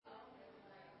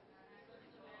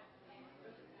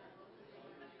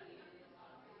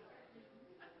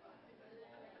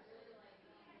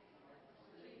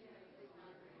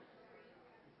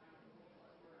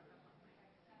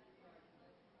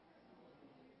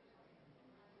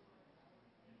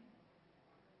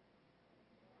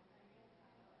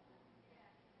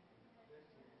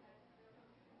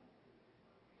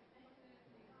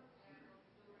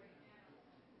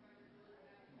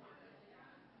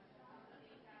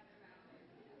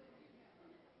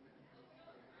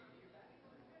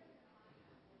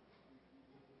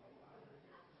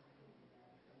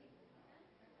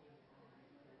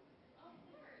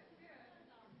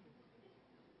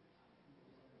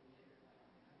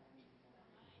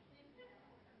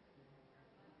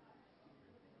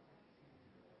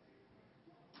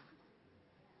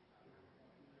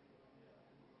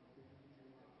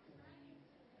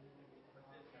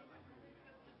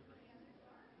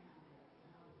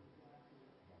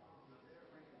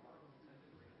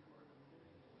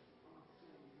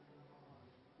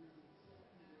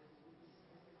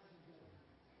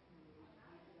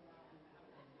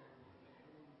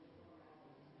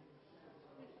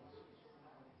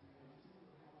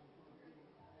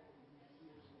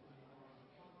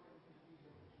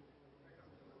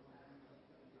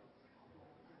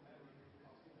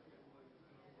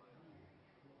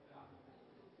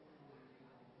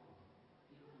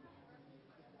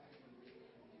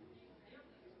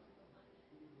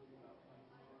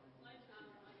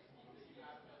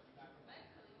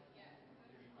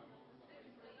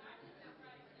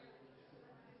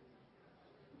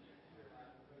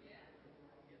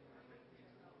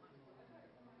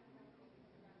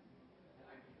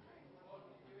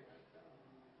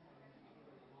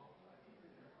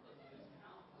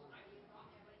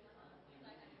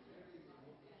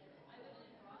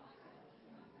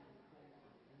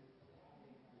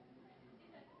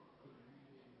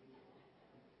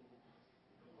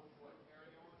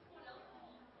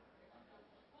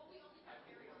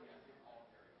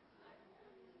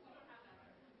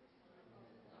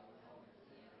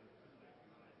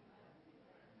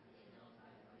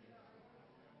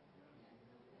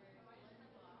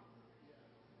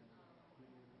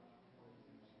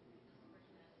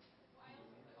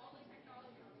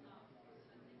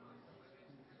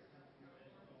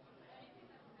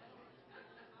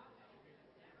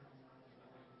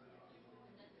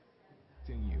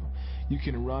You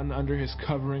can run under his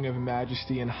covering of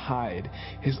majesty and hide.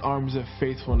 His arms of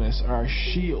faithfulness are a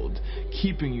shield,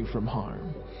 keeping you from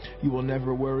harm. You will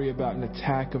never worry about an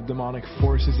attack of demonic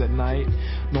forces at night,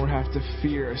 nor have to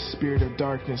fear a spirit of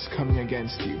darkness coming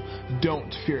against you.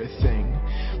 Don't fear a thing.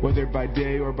 Whether by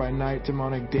day or by night,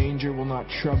 demonic danger will not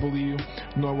trouble you,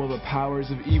 nor will the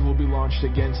powers of evil be launched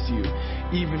against you.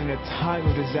 Even in a time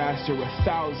of disaster with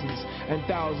thousands and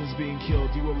thousands being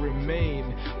killed, you will remain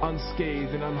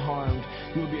unscathed and unharmed.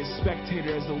 You will be a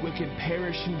spectator as the wicked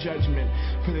perish in judgment,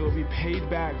 for they will be paid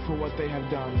back for what they have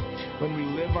done. When we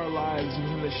live our lives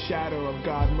within the shadow of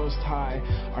God Most High,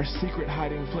 our secret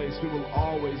hiding place, we will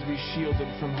always be shielded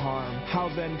from harm. How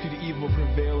then could evil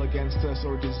prevail against us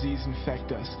or disease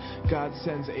infect us? God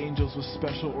sends angels with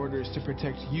special orders to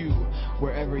protect you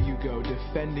wherever you go,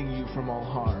 defending you from all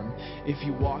harm. If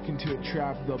you walk into a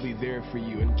trap, they'll be there for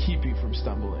you and keep you from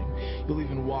stumbling. You'll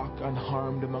even walk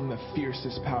unharmed among the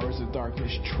fiercest powers of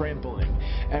darkness, trampling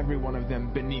every one of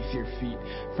them beneath your feet.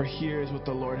 For here is what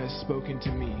the Lord has spoken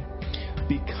to me.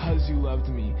 Because you loved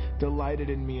me, delighted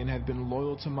in me, and have been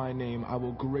loyal to my name, I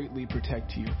will greatly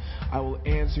protect you. I will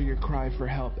answer your cry for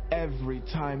help every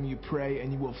time you pray,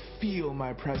 and you will feel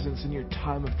my presence in your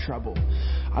time of trouble.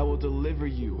 I will deliver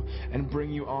you and bring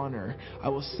you honor. I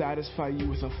will satisfy you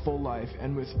with a full life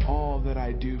and with all that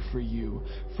I do for you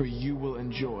will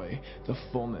enjoy the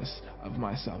fullness of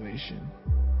my salvation.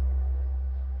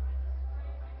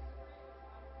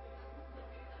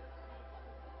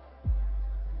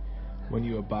 When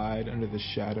you abide under the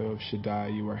shadow of Shaddai,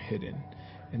 you are hidden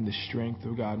in the strength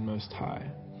of God Most High.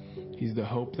 He's the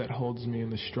hope that holds me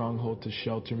and the stronghold to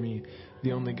shelter me,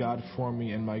 the only God for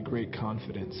me and my great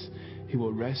confidence. He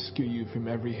will rescue you from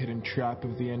every hidden trap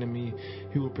of the enemy.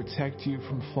 He will protect you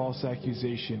from false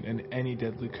accusation and any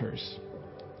deadly curse.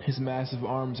 His massive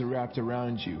arms are wrapped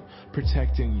around you,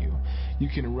 protecting you. You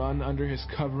can run under his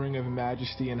covering of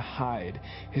majesty and hide.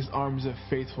 His arms of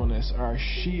faithfulness are a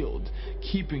shield,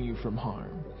 keeping you from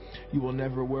harm. You will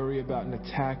never worry about an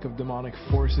attack of demonic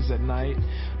forces at night,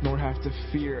 nor have to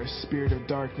fear a spirit of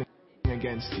darkness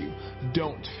against you.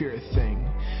 Don't fear a thing.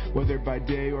 Whether by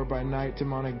day or by night,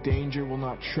 demonic danger will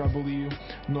not trouble you,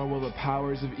 nor will the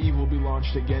powers of evil be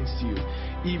launched against you.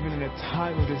 Even in a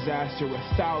time of disaster with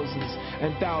thousands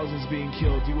and thousands being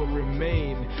killed, you will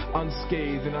remain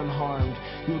unscathed and unharmed.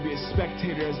 You will be a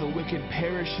spectator as the wicked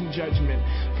perish in judgment,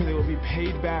 for they will be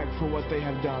paid back for what they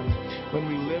have done. When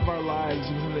we live our lives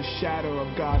within the shadow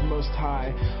of God Most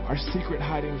High, our secret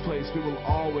hiding place, we will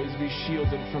always be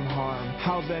shielded from harm.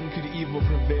 How then could evil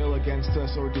prevail against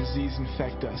us or disease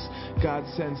infect us? God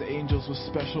sends angels with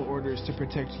special orders to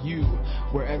protect you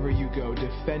wherever you go,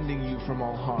 defending you from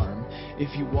all harm.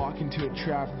 If you walk into a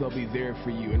trap, they'll be there for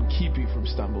you and keep you from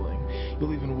stumbling.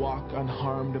 You'll even walk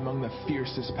unharmed among the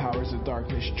fiercest powers of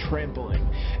darkness, trampling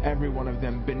every one of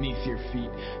them beneath your feet.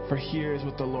 For here is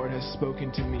what the Lord has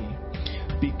spoken to me.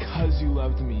 Because you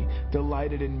loved me,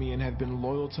 delighted in me, and have been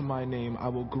loyal to my name, I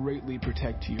will greatly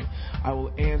protect you. I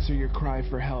will answer your cry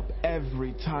for help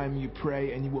every time you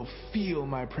pray, and you will feel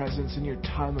my presence in your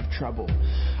time of trouble.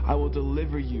 I will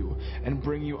deliver you and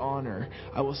bring you honor.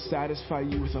 I will satisfy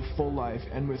you with a full life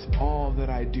and with all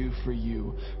that I do for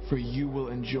you will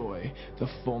enjoy the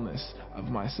fullness of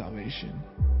my salvation.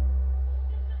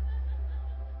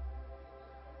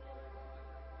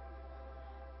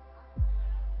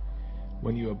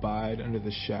 When you abide under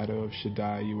the shadow of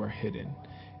Shaddai, you are hidden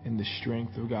in the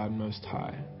strength of God Most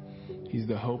High. He's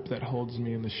the hope that holds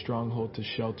me and the stronghold to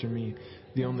shelter me,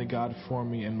 the only God for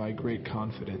me and my great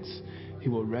confidence. He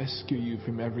will rescue you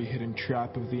from every hidden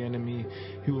trap of the enemy.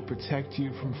 He will protect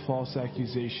you from false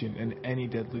accusation and any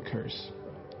deadly curse.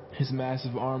 His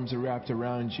massive arms are wrapped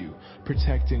around you,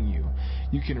 protecting you.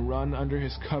 You can run under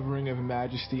his covering of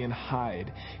majesty and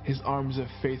hide. His arms of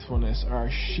faithfulness are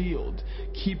a shield,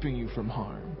 keeping you from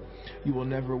harm. You will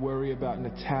never worry about an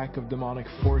attack of demonic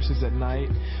forces at night,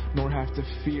 nor have to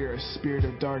fear a spirit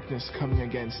of darkness coming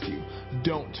against you.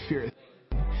 Don't fear a thing.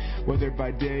 Whether by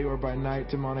day or by night,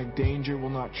 demonic danger will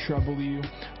not trouble you,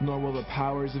 nor will the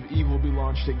powers of evil be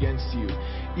launched against you.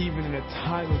 Even in a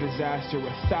time of disaster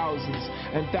with thousands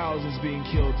and thousands being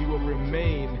killed, you will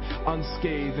remain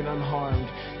unscathed and unharmed.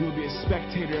 You will be a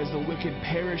spectator as the wicked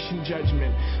perish in judgment,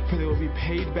 for they will be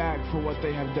paid back for what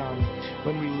they have done.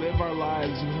 When we live our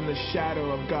lives within the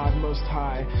shadow of God Most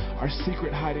High, our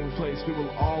secret hiding place, we will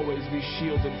always be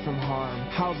shielded from harm.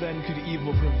 How then could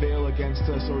evil prevail against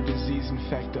us or disease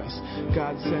infect us?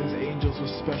 God sends angels with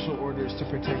special orders to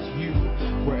protect you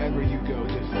wherever you go.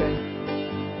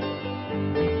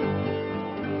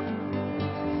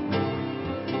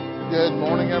 Good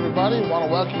morning, everybody. I want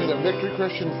to welcome you to Victory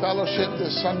Christian Fellowship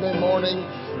this Sunday morning,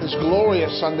 this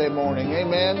glorious Sunday morning.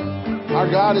 Amen. Our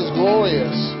God is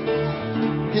glorious.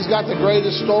 He's got the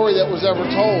greatest story that was ever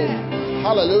told.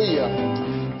 Hallelujah.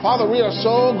 Father, we are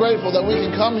so grateful that we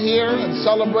can come here and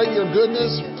celebrate your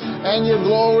goodness and your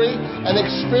glory and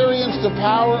experience the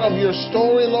power of your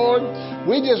story, Lord.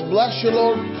 We just bless you,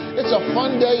 Lord. It's a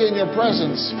fun day in your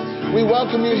presence. We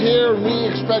welcome you here, and we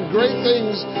expect great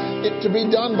things to be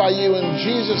done by you in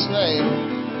Jesus' name.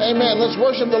 Amen. Let's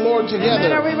worship the Lord together.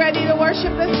 Amen. Are we ready to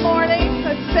worship this morning?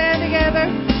 Let's stand together.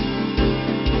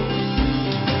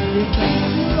 We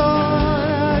thank you, Lord,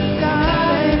 our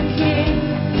God and King.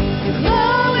 His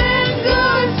love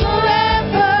endures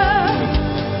forever.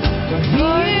 For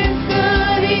He is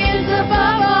good, He is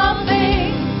above all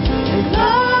things. His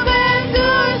love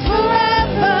endures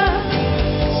forever.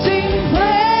 Sing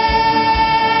praise,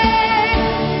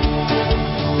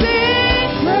 sing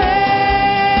praise.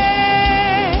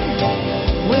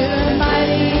 With a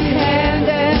mighty hand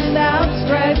and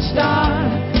outstretched arm,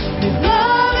 His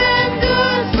love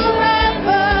endures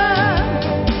forever.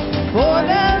 For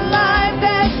the life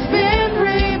that's been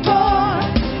reborn,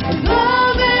 His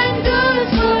love endures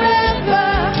forever.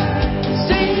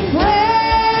 Sing praise,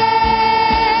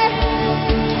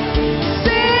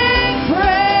 sing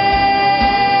praise,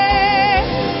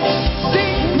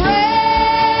 sing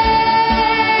praise,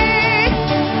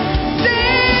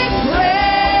 sing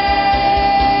praise.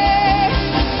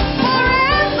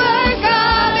 Forever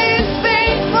God is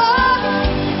faithful,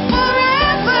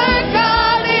 forever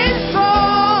God is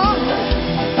strong,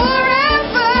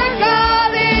 forever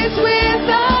God is with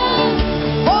us,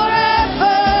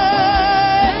 forever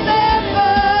and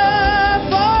ever,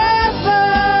 forever.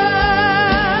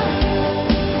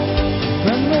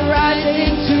 From the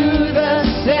rising to the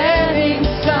setting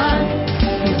sun,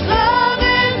 His love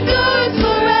endures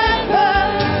forever.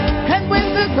 And with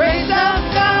the grace of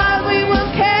God we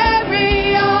will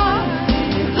carry on.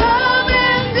 His love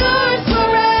endures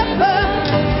forever.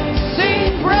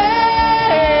 Sing praise,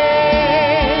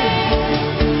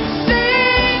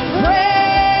 sing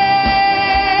praise,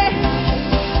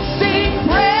 sing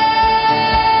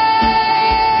praise,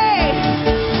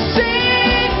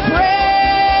 sing praise.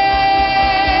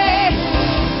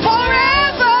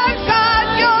 Forever God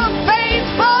you're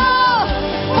faithful,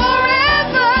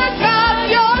 forever God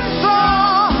you're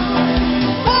strong,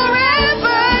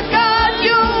 forever God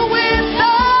you're with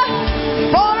us,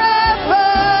 forever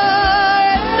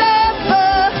and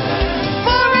ever.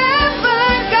 Forever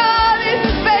God is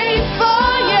faithful,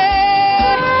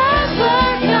 yeah.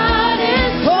 Forever God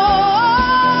is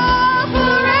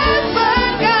forever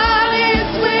God is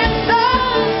with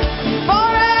us,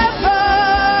 forever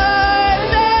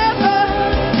and ever.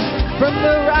 From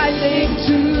the rising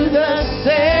to the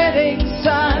setting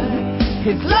sun,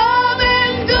 His love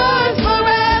endures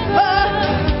forever.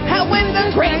 And with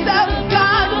the grace of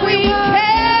God we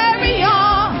carry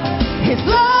on. His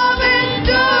love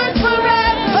endures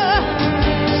forever.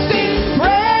 Sing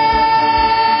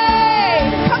praise.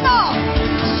 Come on.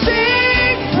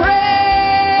 Sing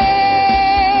praise.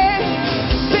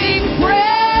 Sing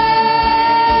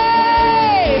praise.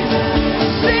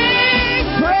 Sing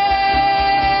praise.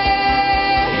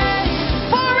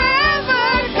 Forever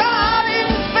God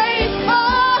is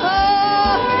faithful.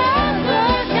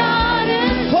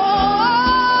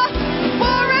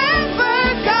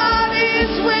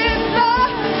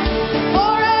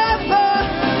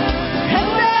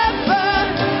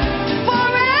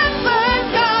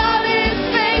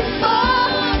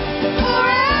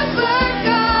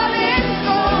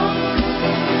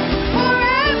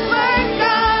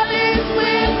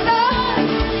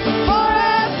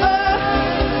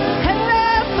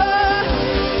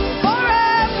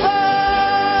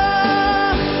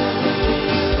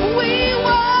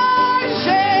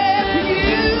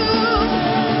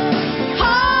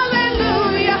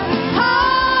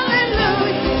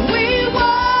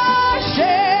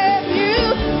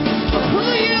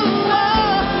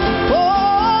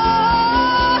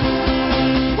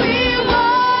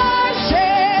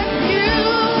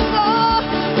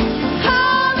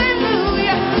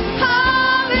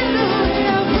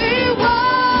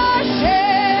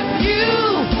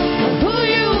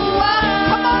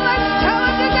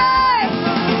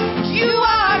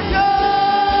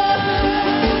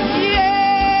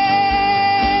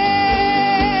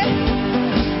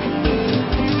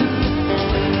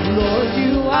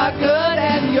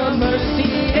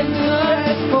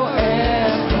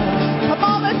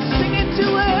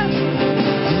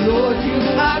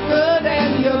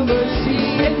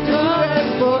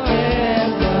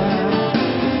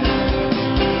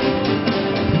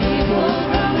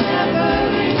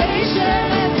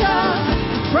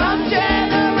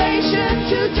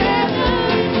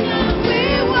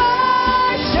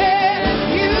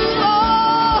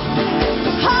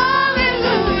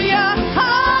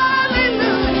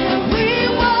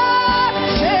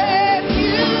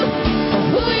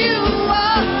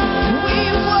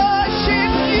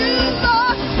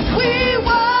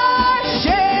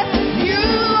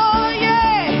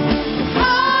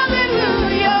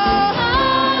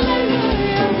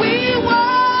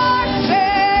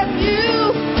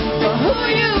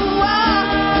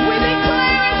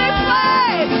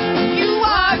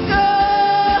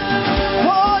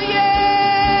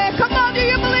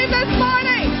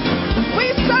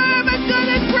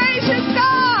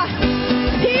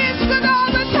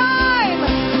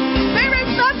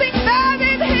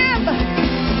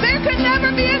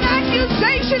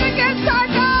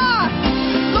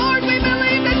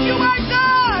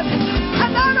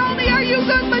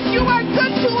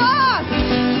 good to us.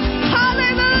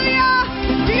 Hallelujah.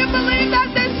 Do you believe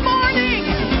that this morning?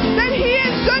 That He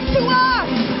is good to us.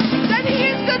 That He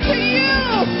is good to you.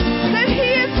 That He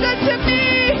is good to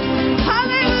me.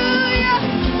 Hallelujah.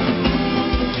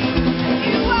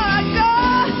 You are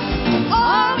God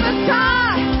all the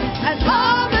time. And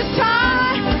all the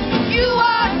time. You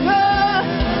are good.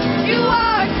 You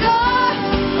are good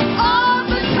all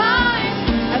the time.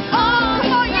 And all,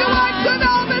 come on, you are good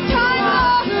all the time,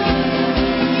 Lord.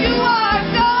 You are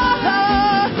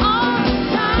good all the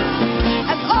time.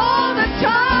 And all the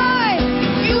time.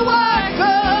 You are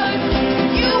good.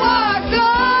 You are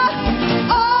good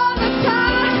all the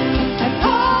time. And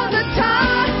all the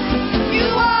time. You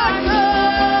are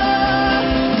good.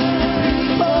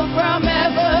 People from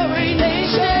every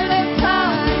nation and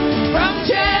time, from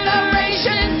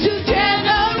generation to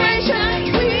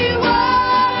generation, we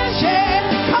worship.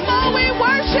 Come on, we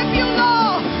worship you,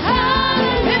 Lord.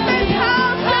 In this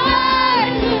house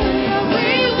tonight,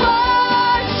 we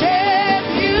worship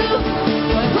you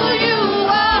for who you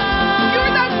are.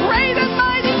 You're the great and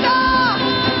mighty God.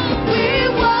 We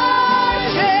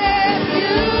worship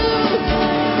you.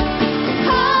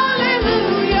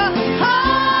 Hallelujah,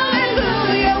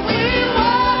 hallelujah. We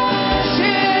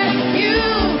worship you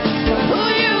for who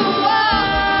you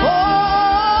are.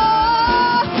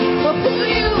 Oh, for who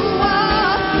you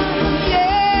are.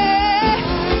 Yeah,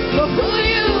 for who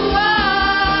you are.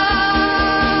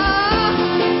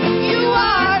 You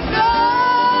are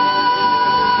God.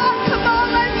 Come on,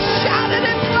 let's shout it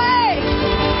and play.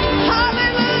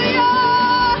 Hallelujah.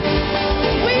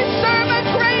 We serve a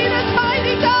great and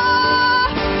mighty God.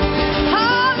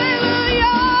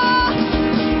 Hallelujah.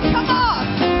 Come on.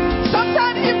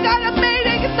 Sometimes you've got to make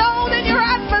it known in your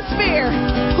atmosphere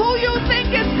who you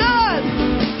think is good.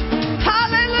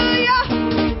 Hallelujah.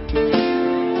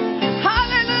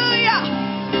 Hallelujah.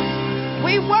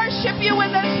 We worship you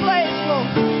in this place, Lord.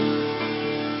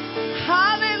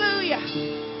 Hallelujah.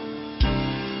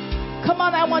 Come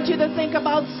on, I want you to think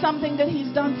about something that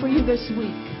He's done for you this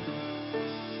week.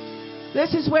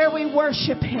 This is where we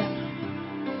worship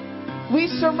Him. We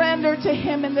surrender to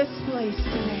Him in this place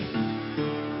today.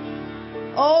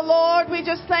 Oh Lord, we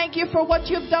just thank you for what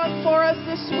you've done for us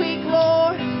this week,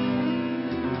 Lord.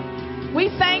 We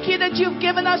thank you that you've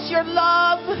given us your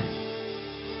love,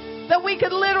 that we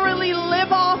could literally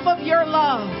live off of your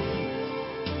love.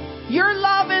 Your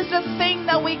love is the thing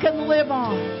that we can live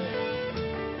on.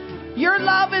 Your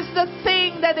love is the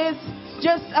thing that is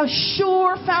just a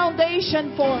sure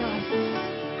foundation for us.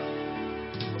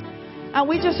 And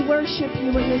we just worship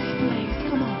you in this place.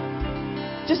 Come on.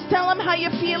 Just tell Him how you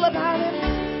feel about it.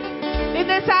 In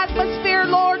this atmosphere,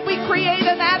 Lord, we create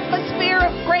an atmosphere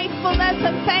of gratefulness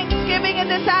and thanksgiving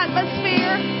in this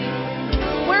atmosphere.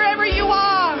 Wherever you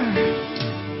are,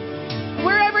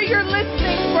 wherever you're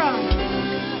listening from,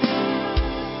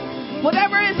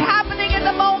 whatever is happening in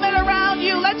the moment around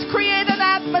you, let's create an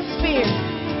atmosphere.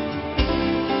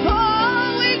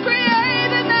 Oh, we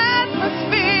create an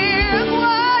atmosphere of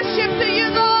worship to you,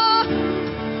 Lord.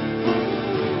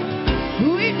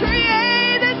 We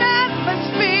create an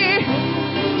atmosphere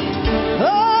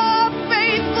of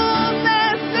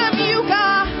faithfulness of you,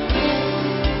 God.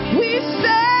 We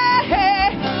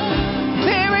say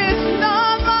there is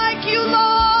none like you,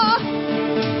 Lord.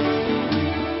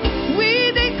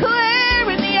 We declare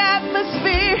in the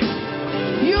atmosphere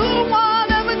you're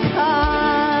one of a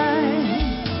kind.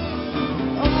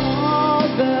 All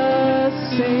the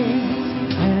saints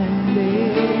and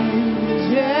angels,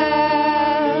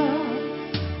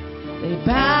 they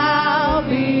bow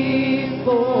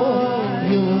before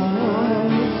your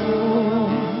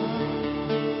throne.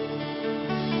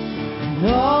 And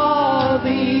all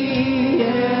the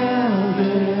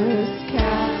elders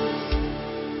cast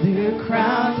their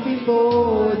crowns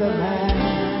before the Lamb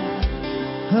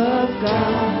of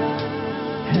God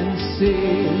and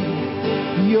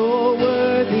sing, you're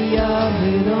worthy of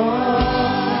it all.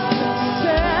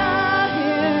 Tell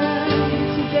Him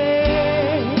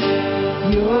today,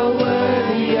 you're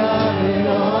worthy of it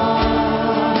all.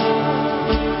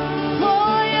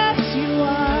 Oh, yes, you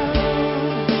are.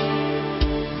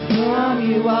 From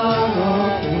you are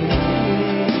all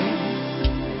things.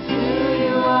 To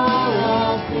you are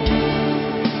all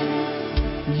things.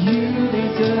 You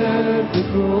deserve the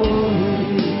glory.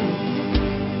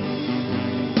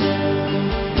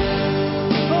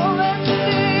 Oh, let's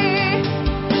sing.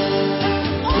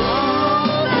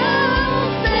 All the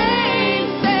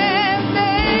saints and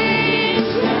angels.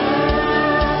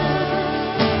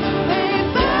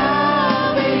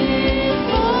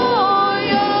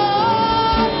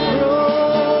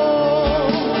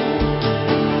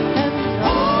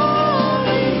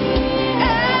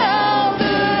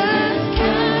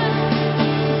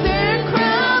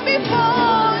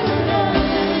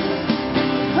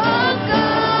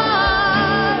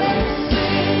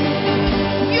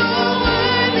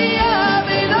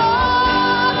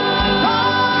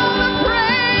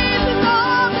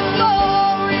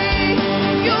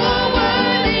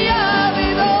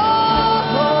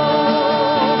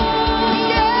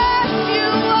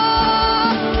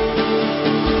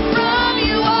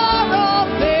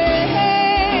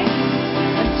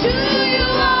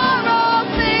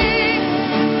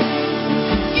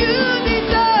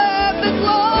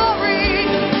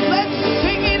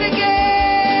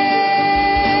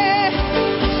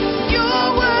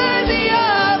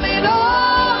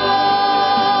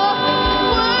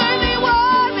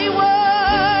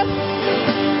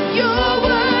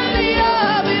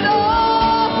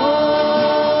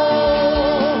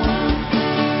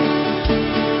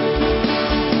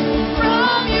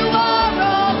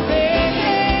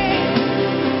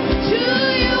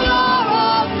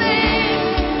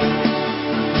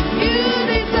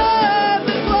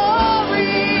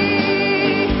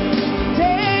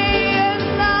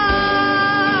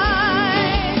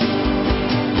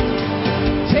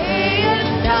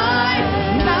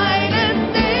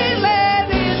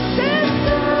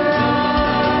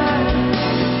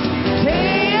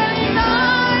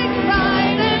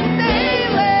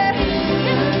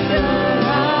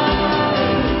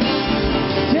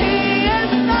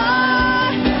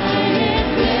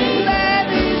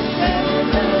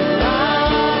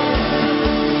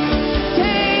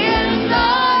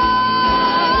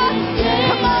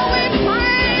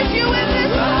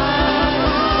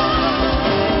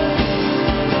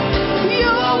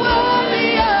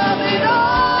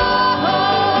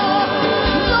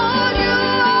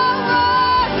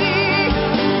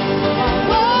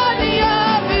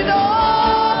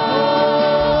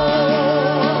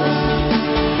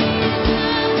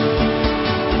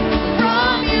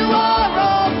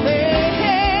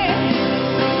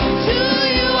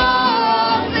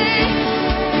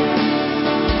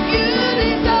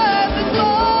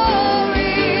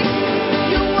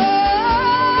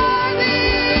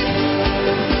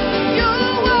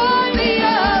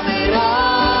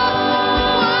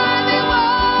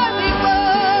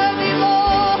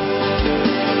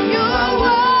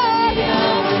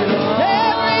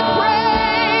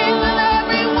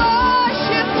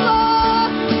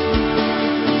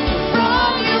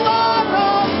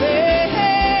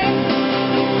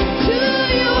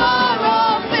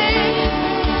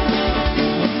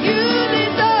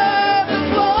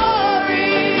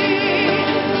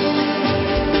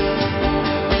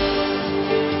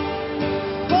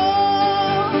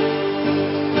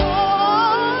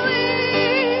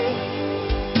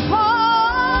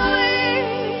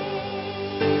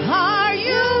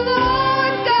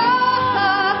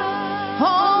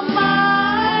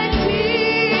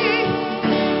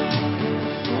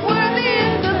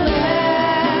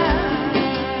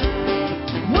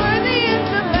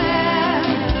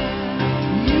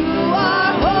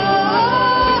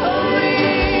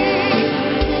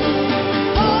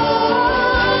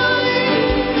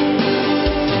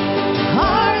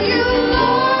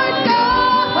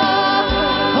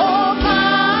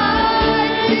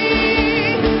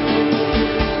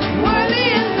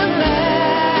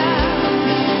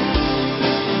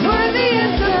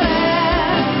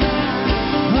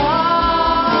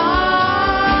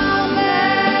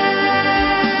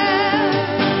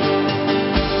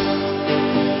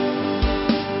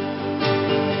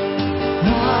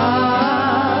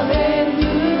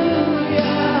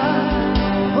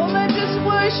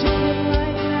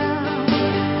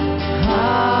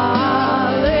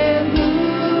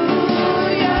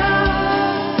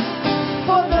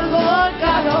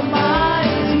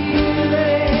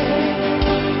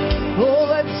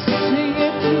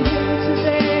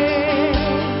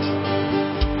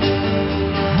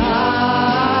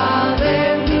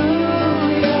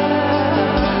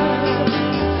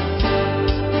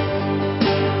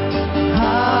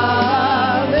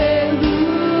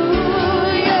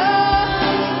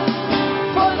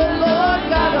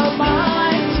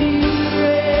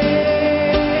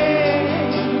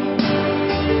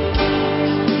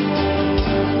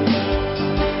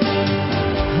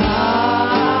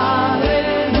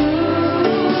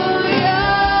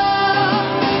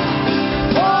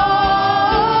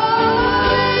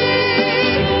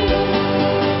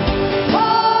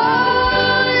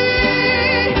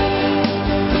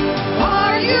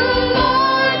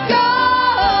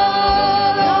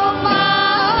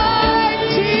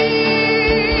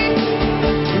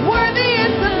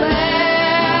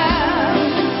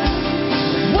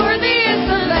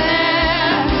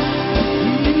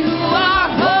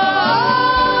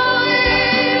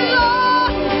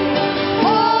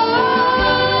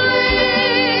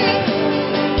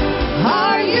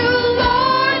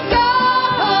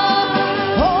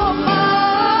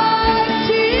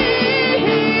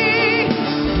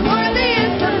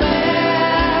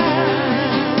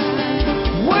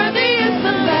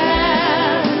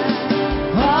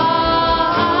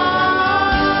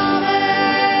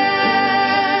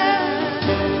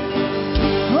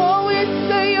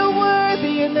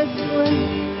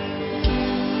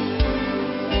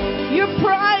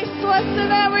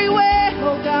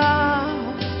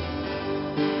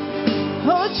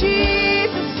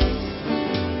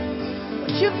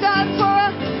 you've done for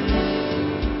us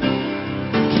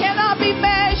cannot be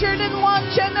measured in one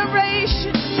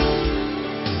generation.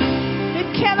 It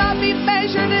cannot be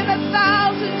measured in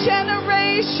 1,000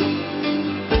 generations.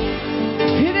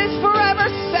 It is forever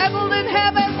settled in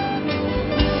heaven.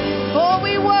 Oh,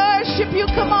 we worship you.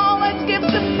 Come on, let's give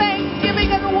some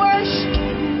thanksgiving and worship.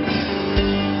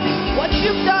 What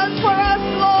you've done for us,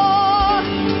 Lord.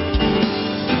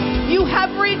 You have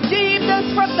redeemed us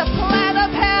from the plan of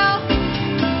hell.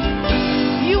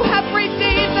 You have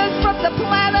redeemed us from the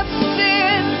plan of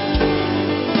sin.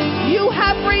 You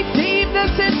have redeemed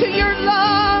us into your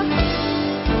love.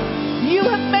 You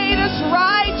have made us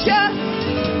righteous.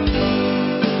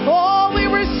 Oh, we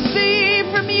receive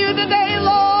from you today,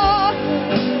 Lord.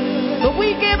 But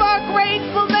we give our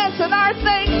gratefulness and our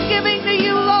thanksgiving to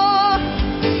you, Lord.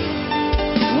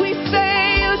 We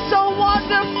say you're so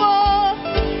wonderful.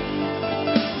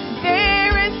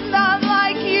 There is none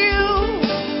like you.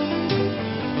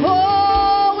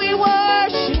 Oh, we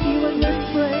worship you in this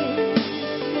place.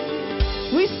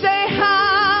 We say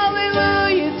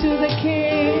hallelujah to the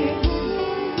King.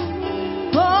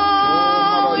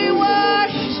 Oh, we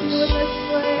worship you in this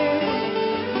place.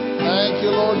 Thank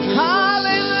you, Lord Jesus.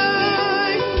 Hallelujah.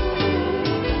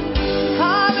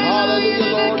 Hallelujah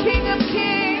to Lord. the King of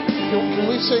Kings. Can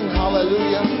we sing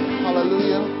hallelujah?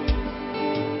 Hallelujah.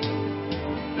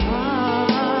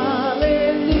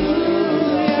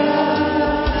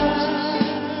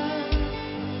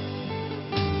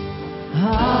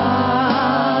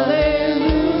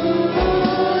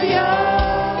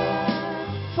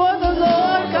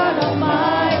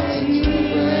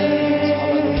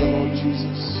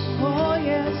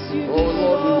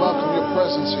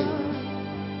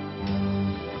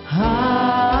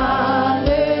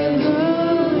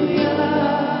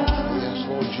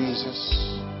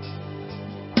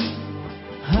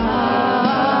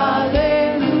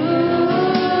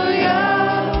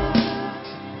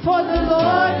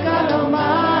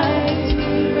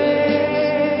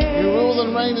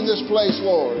 Place,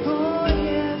 Lord. Oh,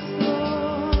 yes,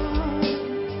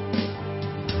 Lord.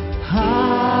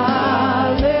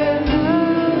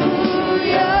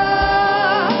 Hallelujah.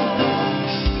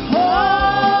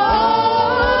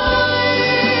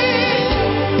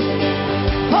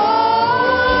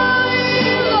 Holy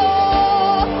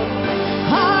Lord,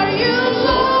 are you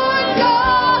Lord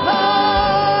God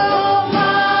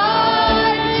Almighty?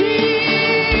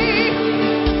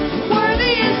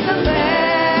 Worthy is the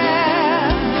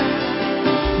Lamb.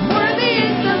 Worthy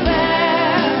is the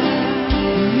Lamb.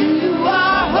 You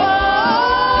are holy.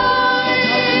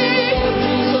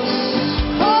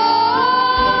 Holy.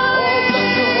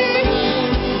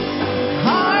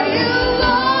 Are you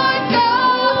Lord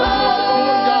God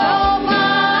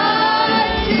Almighty?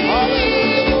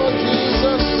 Hallelujah, Lord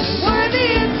Jesus. Worthy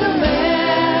is the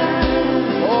Lamb.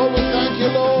 Oh, we thank you,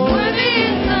 Lord. Worthy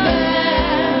is the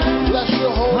Lamb. Bless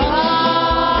your holy name.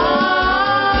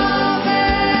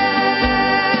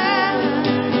 Amen.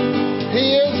 He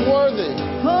is worthy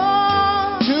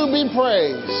Oh, to be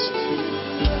praised.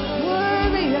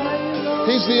 worthy are you, Lord.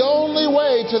 He's the only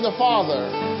way to the Father.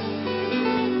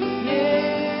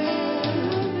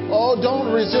 Yeah. Oh,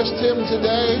 don't resist Him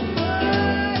today.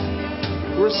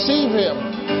 Receive Him.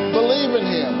 Believe in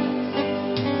Him.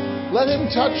 Let Him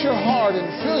touch your heart and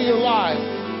fill your life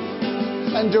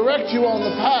and direct you on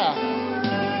the path.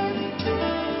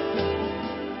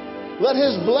 Let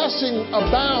His blessing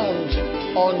abound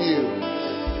on you.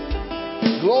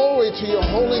 Glory to your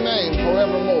holy name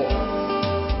forevermore.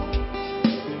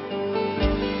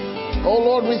 Oh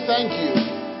Lord, we thank you.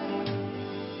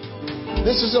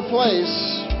 This is a place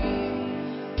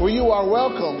where you are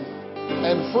welcome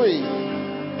and free.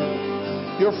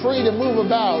 You're free to move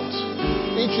about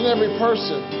each and every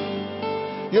person.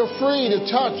 You're free to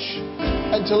touch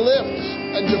and to lift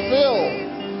and to fill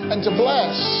and to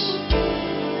bless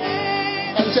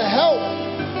and to help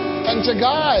and to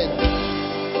guide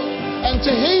and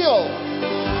to heal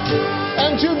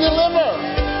and to deliver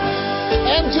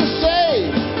and to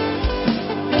save.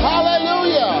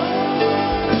 Hallelujah.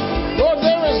 Lord,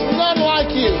 there is none like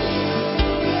you.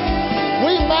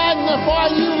 We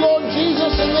magnify you, Lord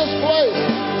Jesus, in this place.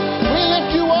 We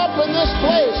lift you up in this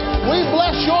place. We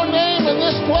bless your name in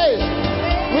this place.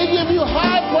 We give you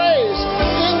high praise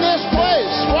in this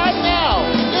place, right now,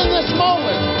 in this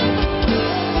moment.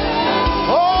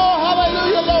 Oh,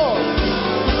 hallelujah, Lord.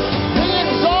 Be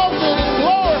exalted and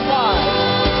glorified.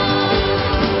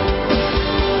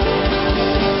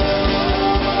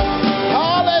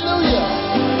 Hallelujah.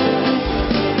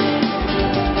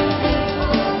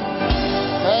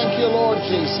 Thank you, Lord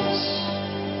Jesus.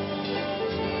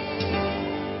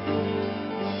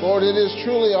 Lord, Lord, it is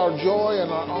truly our joy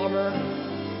and our honor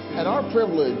and our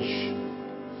privilege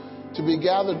to be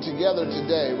gathered together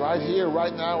today, right here,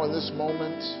 right now, in this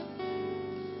moment.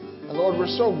 And Lord, we're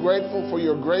so grateful for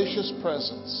your gracious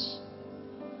presence.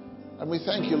 And we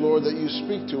thank you, Lord, that you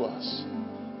speak to us.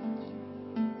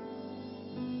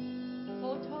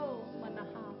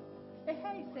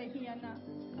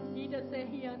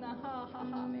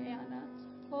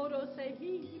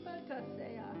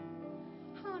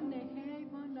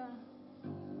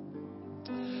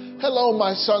 Hello,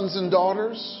 my sons and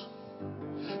daughters.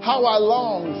 How I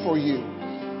long for you.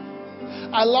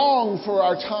 I long for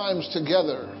our times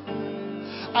together.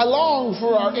 I long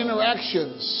for our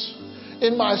interactions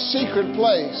in my secret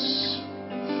place.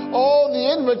 Oh, the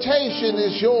invitation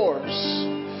is yours.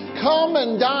 Come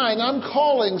and dine. I'm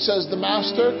calling, says the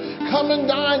Master. Come and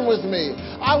dine with me.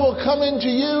 I will come into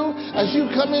you as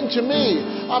you come into me.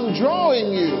 I'm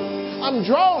drawing you. I'm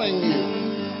drawing you.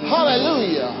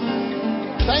 Hallelujah.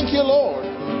 Thank you, Lord.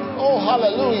 Oh,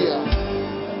 hallelujah.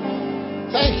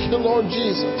 Thank you, Lord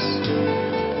Jesus.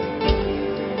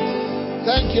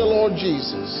 Thank you, Lord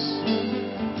Jesus.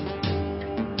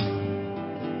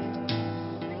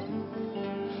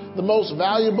 The most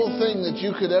valuable thing that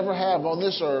you could ever have on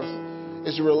this earth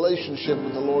is a relationship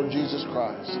with the Lord Jesus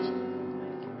Christ.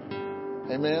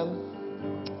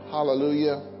 Amen.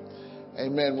 Hallelujah.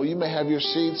 Amen. Well, you may have your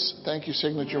seats. Thank you,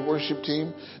 Signature Worship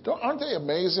Team. Aren't they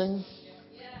amazing?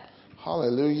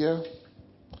 Hallelujah.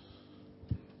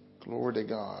 Glory to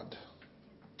God.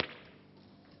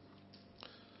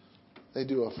 They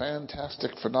do a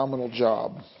fantastic, phenomenal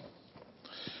job.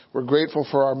 We're grateful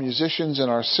for our musicians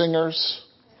and our singers.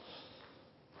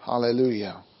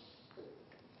 Hallelujah.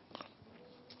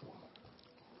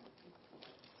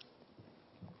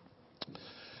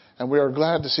 And we are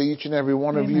glad to see each and every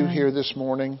one of you here this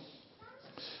morning.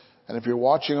 And if you're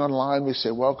watching online, we say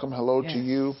welcome, hello to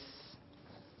you.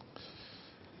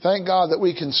 Thank God that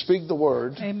we can speak the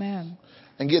word. Amen.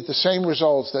 And get the same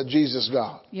results that Jesus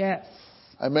got. Yes.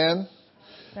 Amen.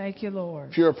 Thank you, Lord.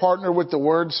 If you're a partner with the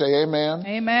word, say amen.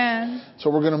 Amen.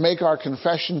 So we're going to make our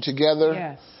confession together.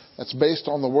 Yes. That's based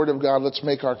on the word of God. Let's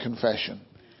make our confession.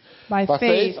 By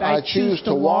faith, I choose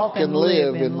to walk and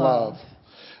live in love.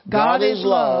 God is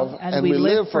love, and we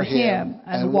live for Him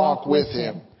and walk with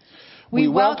Him. We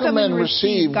welcome and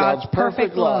receive God's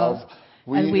perfect love,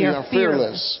 and we are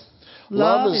fearless.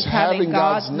 Love is having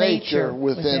God's nature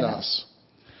within us.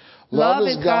 Love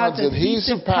is God's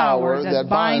adhesive power that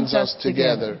binds us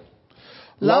together.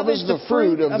 Love is the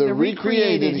fruit of the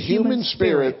recreated human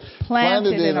spirit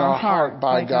planted in our heart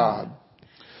by God.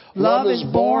 Love is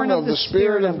born of the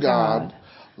Spirit of God.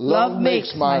 Love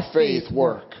makes my faith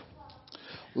work.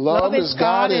 Love is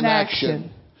God in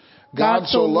action. God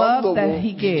so loved the world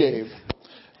He gave.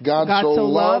 God so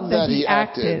loved that He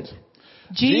acted.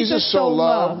 Jesus so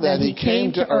loved that He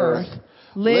came to earth,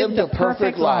 lived a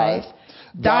perfect life,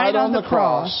 died on the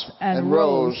cross, and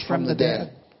rose from the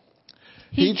dead.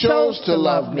 He chose to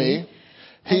love me.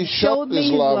 He showed His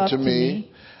love to me,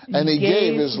 and He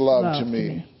gave His love to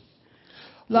me.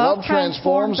 Love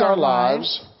transforms our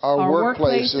lives, our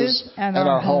workplaces, and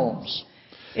our homes.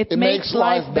 It makes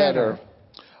life better.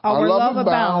 Our love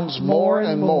abounds more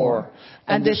and more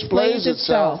and displays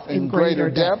itself in greater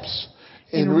depths,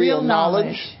 in real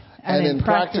knowledge, and in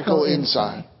practical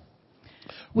insight.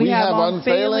 We have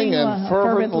unfailing and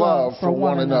fervent love for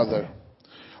one another.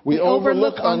 We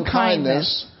overlook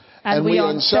unkindness, and we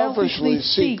unselfishly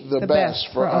seek the best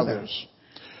for others.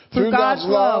 Through God's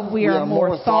love, we are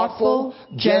more thoughtful,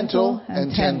 gentle,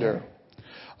 and tender.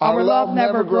 Our love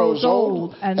never grows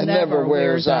old and never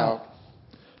wears out.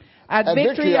 At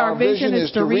Victory, our vision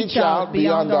is to reach out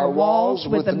beyond our walls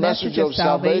with the message of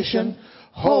salvation,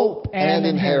 hope, and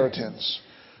inheritance.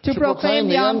 To proclaim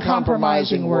the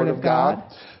uncompromising Word of God,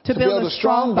 to build a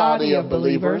strong body of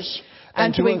believers,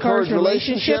 and to encourage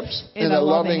relationships in a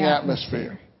loving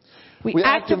atmosphere. We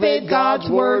activate God's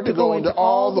Word to go into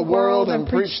all the world and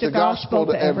preach the gospel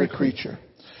to every creature.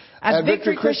 At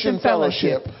Victory Christian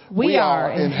Fellowship, we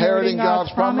are inheriting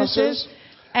God's promises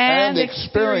and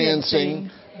experiencing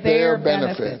their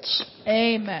benefits.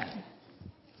 Amen.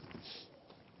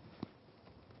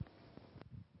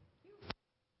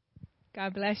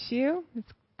 God bless you.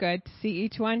 It's good to see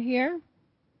each one here.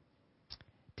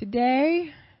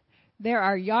 Today, there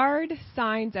are yard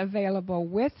signs available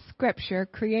with scripture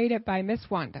created by Miss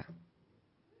Wanda.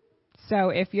 So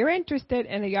if you're interested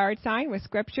in a yard sign with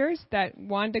scriptures that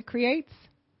Wanda creates,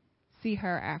 see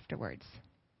her afterwards.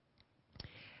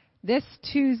 This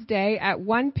Tuesday at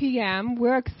 1 p.m.,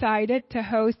 we're excited to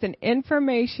host an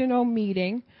informational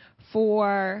meeting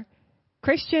for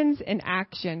Christians in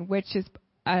Action, which is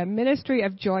a ministry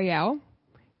of Joyel.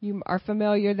 You are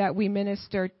familiar that we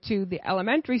minister to the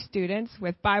elementary students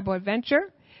with Bible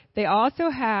Adventure. They also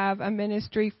have a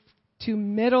ministry to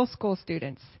middle school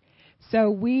students.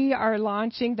 So we are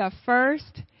launching the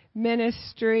first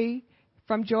ministry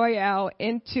from Joyel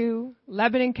into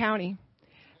Lebanon County.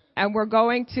 And we're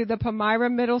going to the Palmyra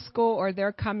Middle School, or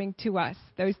they're coming to us.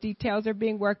 Those details are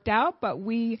being worked out, but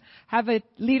we have a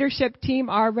leadership team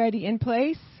already in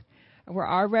place. We're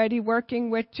already working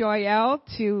with Joyel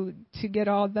to get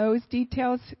all those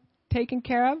details taken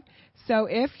care of. So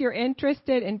if you're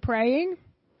interested in praying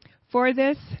for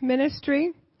this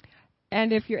ministry,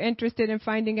 and if you're interested in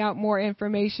finding out more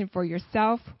information for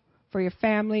yourself, for your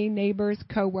family, neighbors,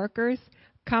 co-workers,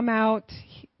 come out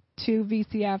to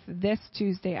VCF this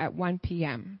Tuesday at 1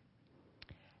 p.m.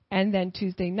 And then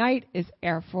Tuesday night is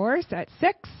Air Force at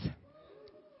 6.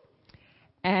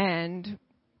 And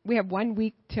we have 1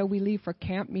 week till we leave for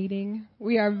camp meeting.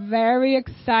 We are very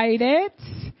excited.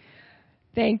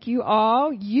 Thank you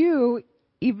all. You,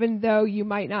 even though you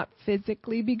might not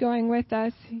physically be going with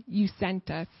us, you sent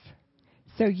us.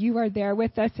 So you are there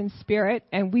with us in spirit,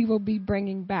 and we will be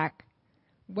bringing back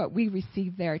what we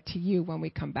received there to you when we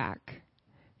come back.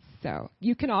 So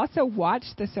you can also watch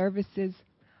the services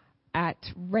at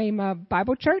Rhema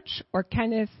Bible Church or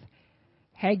Kenneth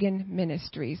Hagin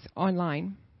Ministries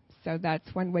online. So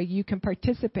that's one way you can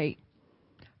participate.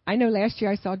 I know last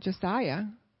year I saw Josiah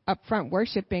up front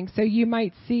worshiping, so you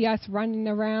might see us running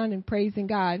around and praising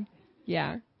God.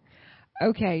 Yeah.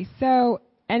 Okay, so,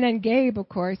 and then Gabe, of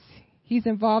course, he's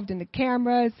involved in the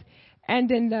cameras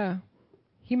and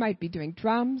he might be doing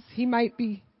drums.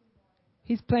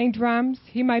 He's playing drums.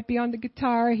 He might be on the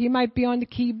guitar. He might be on the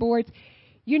keyboards.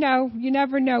 You know, you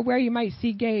never know where you might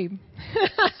see Gabe.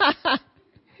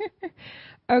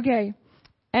 Okay.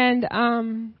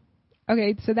 And,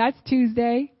 okay, so that's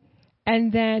Tuesday.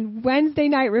 And then Wednesday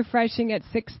night refreshing at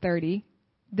 6:30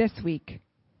 this week.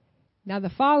 Now the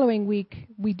following week,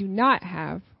 we do not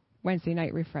have Wednesday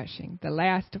night refreshing. The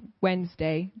last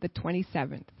Wednesday, the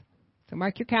 27th. So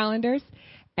mark your calendars.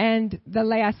 And the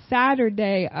last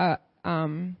Saturday,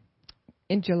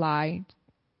 in July,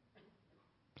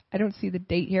 I don't see the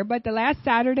date here, but the last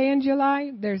Saturday in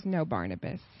July, there's no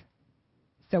Barnabas.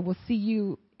 So we'll see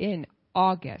you in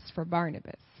August for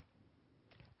Barnabas.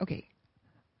 Okay,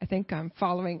 I think I'm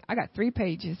following. I got 3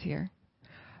 pages here.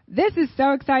 This is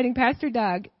so exciting. Pastor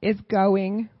Doug is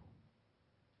going.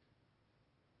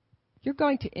 You're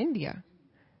going to India.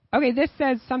 Okay, this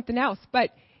says something else, but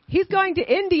he's going to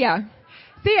India.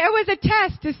 See, it was a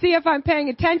test to see if I'm paying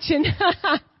attention.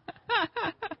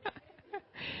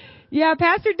 Yeah,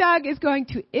 Pastor Doug is going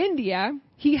to India.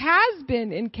 He has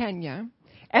been in Kenya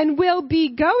and will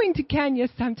be going to Kenya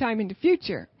sometime in the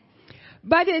future.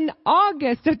 But in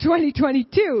August of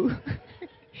 2022,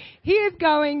 he is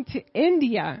going to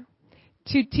India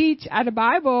to teach at a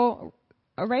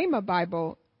Rhema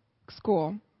Bible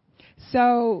school.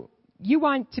 So you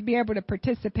want to be able to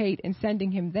participate in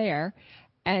sending him there,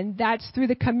 and that's through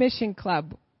the Commission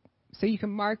Club. So you can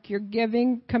mark your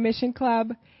giving Commission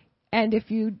Club, and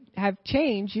if you have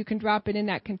change, you can drop it in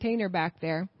that container back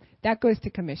there. That goes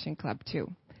to Commission Club too.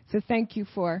 So thank you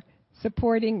for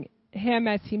supporting him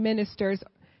as he ministers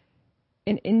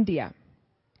in India.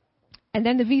 And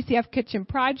then the VCF Kitchen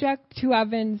Project, 2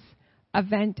 ovens, a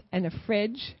vent, and a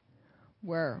fridge.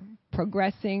 We're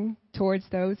progressing towards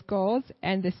those goals.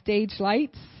 And the stage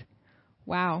lights,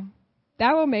 wow,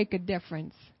 that will make a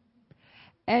difference.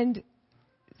 And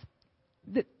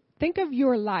think of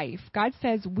your life. God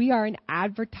says we are an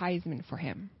advertisement for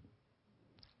him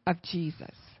of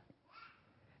Jesus.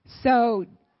 So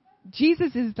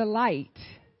Jesus is the light.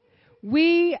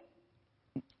 We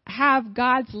have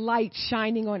God's light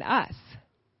shining on us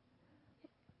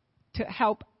to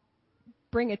help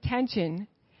bring attention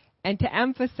and to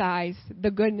emphasize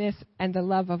the goodness and the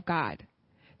love of God.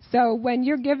 So when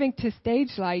you're giving to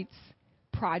Stage Lights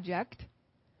Project,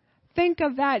 think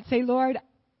of that. Say, Lord,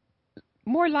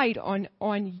 more light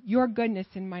on your goodness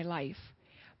in my life.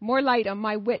 More light on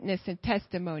my witness and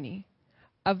testimony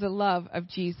of the love of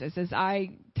Jesus as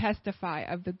I testify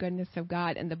of the goodness of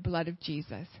God and the blood of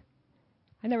Jesus.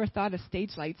 I never thought of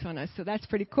stage lights on us, so that's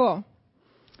pretty cool.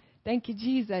 Thank you,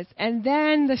 Jesus. And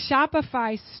then the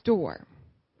Shopify store.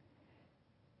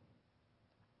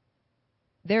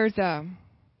 There's a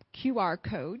QR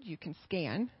code you can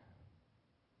scan.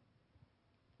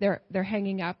 They're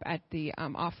hanging up at the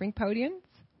offering podiums.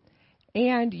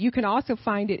 And you can also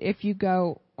find it if you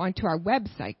go onto our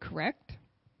website, correct?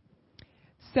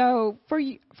 So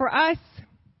for us,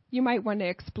 you might want to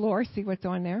explore, see what's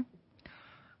on there.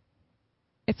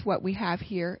 It's what we have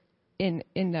here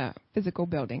in the physical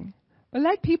building. But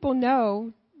let people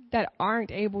know that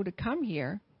aren't able to come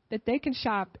here that they can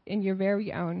shop in your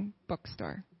very own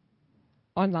bookstore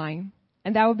online.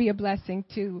 And that will be a blessing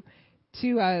to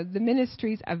the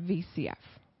ministries of VCF.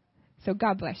 So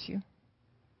God bless you.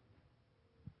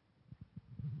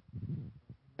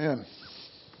 Amen.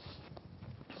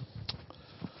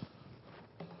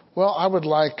 Well, I would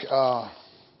like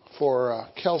for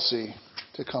Kelsey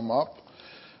to come up.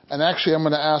 And actually, I'm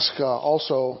going to ask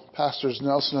also Pastors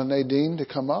Nelson and Nadine to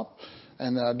come up.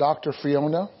 And Dr.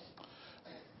 Fiona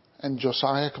and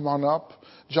Josiah, come on up.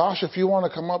 Josh, if you want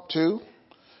to come up too,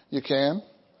 you can.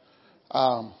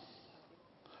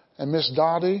 And Miss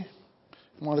Dottie,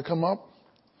 you want to come up?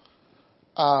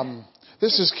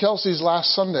 This is Kelsey's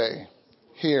last Sunday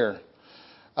here.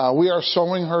 We are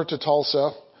sewing her to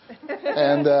Tulsa.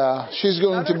 And she's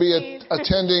going to be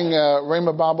attending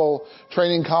Rhema Bible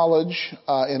Training College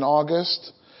in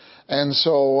August. And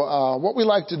so what we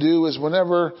like to do is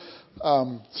whenever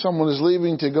someone is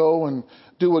leaving to go and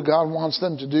do what God wants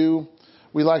them to do,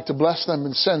 we like to bless them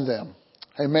and send them.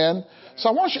 Amen. So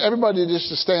I want everybody just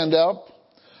to stand up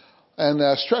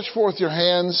and stretch forth your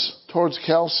hands towards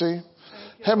Kelsey.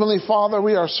 Heavenly Father,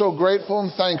 we are so grateful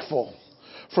and thankful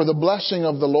for the blessing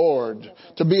of the Lord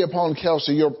to be upon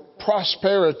Kelsey, your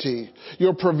prosperity,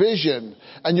 your provision,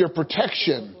 and your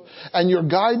protection, and your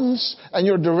guidance and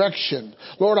your direction.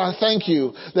 Lord, I thank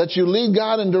you that you lead,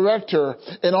 God, and direct her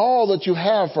in all that you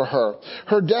have for her.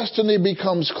 Her destiny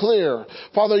becomes clear.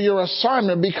 Father, your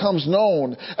assignment becomes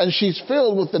known, and she's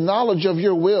filled with the knowledge of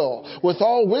your will, with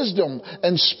all wisdom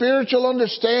and spiritual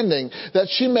understanding, that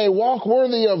she may walk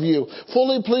worthy of you,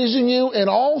 fully pleasing you in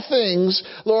all things,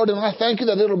 Lord. And I thank you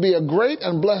that it'll be a great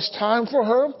and blessed time for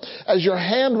her as your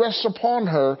hand rests upon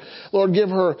her. Lord, give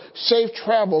her safe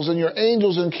travels, and your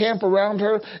angels encamp around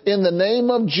her in the name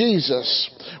of Jesus.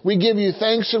 We give you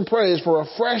thanks and praise for a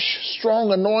fresh,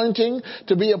 strong anointing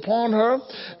to be upon her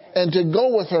and to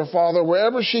go with her, Father,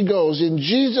 wherever she goes. In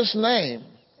Jesus' name.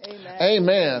 Amen.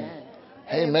 Amen.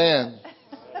 Amen.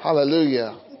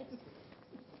 Hallelujah.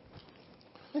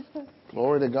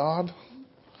 Glory to God.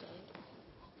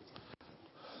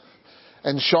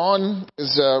 And Sean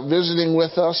is visiting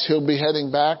with us. He'll be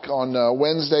heading back on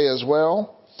Wednesday as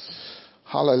well.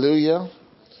 Hallelujah.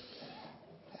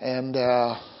 And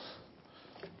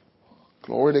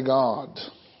glory to God.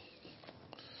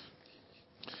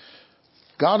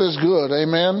 God is good.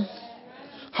 Amen.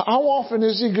 How often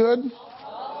is he good?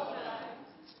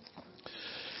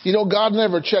 You know, God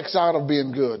never checks out of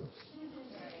being good.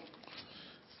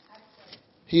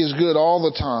 He is good all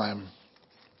the time.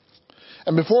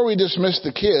 And before we dismiss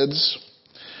the kids,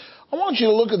 I want you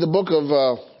to look at the book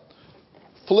of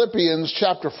Philippians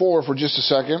chapter 4 for just a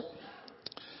second.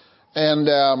 And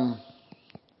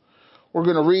we're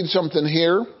going to read something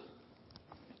here.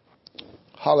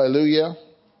 Hallelujah.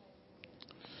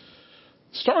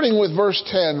 Starting with verse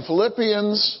 10,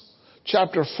 Philippians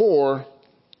chapter 4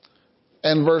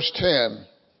 and verse 10.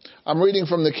 I'm reading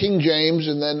from the King James,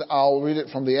 and then I'll read it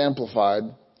from the Amplified.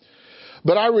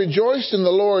 But I rejoiced in the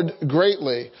Lord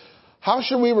greatly. How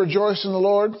should we rejoice in the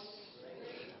Lord?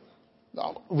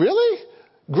 Oh, really?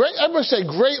 Great. Everybody say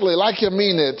greatly, like you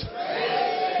mean it.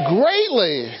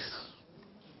 Greatly.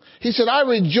 He said, I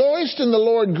rejoiced in the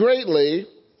Lord greatly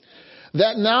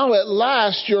that now at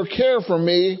last your care for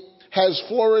me has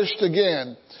flourished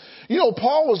again. You know,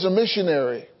 Paul was a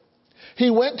missionary.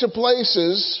 He went to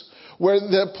places where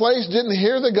the place didn't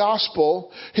hear the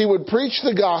gospel. He would preach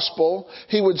the gospel.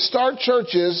 He would start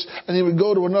churches, and he would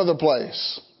go to another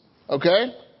place.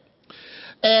 Okay?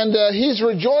 And he's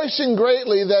rejoicing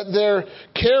greatly that their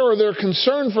care or their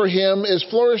concern for him is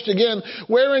flourished again,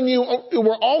 wherein you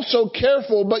were also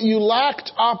careful, but you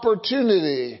lacked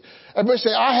opportunity. Everybody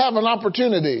say, I have an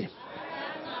opportunity.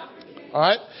 All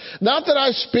right? Not that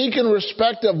I speak in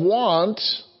respect of want,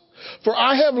 for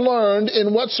I have learned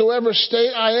in whatsoever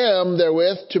state I am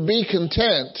therewith to be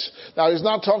content. Now, he's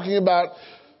not talking about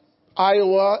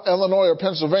Iowa, Illinois, or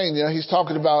Pennsylvania. He's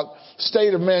talking about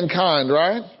state of mankind,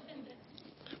 right?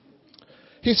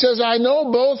 He says, I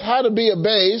know both how to be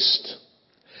abased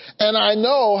and I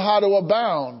know how to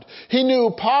abound. He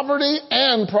knew poverty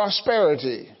and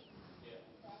prosperity.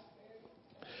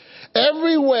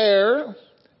 Everywhere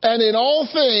and in all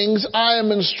things I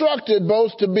am instructed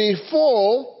both to be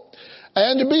full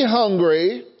and to be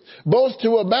hungry, both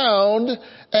to abound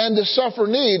and to suffer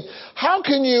need. How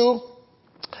can you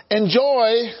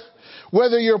enjoy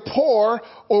whether you're poor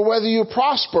or whether you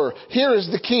prosper? Here is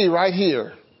the key right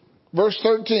here. Verse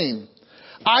 13.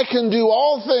 I can do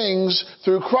all things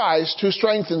through Christ who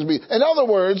strengthens me. In other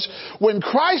words, when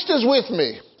Christ is with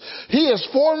me, He is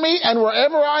for me, and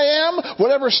wherever I am,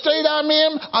 whatever state I'm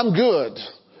in, I'm good.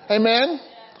 Amen?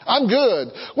 I'm good.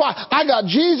 Why? I got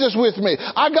Jesus with me.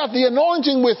 I got the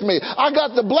anointing with me. I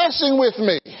got the blessing with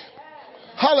me.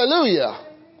 Hallelujah.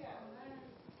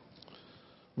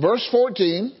 Verse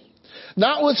 14.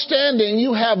 Notwithstanding,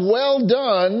 you have well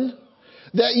done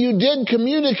that you did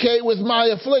communicate with my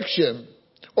affliction,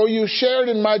 or you shared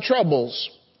in my troubles.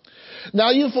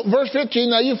 Verse 15,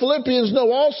 now you Philippians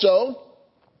know also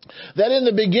that in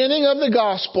the beginning of the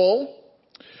gospel,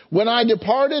 when I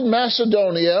departed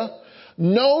Macedonia,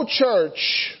 no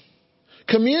church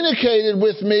communicated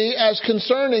with me as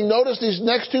concerning, notice this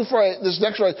next phrase,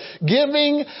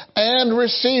 giving and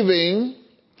receiving,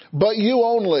 but you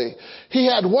only. He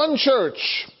had one church,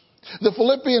 the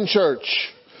Philippian church,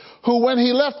 who when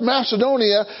he left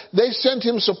Macedonia, they sent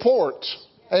him support.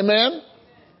 Amen?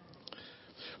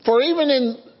 For even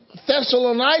in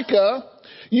Thessalonica,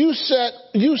 you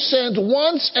sent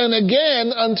once and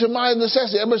again unto my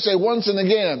necessity. Everybody say once and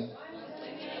again.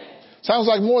 Sounds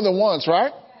like more than once,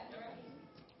 right?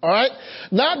 All right?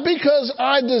 Not because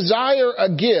I desire a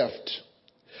gift,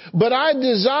 but I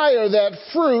desire that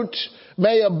fruit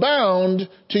may abound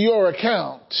to your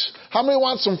account. How many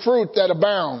want some fruit that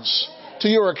abounds to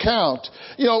your account?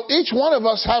 You know, each one of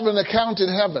us have an account in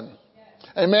heaven.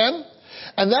 Amen?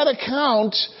 And that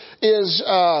account is,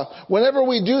 whenever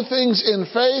we do things in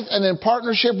faith and in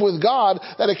partnership with God,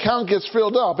 that account gets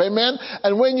filled up. Amen?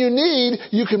 And when you need,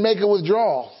 you can make a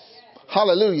withdrawal.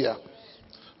 Hallelujah.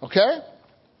 Okay?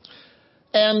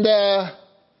 And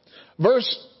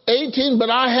verse 18, but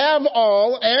I have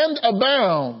all and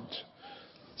abound.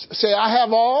 Say, I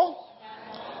have all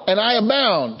and I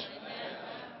abound.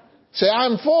 Say,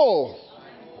 I'm full.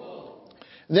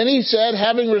 Then he said,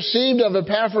 having received of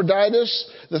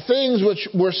Epaphroditus the things which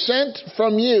were sent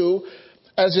from you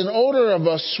as an odor of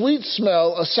a sweet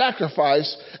smell, a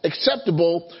sacrifice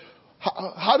acceptable.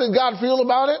 How did God feel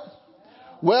about it?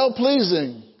 Well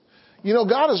pleasing. You know,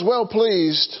 God is well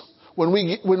pleased when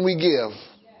we give.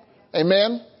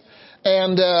 Amen.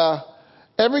 And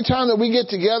every time that we get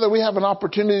together, we have an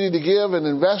opportunity to give and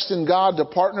invest in God, to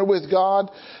partner with God,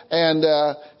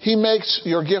 and He makes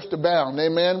your gift abound.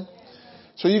 Amen.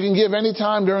 So you can give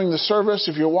anytime during the service.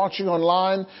 If you're watching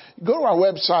online, go to our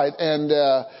website and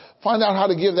find out how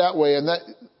to give that way, and that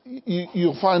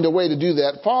you'll find a way to do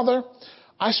that. Father,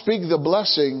 I speak the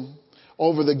blessing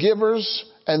over the givers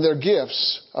and their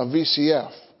gifts of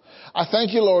VCF. I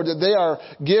thank you, Lord, that they are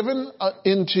given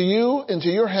into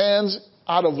your hands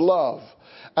out of love.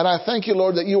 And I thank you,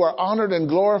 Lord, that you are honored and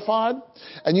glorified,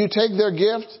 and you take their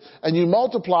gift and you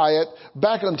multiply it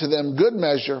back unto them, good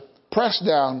measure, pressed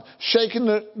down, shaken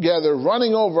together,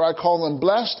 running over. I call them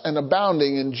blessed and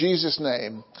abounding in Jesus'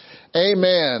 name.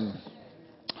 Amen.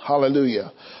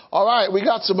 Hallelujah. All right, we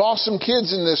got some awesome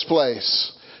kids in this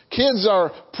place. Kids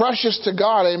are precious to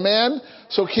God. Amen.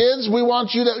 So kids, we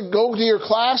want you to go to your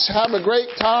class, have a great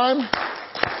time,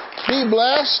 be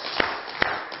blessed.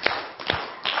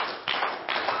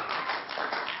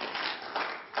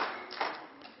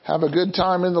 Have a good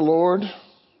time in the Lord.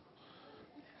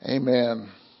 Amen.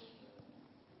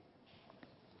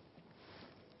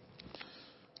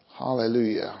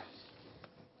 Hallelujah.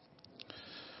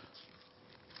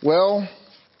 Well,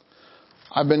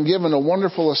 I've been given a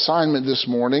wonderful assignment this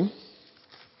morning.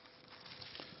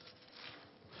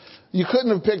 You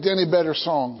couldn't have picked any better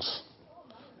songs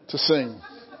to sing.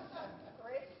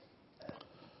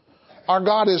 Our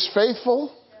God is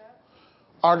faithful.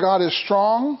 Our God is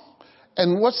strong.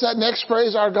 And what's that next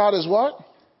phrase? Our God is what?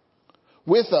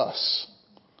 With us.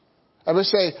 Everybody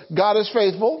say, God is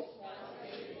faithful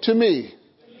to me.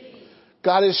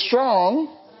 God is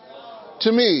strong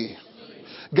to me.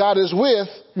 God is with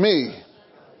me.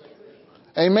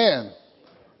 Amen.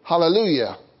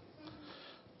 Hallelujah.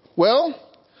 Well,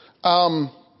 I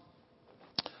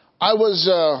was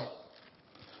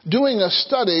doing a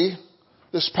study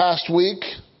this past week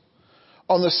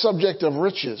on the subject of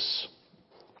riches.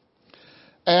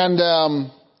 And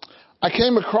I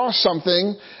came across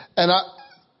something, and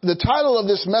the title of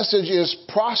this message is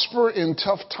Prosper in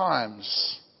Tough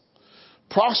Times.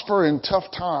 Prosper in tough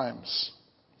times.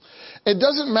 It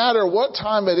doesn't matter what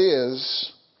time it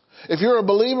is. If you're a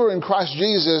believer in Christ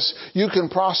Jesus, you can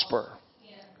prosper.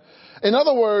 Yeah. In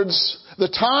other words, the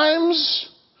times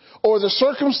or the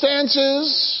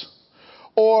circumstances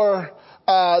or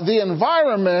the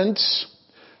environment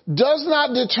does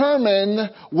not determine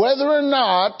whether or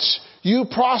not you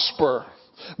prosper.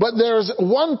 But there's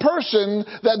one person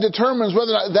that determines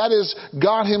whether or not, that is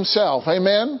God Himself.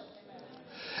 Amen?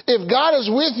 If God is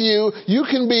with you, you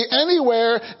can be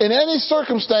anywhere in any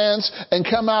circumstance and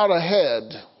come out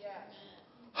ahead.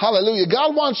 Hallelujah.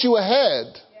 God wants you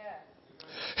ahead.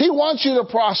 He wants you to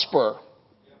prosper.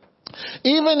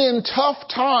 Even in tough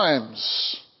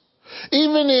times,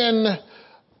 even in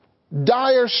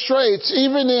dire straits,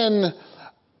 even in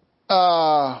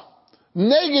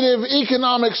negative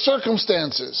economic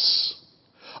circumstances.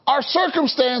 Our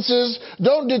circumstances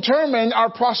don't determine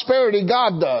our prosperity.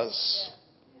 God does.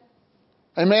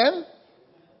 Amen?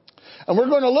 And we're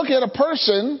going to look at a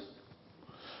person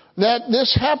that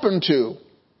this happened to.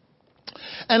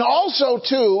 And also,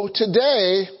 too,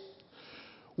 today,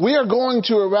 we are going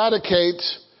to eradicate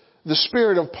the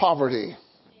spirit of poverty.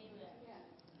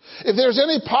 If there's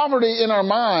any poverty in our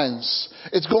minds,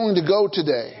 it's going to go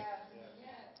today.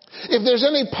 If there's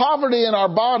any poverty in our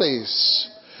bodies,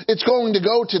 it's going to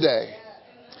go today.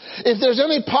 If there's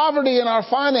any poverty in our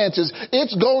finances,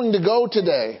 it's going to go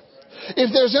today.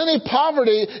 If there's any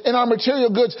poverty in our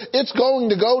material goods, it's going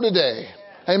to go today.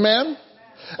 Amen?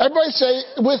 Everybody say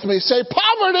with me, say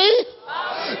poverty,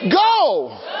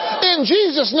 go in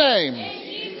Jesus' name.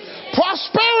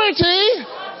 Prosperity,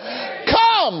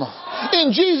 come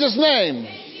in Jesus' name.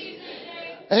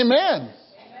 Amen.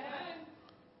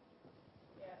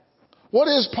 What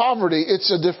is poverty?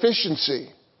 It's a deficiency.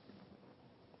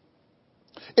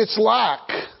 It's lack.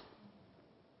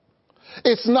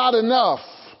 It's not enough.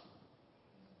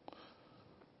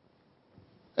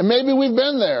 And maybe we've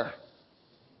been there.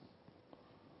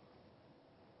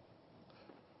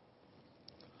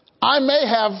 I may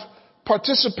have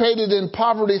participated in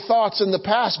poverty thoughts in the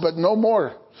past, but no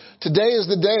more. Today is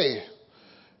the day.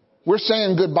 We're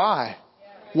saying goodbye.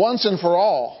 Once and for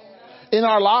all. In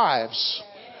our lives.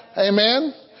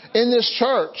 Amen? In this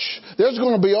church, there's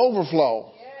going to be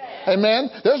overflow. Amen?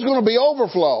 There's going to be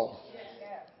overflow.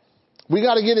 We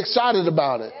got to get excited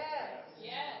about it.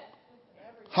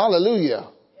 Hallelujah.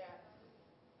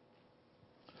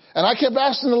 And I kept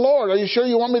asking the Lord, are you sure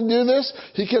you want me to do this?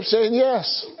 He kept saying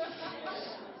yes.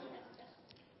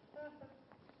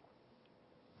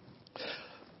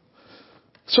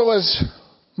 So as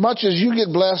much as you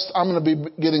get blessed, I'm going to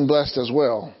be getting blessed as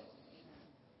well.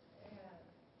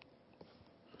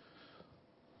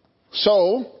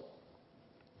 So,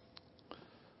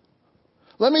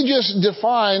 let me just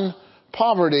define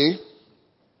poverty.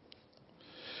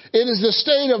 It is the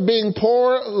state of being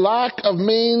poor, lack of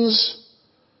means,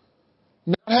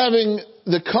 not having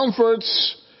the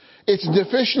comforts, its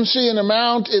deficiency in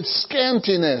amount, its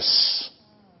scantiness,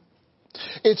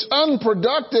 its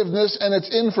unproductiveness, and its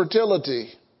infertility.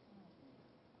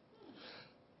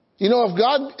 You know,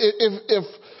 if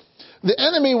the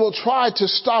enemy will try to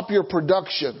stop your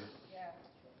production,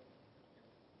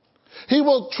 he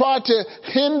will try to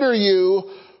hinder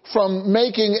you from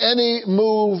making any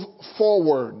move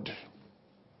forward.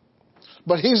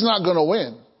 But he's not going to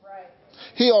win.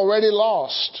 He already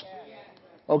lost.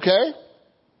 Okay?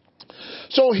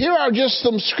 So here are just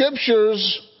some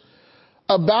scriptures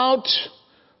about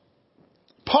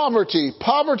poverty.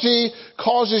 Poverty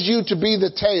causes you to be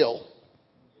the tail,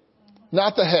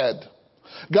 not the head.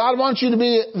 God wants you to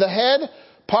be the head.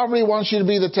 Poverty wants you to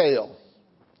be the tail.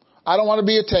 I don't want to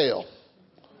be a tail.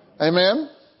 Amen?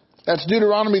 That's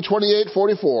Deuteronomy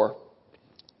 28:44.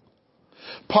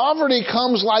 Poverty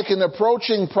comes like an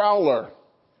approaching prowler.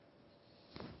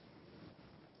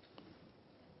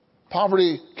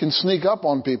 Poverty can sneak up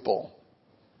on people.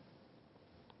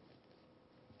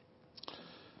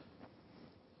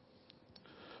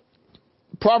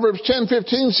 Proverbs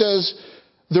 10:15 says,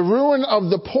 the ruin of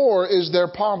the poor is their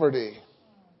poverty.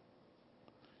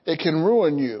 It can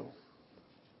ruin you.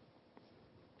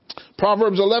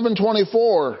 Proverbs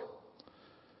 11:24.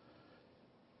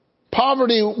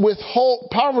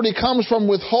 Poverty comes from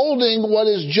withholding what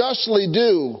is justly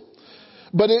due.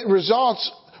 But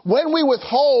when we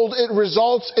withhold, it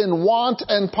results in want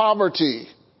and poverty.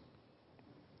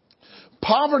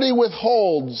 Poverty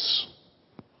withholds.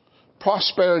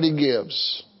 Prosperity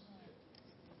gives.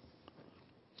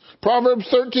 Proverbs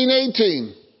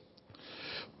 13:18.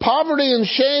 Poverty and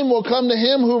shame will come to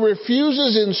him who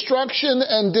refuses instruction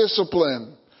and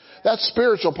discipline. That's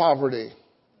spiritual poverty.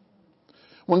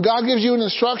 When God gives you an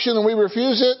instruction and we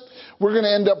refuse it, we're going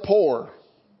to end up poor.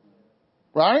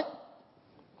 Right?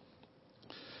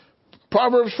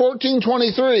 Proverbs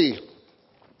 14:23.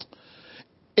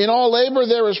 In all labor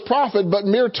there is profit, but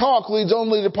mere talk leads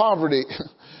only to poverty.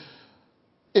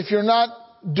 If you're not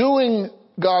doing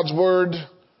God's word,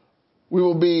 we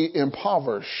will be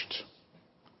impoverished.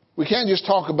 We can't just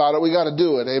talk about it. We got to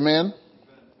do it. Amen.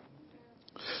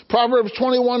 Proverbs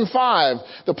 21:5.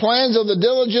 The plans of the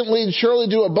diligent lead surely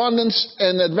to abundance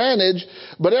and advantage,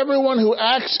 but everyone who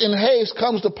acts in haste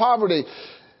comes to poverty.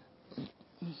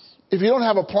 If you don't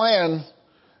have a plan,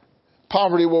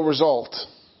 poverty will result.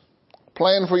 A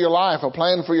plan for your life, a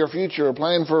plan for your future, a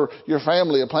plan for your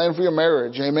family, a plan for your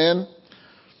marriage. Amen?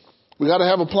 We got to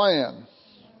have a plan.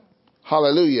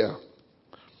 Hallelujah.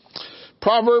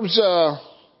 Proverbs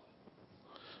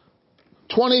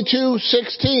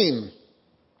 22:16.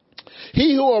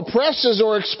 He who oppresses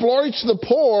or exploits the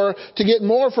poor to get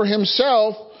more for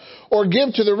himself or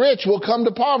give to the rich will come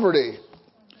to poverty.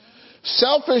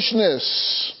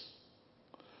 Selfishness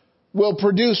will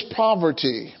produce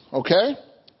poverty. Okay?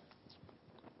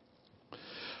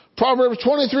 Proverbs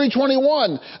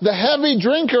 23:21. The heavy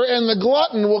drinker and the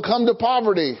glutton will come to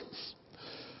poverty.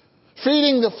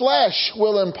 Feeding the flesh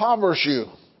will impoverish you.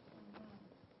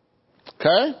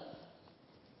 Okay?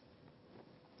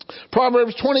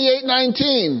 Proverbs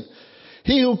 28:19.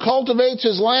 He who cultivates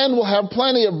his land will have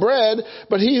plenty of bread,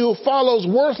 but he who follows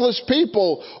worthless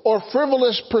people or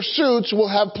frivolous pursuits will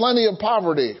have plenty of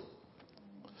poverty.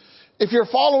 If you're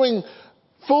following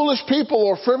foolish people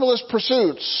or frivolous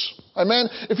pursuits, amen,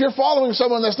 if you're following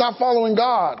someone that's not following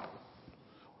God,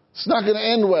 it's not going to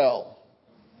end well.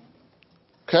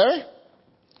 Okay?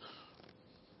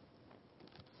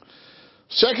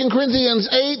 2 Corinthians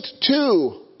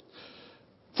 8:2.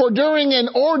 For during an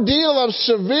ordeal of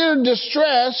severe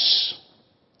distress,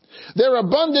 their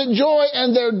abundant joy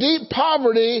and their deep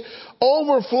poverty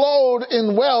overflowed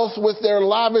in wealth with their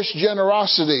lavish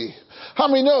generosity. How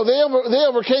many know they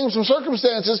overcame some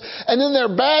circumstances, and in their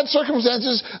bad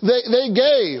circumstances, they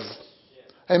gave.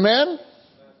 Amen?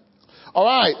 All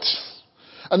right.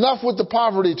 Enough with the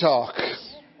poverty talk.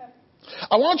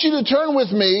 I want you to turn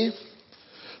with me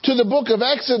to the book of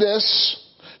Exodus,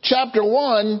 chapter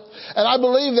 1, and I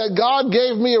believe that God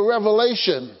gave me a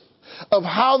revelation of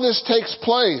how this takes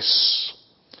place.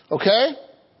 Okay?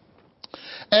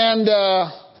 And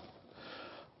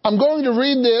I'm going to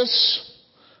read this.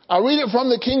 I'll read it from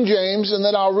the King James, and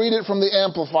then I'll read it from the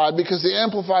Amplified, because the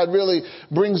Amplified really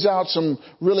brings out some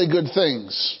really good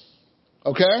things.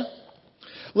 Okay?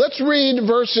 Let's read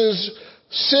verses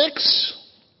 6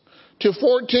 to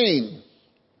 14.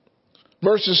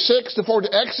 Verses 6 to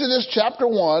 14. Exodus chapter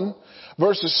 1,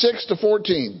 verses 6 to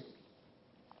 14.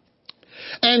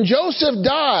 And Joseph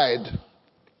died,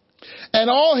 and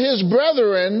all his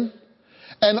brethren,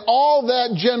 and all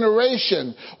that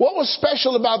generation. What was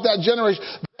special about that generation?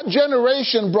 That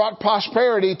generation brought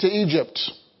prosperity to Egypt.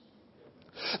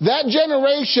 That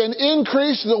generation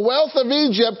increased the wealth of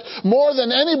Egypt more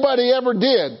than anybody ever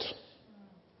did.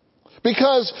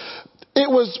 Because they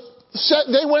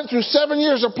went through 7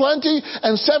 years of plenty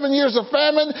and 7 years of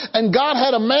famine, and God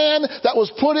had a man that was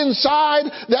put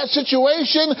inside that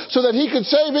situation so that he could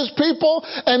save his people.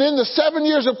 And in the 7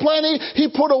 years of plenty, he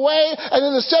put away, and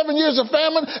in the 7 years of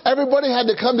famine, everybody had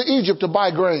to come to Egypt to buy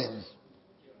grain.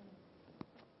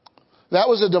 That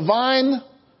was a divine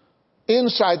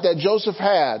insight that Joseph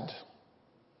had.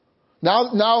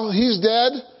 Now he's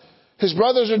dead, his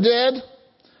brothers are dead,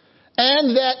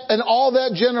 and all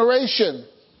that generation.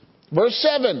 Verse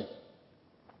 7.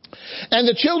 And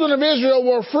the children of Israel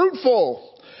were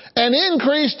fruitful and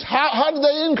increased. How did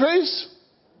they increase?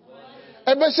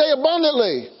 Everybody say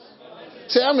abundantly.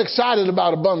 Say, I'm excited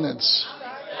about abundance.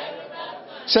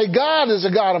 Say, God is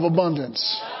a God of abundance.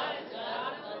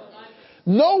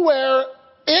 Nowhere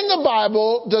in the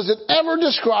Bible does it ever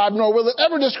describe, nor will it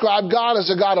ever describe God as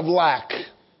a God of lack.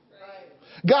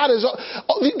 God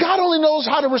only knows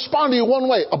how to respond to you one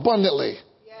way: abundantly.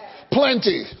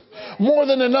 Plenty. More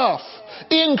than enough.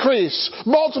 Increase.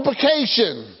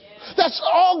 Multiplication. That's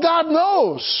all God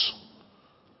knows.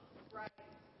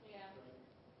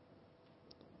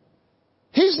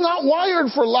 He's not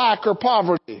wired for lack or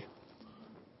poverty.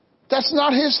 That's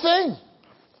not his thing.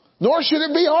 Nor should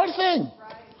it be our thing.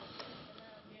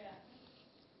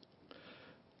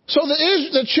 So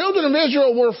the children of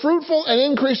Israel were fruitful and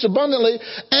increased abundantly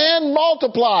and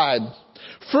multiplied.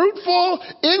 Fruitful,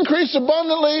 increased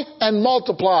abundantly, and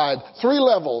multiplied. 3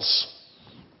 levels.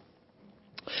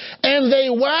 And they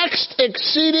waxed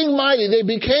exceeding mighty. They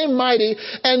became mighty,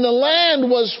 and the land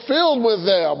was filled with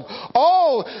them.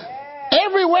 Oh,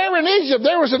 everywhere in Egypt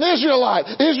there was an Israelite.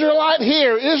 Israelite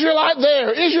here, Israelite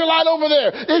there, Israelite over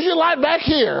there, Israelite back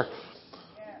here.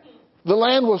 The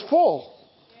land was full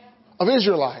of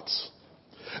Israelites.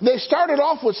 They started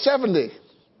off with 70,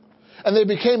 and they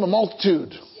became a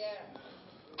multitude.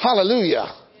 Hallelujah.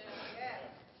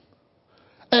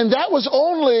 And that was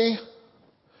only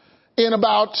in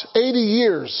about 80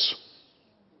 years.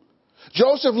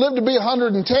 Joseph lived to be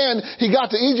 110. He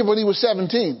got to Egypt when he was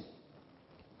 17.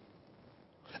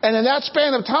 And in that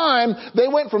span of time, they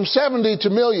went from 70 to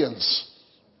millions.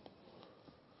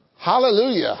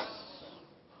 Hallelujah.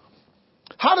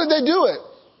 How did they do it?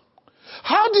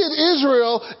 How did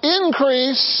Israel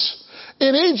increase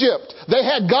in Egypt? They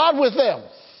had God with them.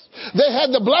 They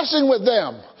had the blessing with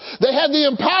them. They had the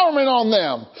empowerment on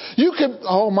them.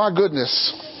 Oh my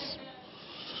goodness.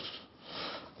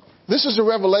 This is a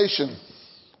revelation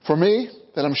for me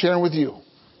that I'm sharing with you.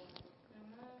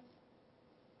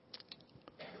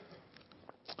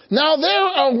 Now there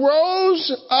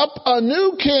arose up a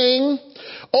new king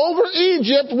over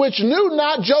Egypt, which knew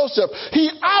not Joseph. He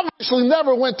obviously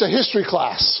never went to history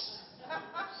class.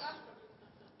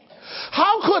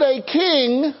 How could a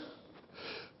king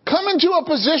come into a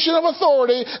position of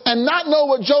authority and not know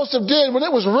what Joseph did when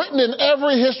it was written in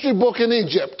every history book in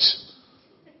Egypt?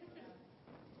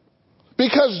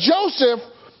 Because Joseph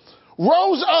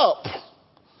rose up.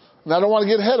 And I don't want to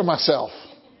get ahead of myself.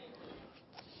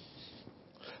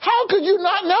 How could you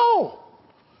not know?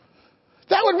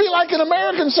 That would be like an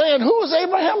American saying, who is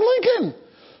Abraham Lincoln?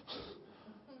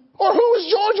 Or who is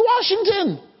George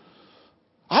Washington?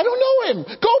 I don't know him.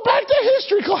 Go back to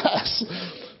history class.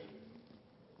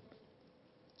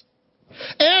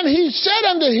 And he said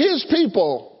unto his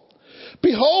people,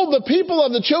 behold, the people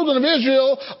of the children of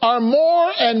Israel are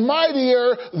more and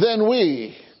mightier than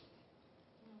we.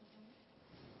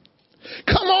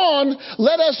 Come on,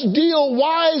 let us deal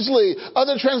wisely.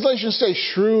 Other translations say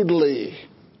shrewdly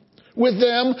with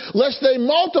them, lest they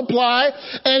multiply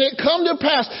and it come to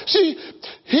pass. See,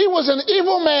 he was an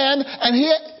evil man, and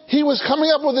he was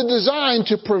coming up with a design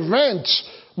to prevent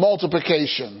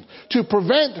multiplication, to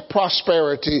prevent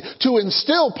prosperity, to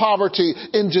instill poverty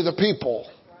into the people.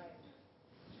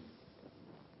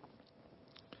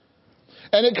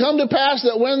 And it come to pass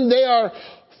that when there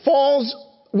falls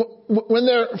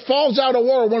out a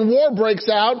war, when war breaks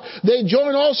out, they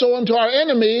join also unto our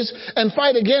enemies and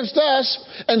fight against us,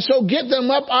 and so get them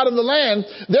up out of the land.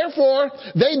 Therefore,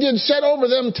 they did set over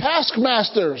them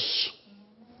taskmasters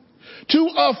to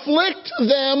afflict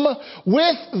them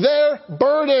with their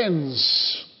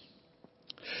burdens.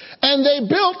 And they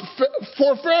built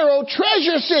for Pharaoh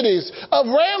treasure cities of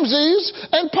Ramses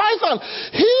and Python.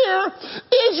 Here,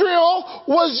 Israel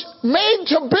was made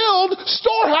to build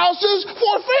storehouses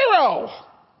for Pharaoh.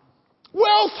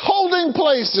 Wealth holding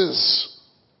places.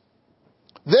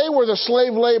 They were the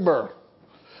slave labor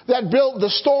that built the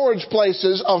storage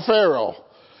places of Pharaoh.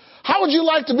 How would you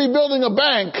like to be building a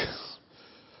bank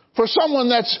for someone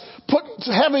that's put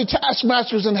heavy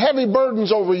taskmasters and heavy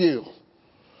burdens over you?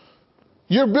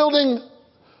 You're building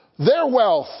their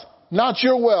wealth, not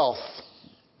your wealth.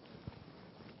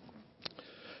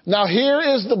 Now here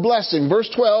is the blessing. Verse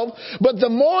 12. But the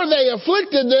more they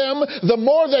afflicted them, the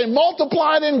more they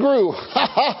multiplied and grew. Ha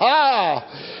ha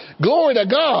ha. Glory to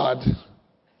God.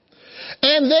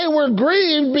 And they were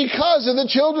grieved because of the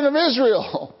children of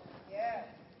Israel.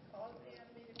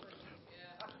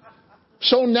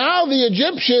 So now the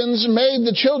Egyptians made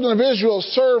the children of Israel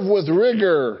serve with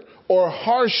rigor or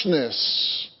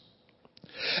harshness.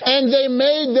 And they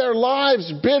made their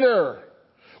lives bitter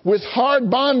with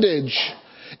hard bondage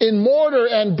in mortar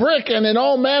and brick and in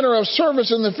all manner of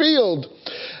service in the field.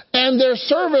 And their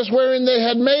service wherein they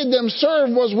had made them serve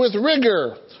was with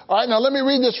rigor. All right, now let me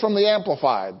read this from the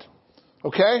Amplified.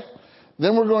 Okay?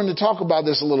 Then we're going to talk about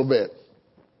this a little bit.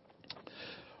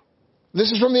 This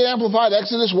is from the Amplified,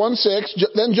 Exodus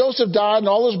 1:6. Then Joseph died and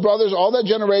all his brothers, all that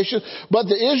generation. But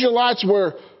the Israelites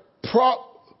were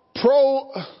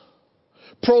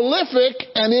prolific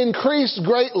and increased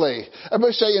greatly.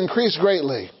 Everybody say increased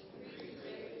greatly.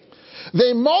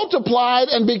 They multiplied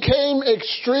and became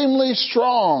extremely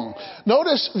strong.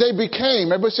 Notice they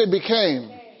became. Everybody say became.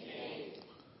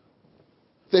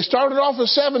 They started off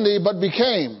as 70 but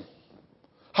became.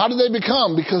 How did they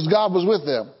become? Because God was with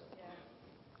them.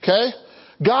 Okay?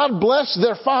 God blessed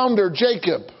their founder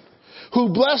Jacob, who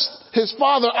blessed his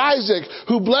father Isaac,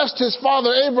 who blessed his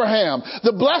father Abraham.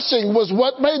 The blessing was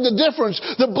what made the difference.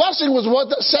 The blessing was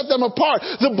what set them apart.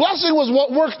 The blessing was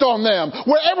what worked on them.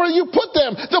 Wherever you put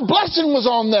them, the blessing was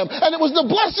on them. And it was the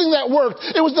blessing that worked.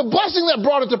 It was the blessing that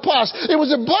brought it to pass. It was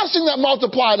the blessing that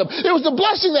multiplied them. It was the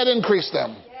blessing that increased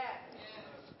them.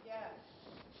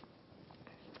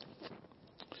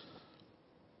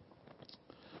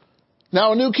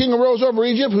 Now a new king arose over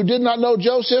Egypt who did not know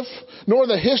Joseph, nor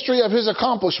the history of his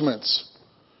accomplishments.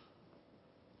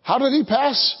 How did he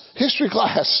pass history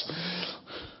class?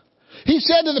 He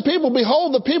said to the people,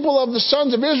 behold, the people of the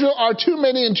sons of Israel are too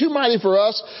many and too mighty for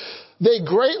us. They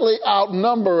greatly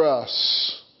outnumber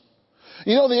us.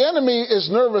 You know, the enemy is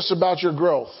nervous about your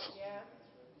growth.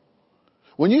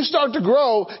 When you start to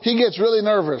grow, he gets really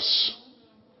nervous.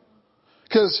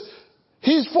 Because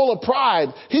he's full of pride.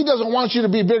 He doesn't want you to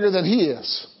be bigger than he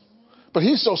is. But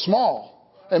he's so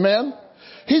small. Amen?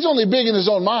 He's only big in his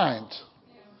own mind.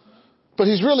 But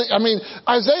he's really,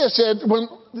 Isaiah said, when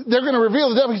they're going to reveal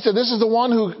the devil, he said, this is the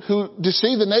one who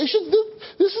deceived the nations?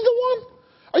 This is the one?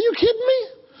 Are you kidding me?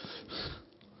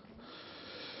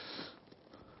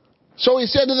 So he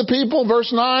said to the people,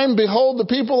 verse 9, behold, the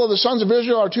people of the sons of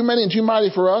Israel are too many and too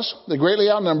mighty for us. They greatly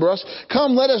outnumber us.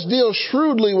 Come, let us deal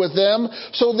shrewdly with them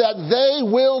so that they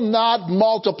will not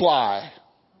multiply.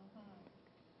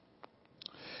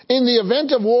 In the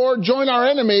event of war, join our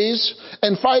enemies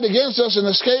and fight against us and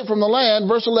escape from the land.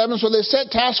 Verse 11, so they set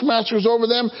taskmasters over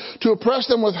them to oppress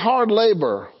them with hard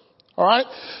labor. All right?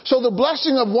 So the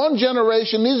blessing of one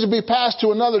generation needs to be passed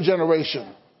to another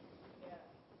generation.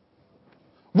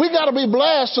 We got to be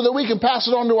blessed so that we can pass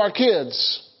it on to our kids.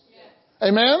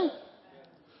 Amen?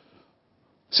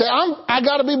 Say, I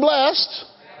got to be blessed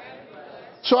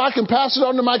so I can pass it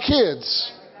on to my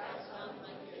kids.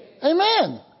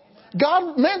 Amen.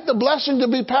 God meant the blessing to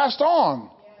be passed on.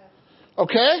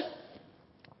 Okay?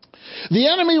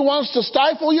 The enemy wants to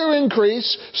stifle your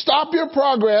increase, stop your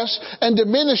progress, and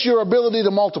diminish your ability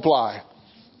to multiply.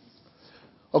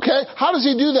 Okay? How does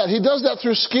he do that? He does that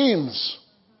through schemes.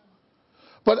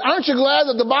 But aren't you glad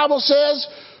that the Bible says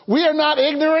we are not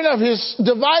ignorant of his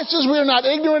devices. We are not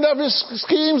ignorant of his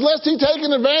schemes, lest he take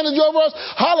an advantage over us.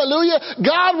 Hallelujah.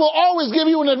 God will always give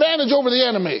you an advantage over the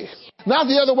enemy, not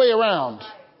the other way around.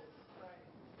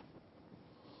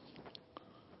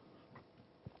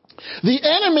 The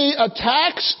enemy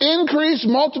attacks increase,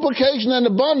 multiplication, and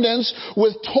abundance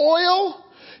with toil,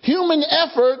 human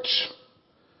effort,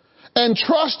 and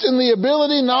trust in the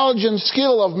ability, knowledge, and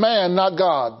skill of man, not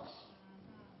God.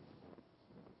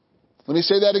 Let me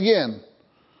say that again.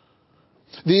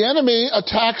 The enemy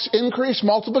attacks increase,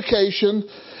 multiplication,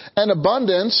 and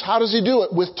abundance. How does he do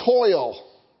it? With toil,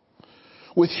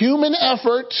 with human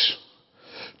effort,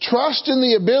 trust in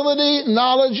the ability,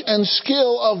 knowledge, and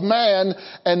skill of man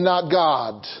and not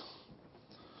God.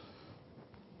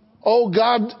 Oh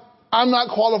God, I'm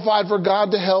not qualified for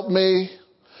God to help me.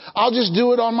 I'll just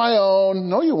do it on my own.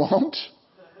 No, you won't.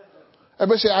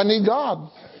 Everybody say, I need God.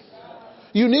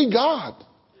 You need God.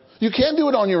 You can't do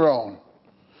it on your own.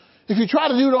 If you try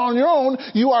to do it on your own,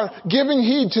 you are giving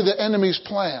heed to the enemy's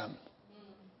plan.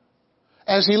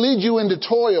 As he leads you into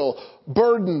toil,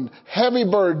 burden, heavy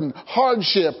burden,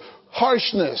 hardship,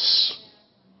 harshness.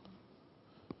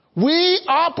 We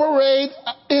operate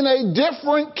in a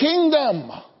different kingdom.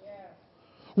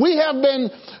 We have been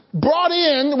brought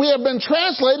in, we have been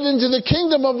translated into the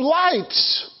kingdom of light,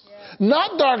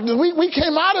 not darkness. We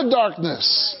came out of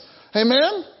darkness.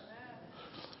 Amen?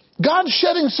 God's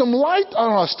shedding some light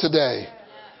on us today.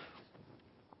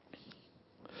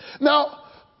 Now,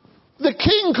 the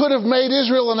king could have made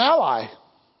Israel an ally.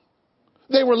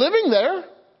 They were living there.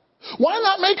 Why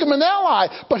not make him an ally?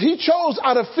 But he chose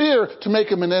out of fear to make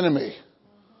him an enemy.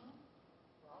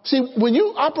 See, when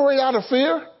you operate out of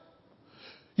fear,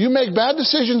 you make bad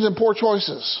decisions and poor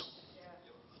choices.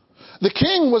 The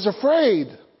king was afraid.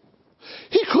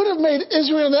 He could have made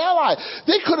Israel an ally.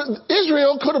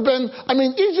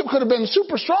 Egypt could have been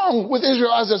super strong with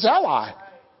Israel as its ally.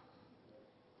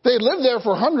 They had lived there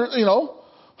for 100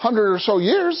 or so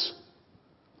years.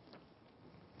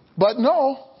 But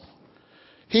no,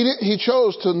 he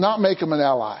chose to not make him an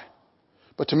ally,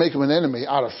 but to make him an enemy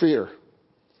out of fear.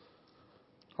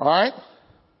 All right?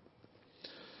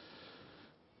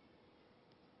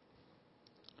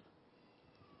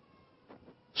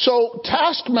 So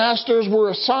taskmasters were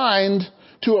assigned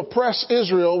to oppress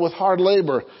Israel with hard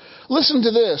labor. Listen to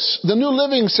this. The New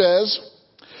Living says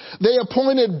they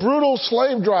appointed brutal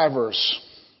slave drivers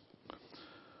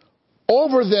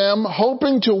over them,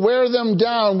 hoping to wear them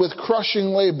down with crushing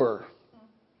labor.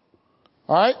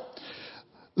 All right?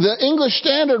 The English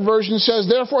Standard Version says,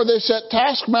 therefore they set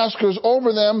taskmasters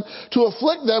over them to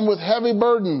afflict them with heavy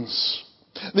burdens.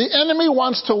 The enemy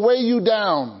wants to weigh you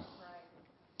down.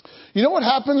 You know what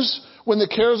happens when the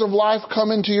cares of life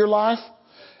come into your life?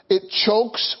 It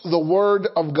chokes the word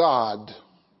of God.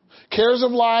 Cares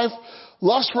of life,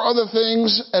 lust for other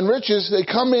things, and riches, they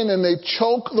come in and they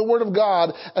choke the word of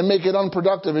God and make it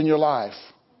unproductive in your life.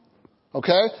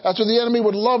 Okay? That's what the enemy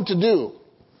would love to do.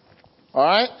 All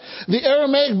right? The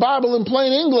Aramaic Bible in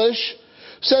plain English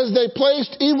says they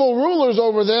placed evil rulers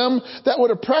over them that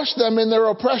would oppress them in their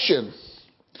oppression.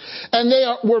 And they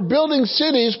were building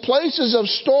cities, places of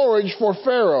storage for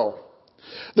Pharaoh.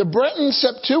 The Breton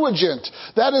Septuagint,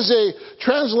 that is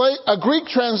a Greek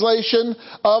translation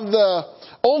of the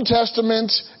Old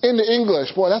Testament into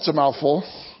English. Boy, that's a mouthful.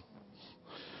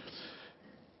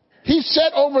 He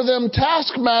set over them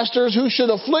taskmasters who should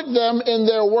afflict them in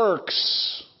their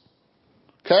works.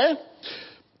 Okay?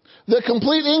 The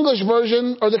complete English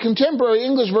version, or the contemporary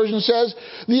English version says,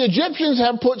 the Egyptians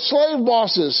have put slave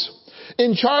bosses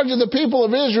in charge of the people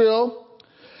of Israel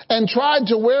and tried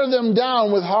to wear them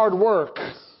down with hard work.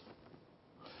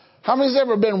 How many's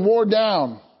ever been worn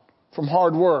down from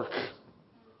hard work?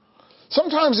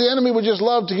 Sometimes the enemy would just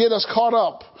love to get us caught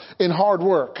up in hard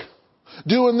work.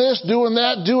 Doing this, doing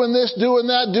that, doing this, doing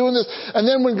that, doing this. And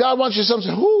then when God wants you something,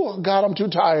 oh, God, I'm too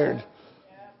tired.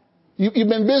 You've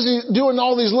been busy doing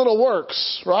all these little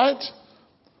works, right?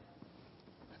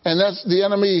 And that's the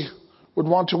enemy would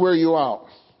want to wear you out.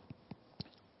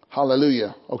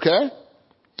 Hallelujah. Okay?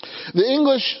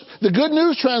 The Good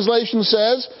News translation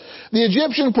says, the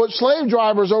Egyptian put slave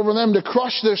drivers over them to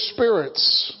crush their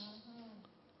spirits.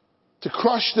 To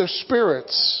crush their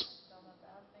spirits.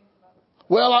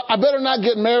 Well, I better not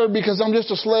get married because I'm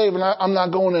just a slave and I'm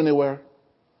not going anywhere.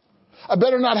 I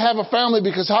better not have a family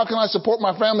because how can I support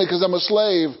my family because I'm a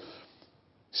slave?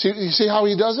 You see how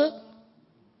he does it?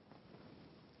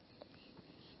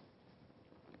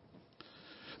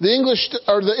 The English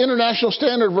or the International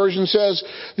Standard Version says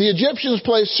the Egyptians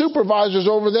placed supervisors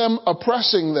over them,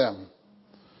 oppressing them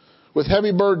with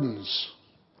heavy burdens.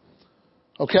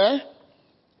 Okay?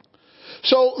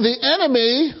 So the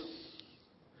enemy,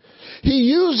 he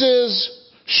uses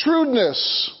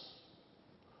shrewdness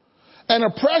and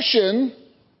oppression,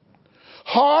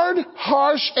 hard,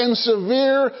 harsh, and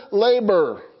severe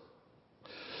labor,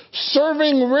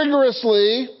 serving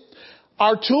rigorously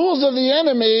are tools of the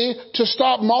enemy to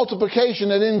stop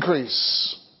multiplication and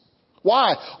increase.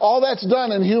 Why? All that's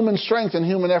done in human strength and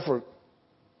human effort.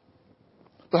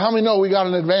 But how many know we got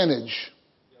an advantage?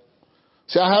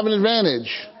 See, I have an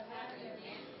advantage.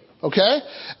 Okay?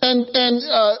 And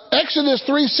Exodus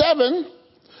 3:7,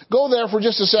 go there for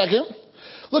just a second.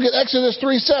 Look at Exodus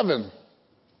 3:7.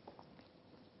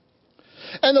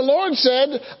 And the Lord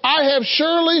said, I have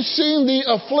surely seen the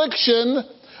affliction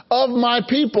of my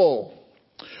people,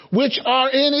 which are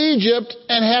in Egypt,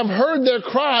 and have heard their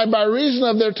cry by reason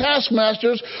of their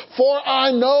taskmasters, for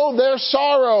I know their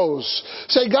sorrows.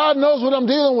 Say, God knows what I'm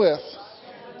dealing with.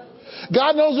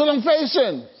 God knows what I'm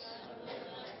facing.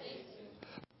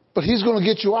 But He's going to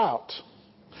get you out.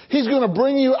 He's going to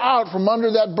bring you out from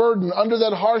under that burden, under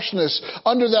that harshness,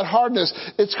 under that hardness.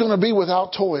 It's going to be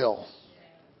without toil.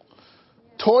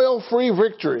 Toil-free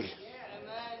victory.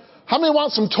 How many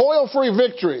want some toil-free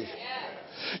victory?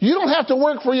 You don't have to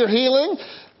work for your healing.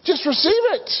 Just receive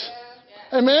it.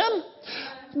 Amen?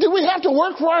 Did we have to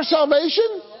work for our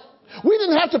salvation? We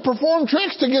didn't have to perform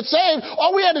tricks to get saved.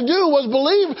 All we had to do was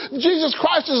believe Jesus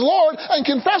Christ is Lord and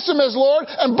confess Him as Lord,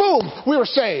 and boom, we were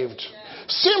saved.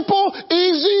 Simple,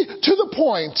 easy, to the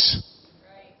point.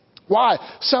 Why?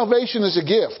 Salvation is a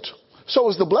gift. So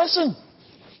is the blessing.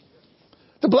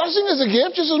 The blessing is a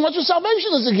gift just as much as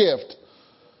salvation is a gift.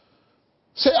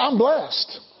 Say, I'm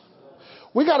blessed.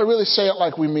 We got to really say it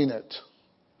like we mean it.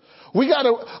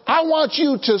 I want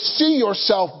you to see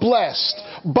yourself blessed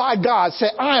by God. Say,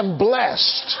 I am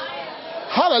blessed.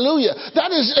 Hallelujah.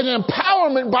 That is an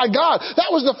empowerment by God.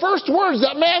 That was the first words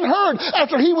that man heard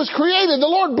after he was created.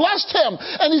 The Lord blessed him.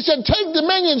 And He said, take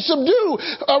dominion, subdue,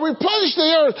 replenish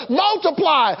the earth,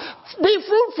 multiply, be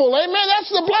fruitful. Amen. That's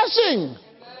the blessing.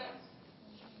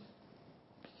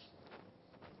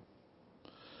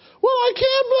 Well, I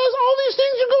can't bless. All these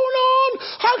things are going on.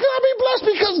 How can I be blessed?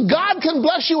 Because God can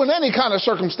bless you in any kind of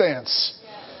circumstance.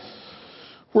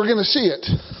 We're going to see it.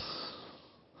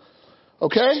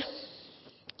 Okay?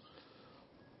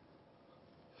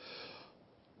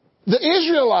 The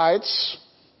Israelites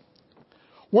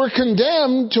were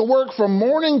condemned to work from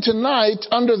morning to night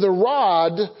under the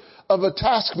rod of a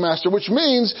taskmaster, which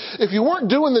means if you weren't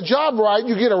doing the job right,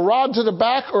 you get a rod to the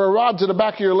back or a rod to the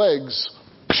back of your legs.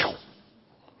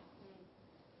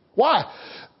 Why?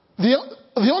 The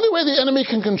only way the enemy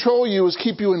can control you is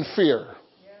keep you in fear.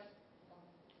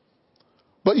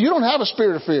 But you don't have a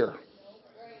spirit of fear.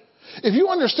 If you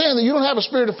understand that you don't have a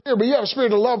spirit of fear, but you have a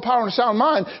spirit of love, power, and a sound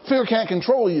mind, fear can't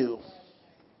control you.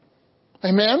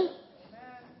 Amen?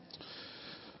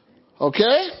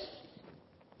 Okay?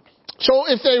 So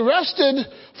if they rested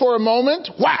for a moment,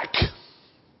 whack!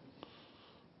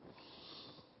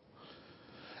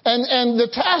 And the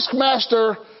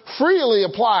taskmaster freely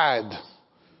applied.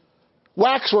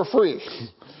 Whacks were free.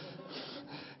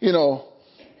 You know.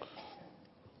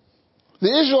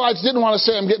 The Israelites didn't want to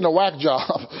say, I'm getting a whack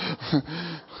job.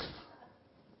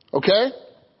 Okay?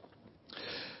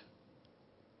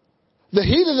 The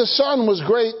heat of the sun was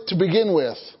great to begin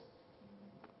with.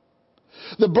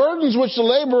 The burdens which the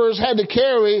laborers had to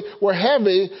carry were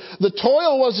heavy. The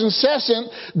toil was incessant.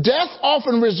 Death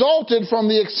often resulted from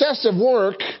the excessive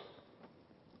work.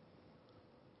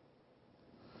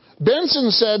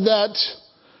 Benson said that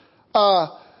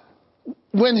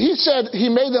when he said he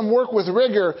made them work with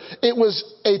rigor, it was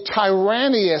a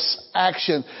tyrannous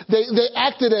action. They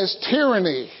acted as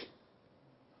tyranny,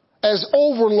 as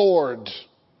overlord.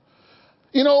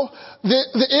 You know,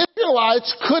 the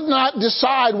Israelites could not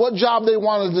decide what job they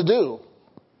wanted to do.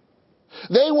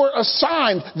 They were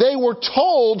assigned, they were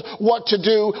told what to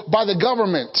do by the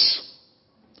government.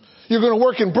 You're going to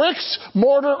work in bricks,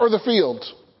 mortar, or the field.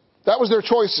 That was their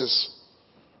choices.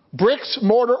 Bricks,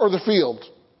 mortar, or the field.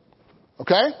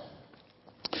 Okay?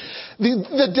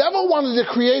 The devil wanted to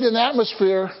create an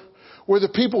atmosphere where the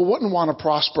people wouldn't want to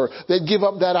prosper. They'd give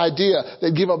up that idea.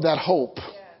 They'd give up that hope.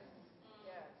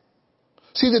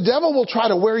 See, the devil will try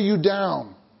to wear you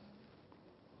down.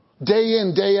 Day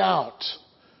in, day out.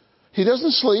 He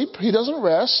doesn't sleep. He doesn't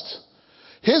rest.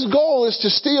 His goal is to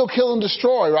steal, kill, and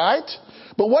destroy, right?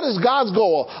 But what is God's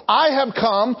goal? I have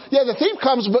come. Yeah, the thief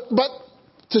comes, but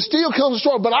to steal, kill, and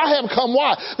destroy. But I have come,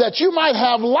 why? That you might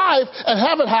have life and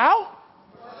have it how?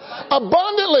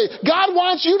 Abundantly. God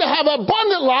wants you to have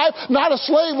abundant life, not a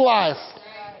slave life.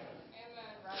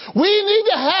 We need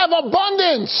to have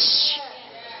abundance.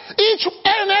 Each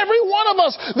and every one of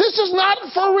us. This is not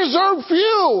for reserved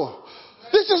few.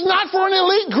 This is not for an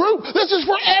elite group. This is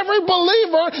for every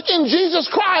believer in Jesus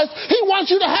Christ. He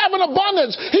wants you to have an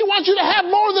abundance. He wants you to have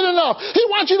more than enough. He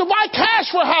wants you to buy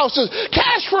cash for houses,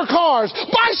 cash for cars,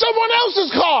 buy someone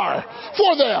else's car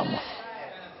for them.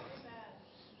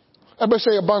 Everybody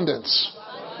say abundance.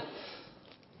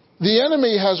 The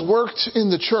enemy has worked in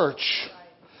the church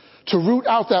to root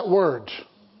out that word.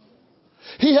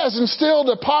 He has instilled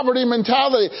a poverty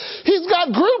mentality. He's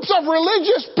got groups of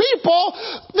religious people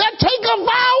that take a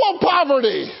vow of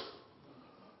poverty.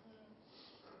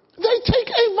 They take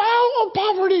a vow of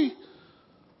poverty.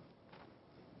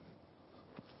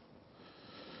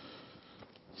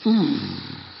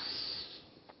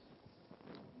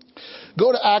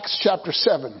 Go to Acts chapter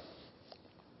 7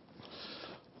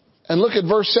 and look at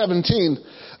verse 17.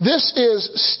 This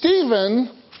is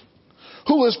Stephen,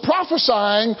 who is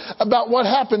prophesying about what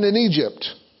happened in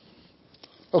Egypt.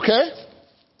 Okay?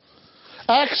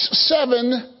 Acts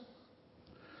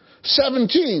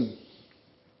 7:17.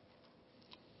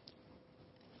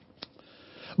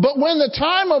 But when the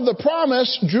time of the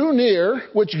promise drew near,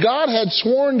 which God had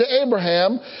sworn to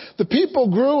Abraham, the people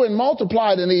grew and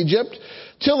multiplied in Egypt,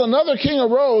 till another king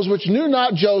arose which knew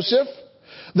not Joseph.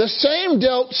 The same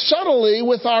dealt subtly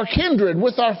with our kindred,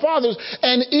 with our fathers,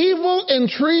 and evil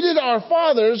entreated our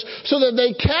fathers, so that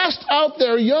they cast out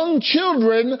their young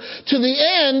children, to the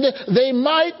end they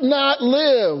might not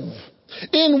live.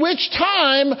 In which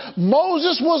time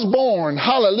Moses was born.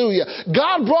 Hallelujah.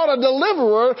 God brought a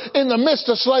deliverer in the midst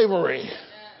of slavery.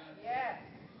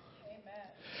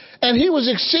 And he was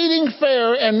exceeding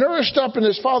fair and nourished up in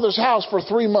his father's house for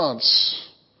 3 months.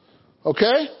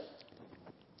 Okay?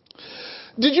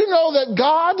 Did you know that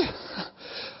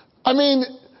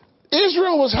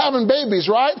Israel was having babies,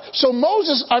 right? So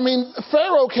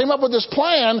Pharaoh came up with this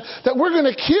plan that we're going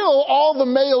to kill all the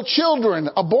male children,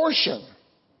 abortion.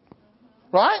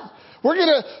 Right?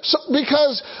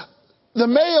 Because the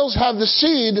males have the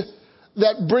seed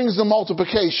that brings the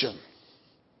multiplication.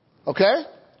 Okay?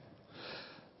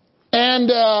 And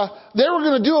they were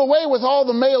going to do away with all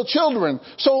the male children.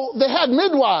 So they had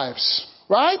midwives,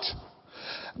 right?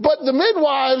 But the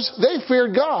midwives, they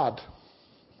feared God.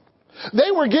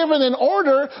 They were given an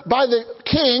order by the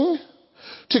king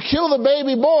to kill the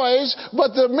baby boys,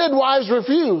 but the midwives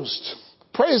refused.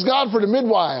 Praise God for the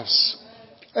midwives.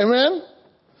 Amen?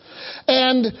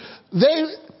 And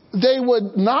they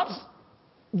would not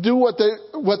do what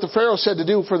the Pharaoh said to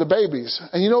do for the babies.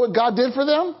 And you know what God did for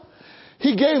them?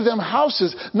 He gave them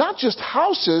houses, not just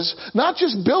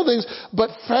buildings, but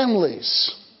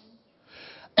families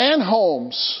and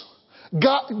homes.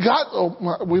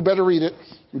 We better read it.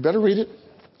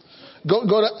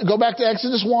 Go back to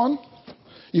Exodus 1.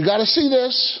 You got to see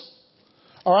this.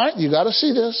 All right? You got to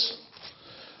see this.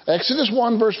 Exodus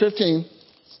 1 verse 15.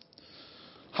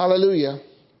 Hallelujah.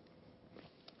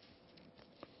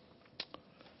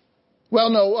 Well,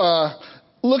 no,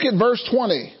 look at verse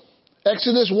 20.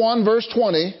 Exodus 1 verse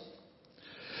 20.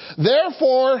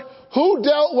 Therefore, who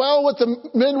dealt well with the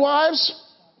midwives?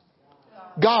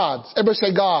 God. Everybody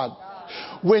say God.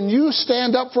 When you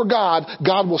stand up for God,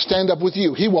 God will stand up with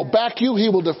you. He will back you. He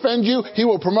will defend you. He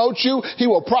will promote you. He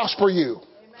will prosper you.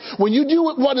 When you do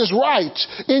what is right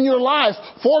in your life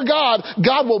for God,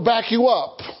 God will back you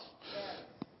up.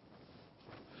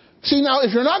 See, now,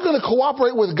 if you're not going to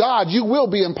cooperate with God, you will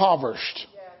be impoverished.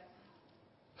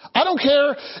 I don't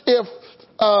care if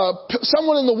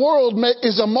someone in the world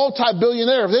is a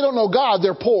multi-billionaire. If they don't know God,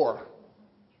 they're poor.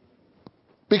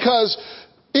 Because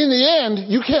in the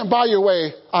end, you can't buy your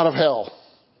way out of hell.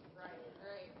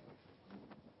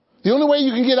 The only way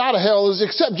you can get out of hell is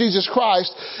accept Jesus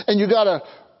Christ, and you gotta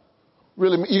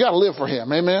live for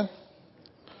Him. Amen?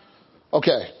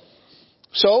 Okay.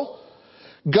 So,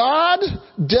 God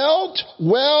dealt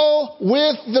well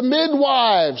with the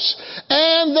midwives,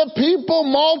 and the people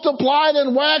multiplied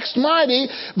and waxed mighty.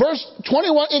 Verse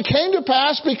 21, it came to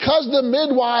pass because the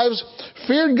midwives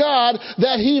feared God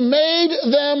that He made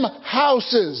them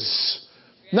houses.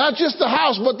 Not just the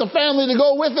house, but the family to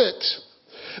go with it.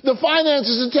 The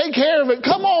finances to take care of it.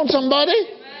 Come on, somebody.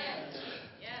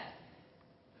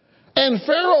 And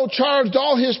Pharaoh charged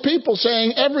all his people,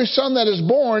 saying, every son that is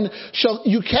born shall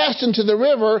you cast into the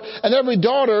river, and every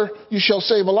daughter you shall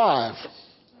save alive.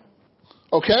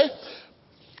 Okay?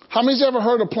 How many's ever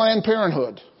heard of Planned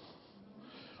Parenthood?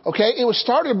 Okay? It was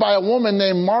started by a woman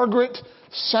named Margaret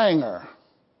Sanger.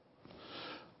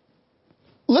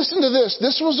 Listen to this.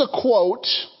 This was a quote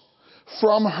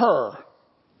from her.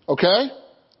 Okay?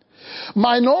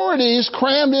 Minorities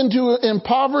crammed into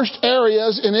impoverished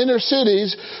areas in inner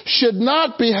cities should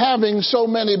not be having so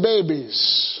many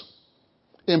babies.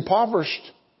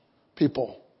 Impoverished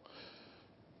people.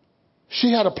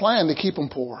 She had a plan to keep them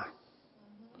poor.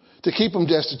 To keep them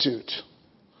destitute.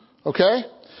 Okay?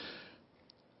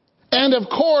 And of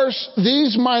course,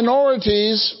 these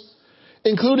minorities,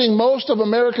 including most of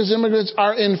America's immigrants,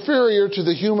 are inferior to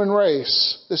the human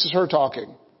race. This is her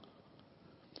talking.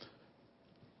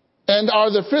 And are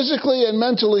the physically and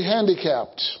mentally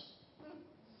handicapped.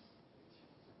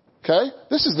 Okay?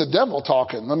 This is the devil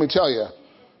talking, let me tell you.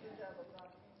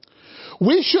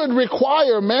 We should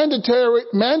require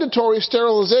mandatory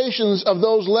sterilizations of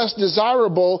those less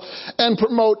desirable and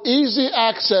promote easy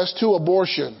access to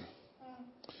abortion.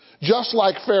 Just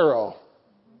like Pharaoh.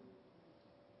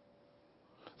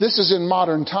 This is in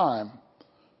modern time.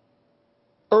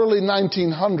 Early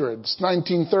 1900s,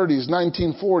 1930s,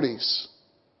 1940s.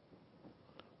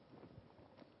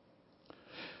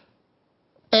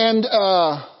 And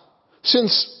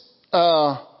since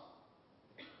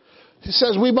he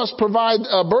says we must provide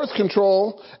birth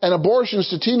control and abortions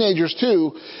to teenagers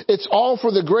too, it's all for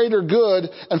the greater good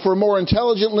and for a more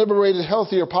intelligent, liberated,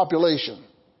 healthier population.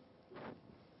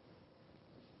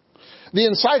 The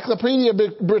Encyclopedia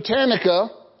Britannica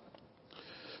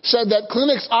said that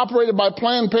clinics operated by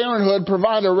Planned Parenthood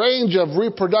provide a range of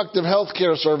reproductive health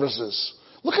care services.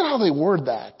 Look at how they word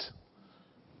that.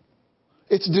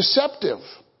 It's deceptive.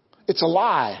 It's a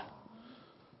lie.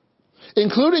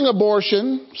 Including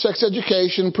abortion, sex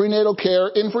education, prenatal care,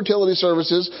 infertility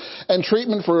services, and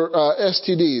treatment for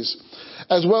STDs,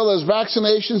 as well as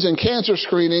vaccinations and cancer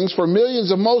screenings for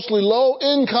millions of mostly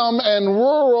low-income and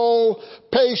rural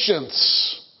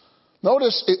patients.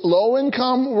 Notice,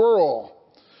 low-income, rural.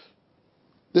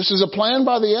 This is a plan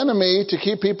by the enemy to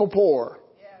keep people poor.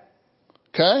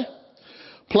 Okay?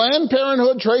 Planned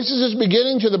Parenthood traces its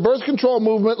beginning to the birth control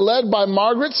movement led by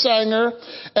Margaret Sanger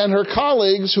and her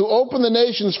colleagues, who opened the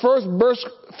nation's first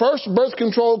birth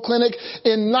control clinic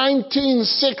in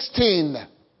 1916.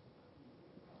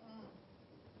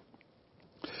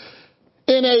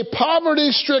 In a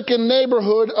poverty-stricken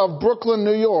neighborhood of Brooklyn,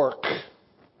 New York.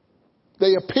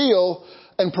 They appeal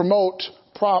and promote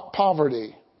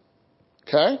poverty.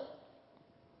 Okay?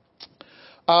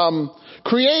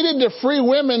 Created to free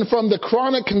women from the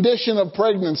chronic condition of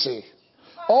pregnancy.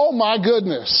 Oh my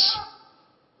goodness.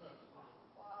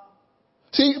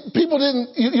 See, people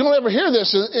you don't ever hear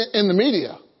this in the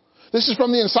media. This is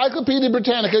from the Encyclopedia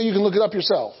Britannica. You can look it up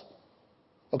yourself.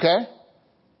 Okay?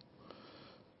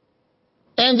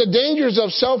 And the dangers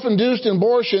of self-induced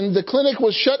abortion. The clinic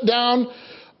was shut down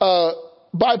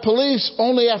by police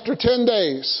only after 10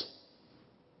 days.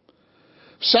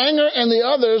 Sanger and the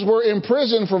others were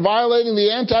imprisoned for violating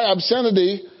the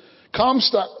Anti-Obscenity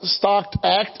Comstock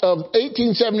Act of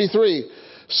 1873.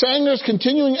 Sanger's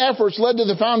continuing efforts led to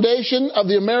the foundation of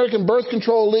the American Birth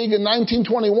Control League in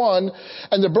 1921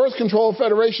 and the Birth Control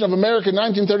Federation of America in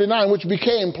 1939, which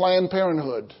became Planned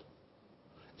Parenthood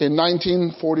in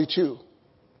 1942.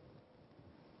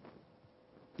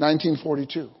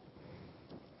 1942.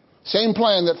 Same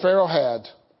plan that Pharaoh had.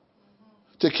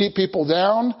 To keep people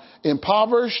down,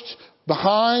 impoverished,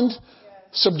 behind,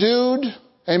 subdued.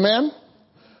 Amen.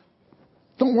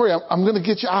 Don't worry, I'm going to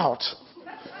get you out.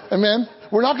 Amen.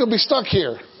 We're not going to be stuck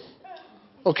here.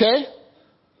 Okay?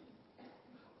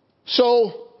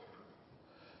 So,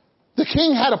 the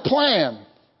king had a plan.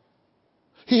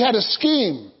 He had a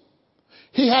scheme.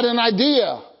 He had an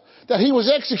idea that he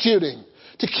was executing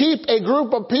to keep a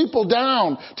group of people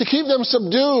down, to keep them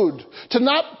subdued,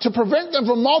 to prevent them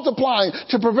from multiplying,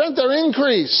 to prevent their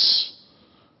increase.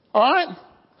 All right?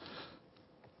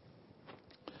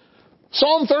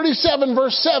 Psalm 37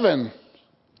 verse 7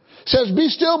 says, "Be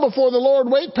still before the Lord,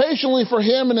 wait patiently for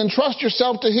him, and entrust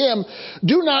yourself to him.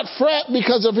 Do not fret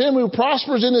because of him who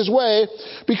prospers in his way,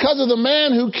 because of the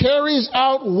man who carries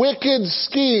out wicked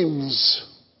schemes."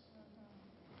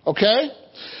 Okay?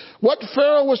 What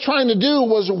Pharaoh was trying to do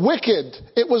was wicked.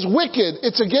 It was wicked.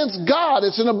 It's against God.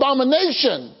 It's an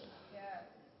abomination.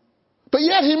 But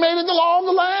yet he made it the law of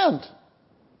the land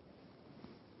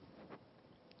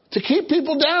to keep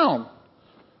people down.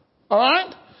 All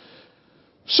right?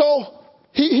 So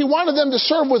he wanted them to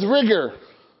serve with rigor.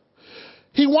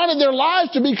 He wanted their lives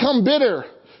to become bitter,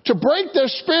 to break their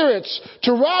spirits,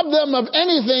 to rob them of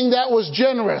anything that was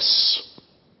generous.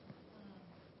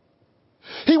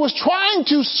 He was trying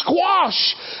to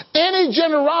squash any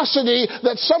generosity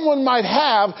that someone might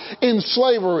have in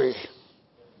slavery.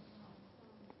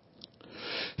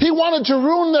 He wanted to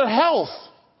ruin their health,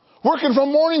 working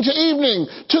from morning to evening,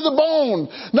 to the bone,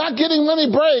 not getting many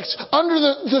breaks, under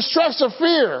the stress of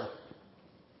fear.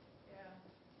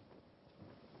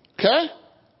 Okay?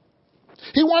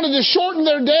 He wanted to shorten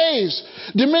their days,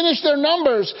 diminish their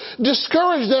numbers,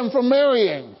 discourage them from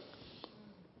marrying.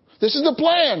 This is the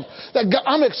plan that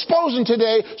I'm exposing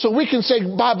today so we can say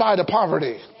bye-bye to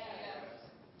poverty.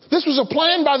 This was a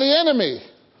plan by the enemy.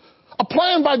 A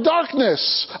plan by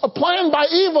darkness. A plan by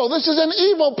evil. This is an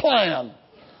evil plan.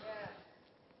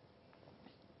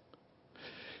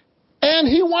 And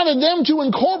he wanted them to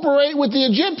incorporate with the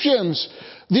Egyptians.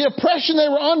 The oppression they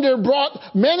were under brought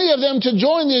many of them to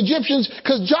join the Egyptians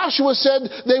because Joshua said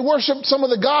they worshiped some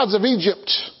of the gods of Egypt.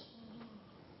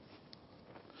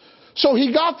 So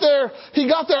he got their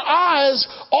eyes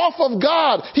off of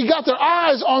God. He got their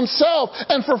eyes on self.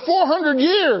 And for 400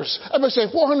 years, everybody say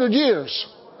 400 years.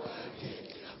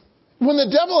 When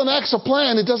the devil enacts a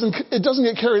plan, it doesn't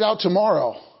get carried out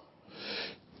tomorrow.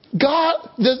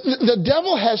 The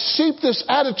devil has seeped this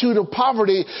attitude of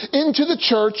poverty into the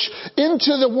church,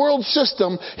 into the world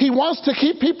system. He wants to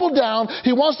keep people down.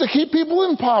 He wants to keep people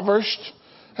impoverished.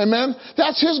 Amen.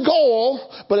 That's his goal,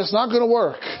 but it's not going to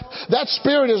work. That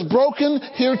spirit is broken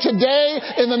here today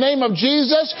in the name of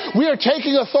Jesus. We are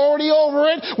taking authority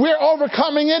over it. We're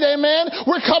overcoming it. Amen.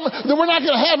 We're not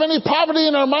going to have any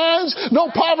poverty in our minds, no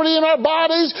poverty in our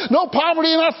bodies, no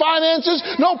poverty in our finances,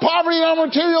 no poverty in our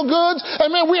material goods.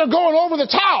 Amen. We are going over the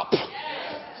top.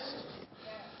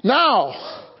 Now,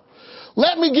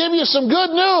 let me give you some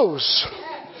good news.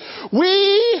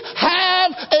 We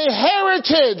have a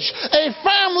heritage, a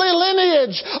family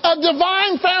lineage, a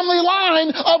divine family line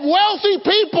of wealthy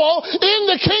people in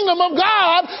the kingdom of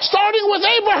God, starting with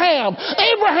Abraham.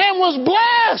 Abraham was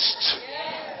blessed.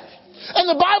 And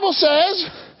the Bible says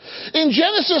in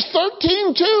Genesis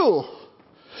 13:2,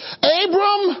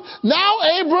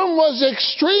 Abram was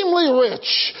extremely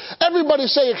rich. Everybody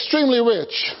say extremely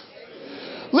rich.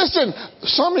 Listen,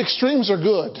 some extremes are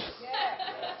good.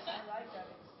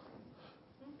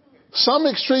 Some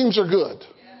extremes are good.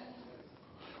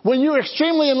 When you're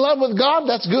extremely in love with God,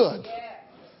 that's good.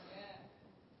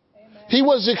 He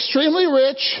was extremely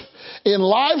rich in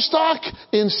livestock,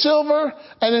 in silver,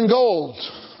 and in gold.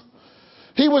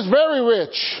 He was very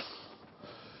rich.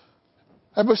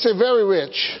 Everybody say very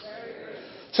rich.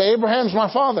 Say, Abraham's my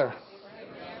father.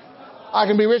 I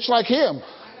can be rich like him.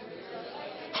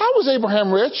 How was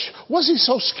Abraham rich? Was he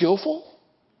so skillful?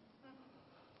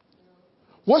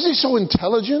 Was he so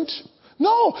intelligent?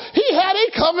 No, he had a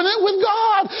covenant with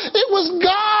God. It was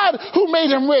God who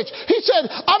made him rich. He said,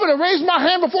 I'm going to raise my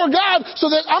hand before God so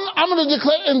that I'm going to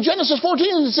declare, in Genesis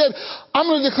 14, he said, I'm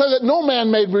going to declare that no man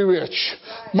made me rich.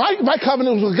 My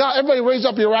covenant was with God. Everybody raise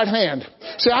up your right hand.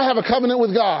 Say, I have a covenant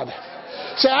with God.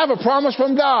 Say, I have a promise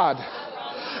from God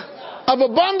of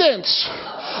abundance,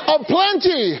 of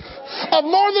plenty, of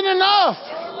more than enough,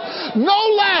 no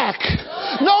lack,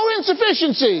 no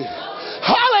insufficiency.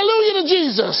 Hallelujah to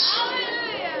Jesus.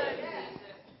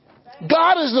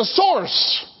 God is the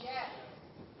source.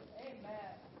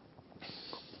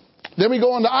 Then we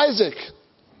go on to Isaac.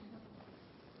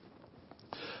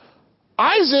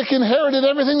 Isaac inherited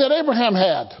everything that Abraham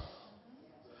had.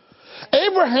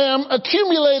 Abraham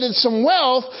accumulated some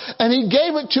wealth and he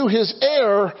gave it to his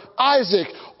heir, Isaac.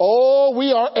 Oh,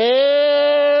 we are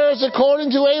heirs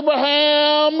according to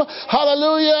Abraham.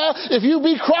 Hallelujah. If you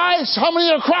be Christ, how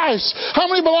many are Christ? How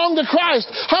many belong to Christ?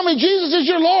 How many Jesus is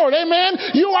your Lord? Amen.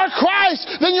 You are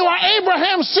Christ. Then you are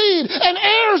Abraham's seed and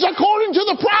heirs according to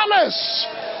the promise.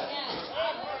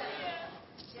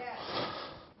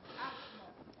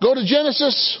 Go to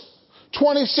Genesis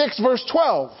 26 verse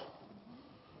 12.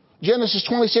 Genesis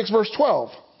 26 verse 12.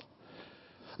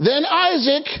 Then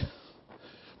Isaac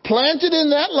planted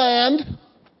in that land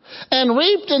and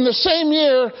reaped in the same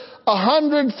year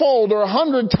 100-fold or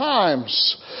 100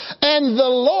 times. And the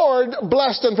Lord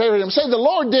blessed and favored him. Say, the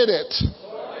Lord did it.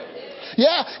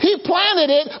 Yeah, he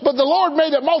planted it, but the Lord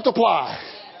made it multiply.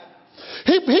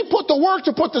 He put the work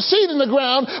to put the seed in the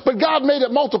ground, but God made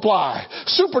it multiply.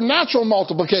 Supernatural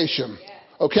multiplication.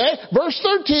 Okay? Verse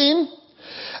 13.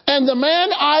 And the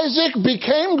man Isaac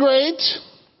became great.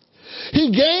 He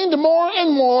gained more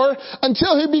and more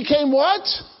until he became what?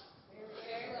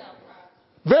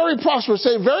 Very prosperous.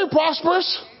 Say, very prosperous.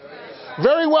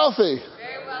 Very wealthy.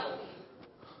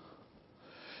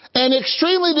 And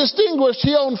extremely distinguished.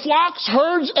 He owned flocks,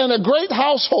 herds, and a great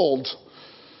household.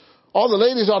 All the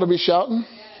ladies ought to be shouting.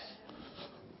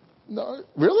 No,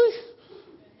 really?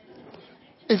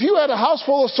 If you had a house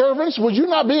full of servants, would you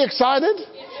not be excited?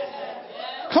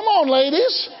 Come on,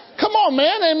 ladies. Come on,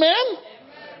 man. Amen.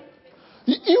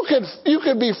 You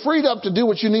could be freed up to do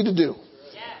what you need to do.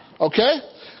 Okay?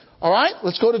 All right,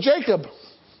 let's go to Jacob.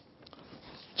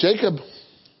 Jacob.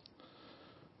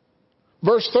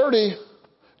 Verse 30,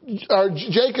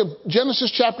 Jacob,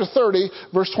 Genesis chapter 30,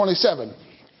 verse 27.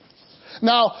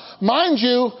 Now, mind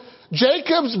you,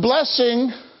 Jacob's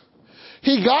blessing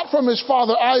he got from his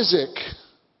father Isaac.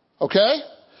 Okay?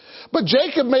 But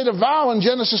Jacob made a vow in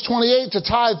Genesis 28 to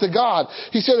tithe to God.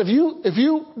 He said, if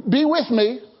you be with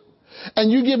me,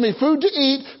 and you give me food to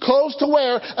eat, clothes to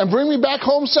wear, and bring me back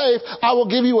home safe, I will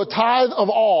give you a tithe of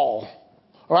all.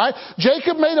 All right?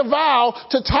 Jacob made a vow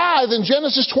to tithe in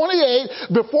Genesis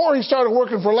 28 before he started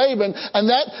working for Laban, and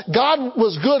that God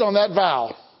was good on that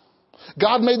vow.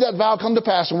 God made that vow come to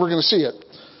pass, and we're going to see it.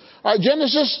 All right,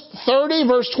 Genesis 30,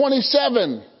 verse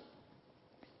 27.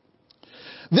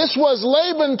 This was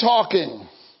Laban talking,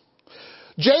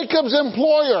 Jacob's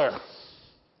employer.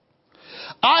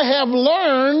 I have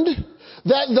learned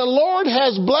that the Lord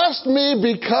has blessed me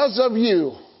because of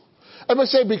you. Everybody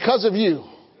say, because of you.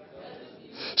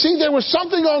 See, there was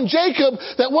something on Jacob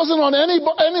that wasn't on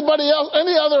anybody else,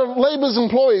 any other Laban's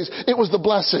employees. It was the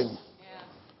blessing.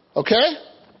 Okay?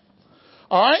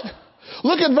 All right?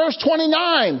 Look at verse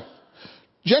 29.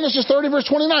 Genesis 30, verse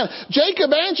 29.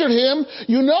 Jacob answered him,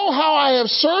 you know how I have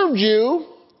served you,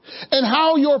 and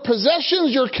how your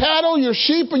possessions, your cattle, your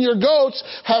sheep, and your goats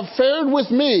have fared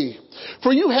with me.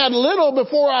 For you had little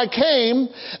before I came,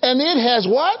 and it has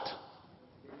what?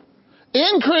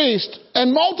 Increased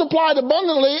and multiplied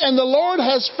abundantly, and the Lord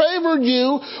has favored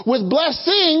you with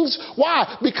blessings.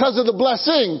 Why? Because of the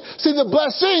blessing. See, the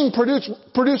blessing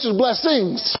produces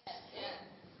blessings.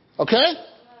 Okay?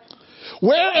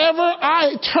 Wherever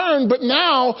I turn, but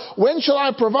now, when shall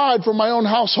I provide for my own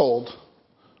household?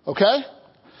 Okay?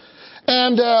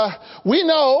 And we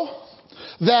know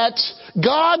that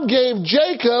God gave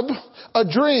Jacob a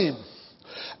dream.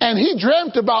 And he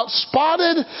dreamt about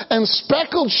spotted and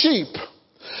speckled sheep.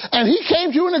 And he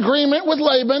came to an agreement with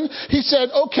Laban. He said,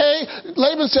 okay.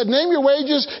 Laban said, name your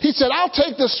wages. He said, I'll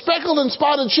take the speckled and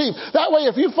spotted sheep. That way,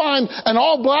 if you find an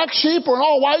all black sheep or an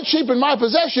all white sheep in my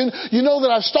possession, you know that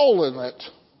I've stolen it.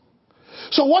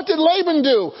 So what did Laban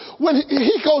do? When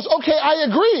he goes, okay, I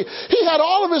agree. He had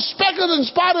all of his speckled and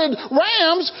spotted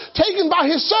rams taken by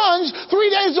his sons 3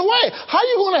 days away. How are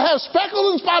you going to have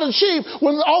speckled and spotted sheep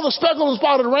when all the speckled and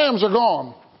spotted rams are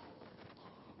gone?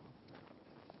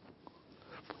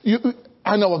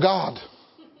 I know a God.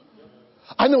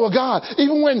 I know a God.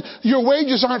 Even when your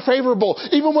wages aren't favorable,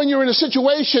 even when you're in a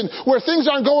situation where things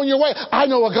aren't going your way, I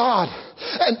know a God.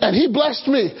 And he blessed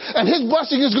me. And his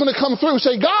blessing is going to come through.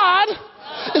 Say, God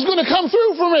is going to come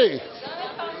through for me.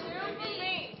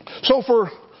 So for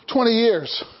 20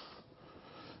 years,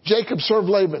 Jacob served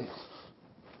Laban.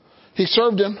 He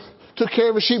served him, took care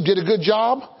of his sheep, did a good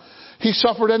job. He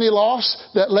suffered any loss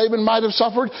that Laban might have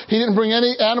suffered. He didn't bring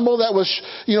any animal that was,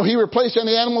 he replaced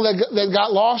any animal that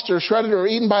got lost or shredded or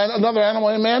eaten by another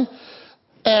animal. Amen.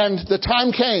 And the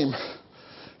time came.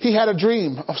 He had a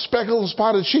dream of speckled and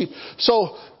spotted sheep.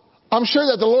 So I'm sure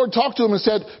that the Lord talked to him and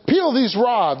said, peel these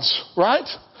rods, right?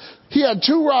 He had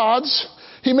 2 rods.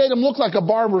 He made them look like a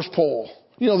barber's pole.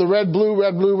 The red, blue,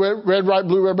 red, blue, red, right,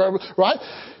 blue, red, right?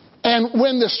 And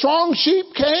when the strong sheep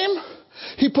came,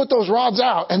 He put those rods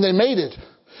out and they made it.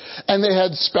 And they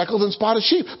had speckled and spotted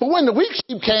sheep. But when the weak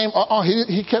sheep came,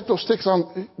 he kept those sticks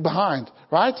on behind,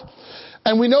 right?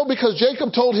 And we know because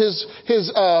Jacob told his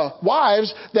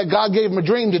wives that God gave him a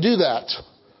dream to do that.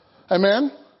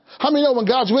 Amen? How many know when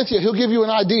God's with you, He'll give you an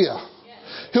idea?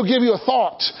 He'll give you a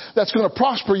thought that's going to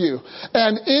prosper you.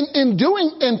 And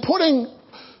in putting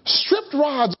stripped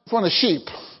rods in front of sheep,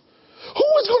 who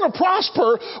is going to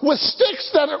prosper with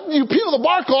sticks that you peel the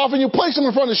bark off and you place them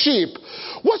in front of sheep?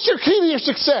 What's your key to your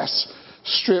success?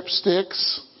 Strip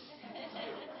sticks.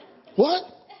 What?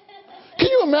 Can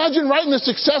you imagine writing a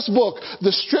success book,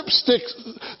 the strip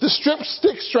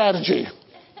stick strategy?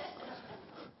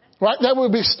 Right? That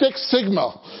would be Stick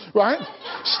Sigma, right?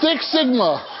 Stick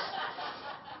Sigma.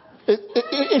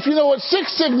 If you know what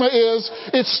Six Sigma is,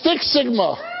 it's Stick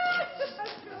Sigma.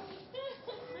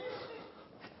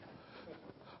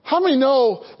 How many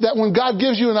know that when God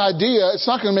gives you an idea, it's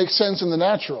not going to make sense in the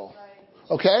natural?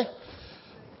 Okay?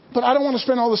 But I don't want to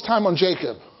spend all this time on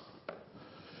Jacob.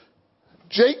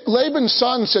 Laban's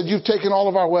son said, you've taken all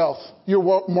of our wealth. You're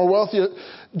more wealthier.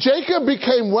 Jacob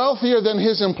became wealthier than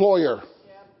his employer.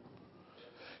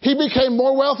 He became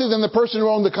more wealthy than the person who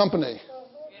owned the company.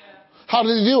 How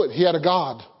did he do it? He had a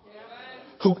God.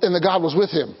 And the God was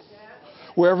with him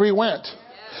wherever he went.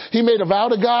 He made a vow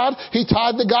to God. He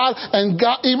tithed to God. And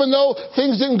God, even though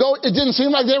things it didn't seem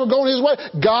like they were going his way,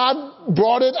 God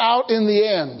brought it out in the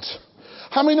end.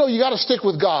 How many know you got to stick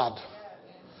with God?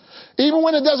 Even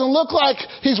when it doesn't look like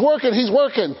He's working, He's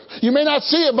working. You may not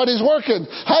see it, but He's working.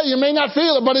 Hey, you may not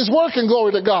feel it, but He's working.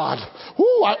 Glory to God.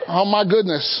 Woo, oh my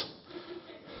goodness.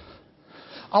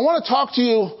 I want to talk to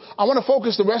you. I want to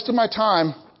focus the rest of my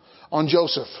time on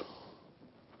Joseph.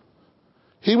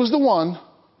 He was the one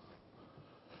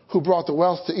who brought the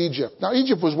wealth to Egypt. Now,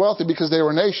 Egypt was wealthy because they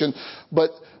were a nation,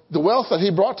 but the wealth that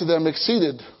he brought to them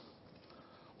exceeded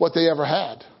what they ever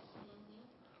had.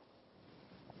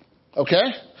 Okay?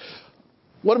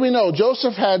 What do we know?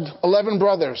 Joseph had 11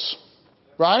 brothers,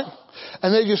 right?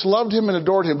 And they just loved him and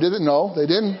adored him. Did it? No, they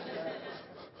didn't.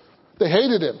 They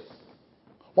hated him.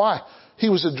 Why? He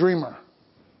was a dreamer.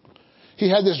 He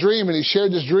had this dream and he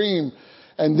shared this dream.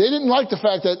 And they didn't like the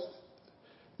fact that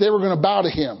they were going to bow to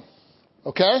him.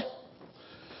 Okay?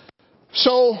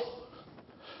 So,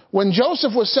 when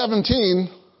Joseph was 17,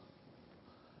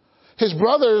 his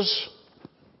brothers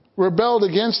rebelled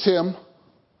against him.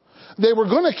 They were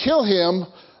going to kill him,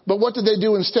 but what did they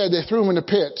do instead? They threw him in a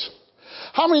pit.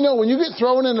 How many know when you get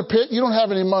thrown in a pit, you don't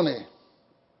have any money?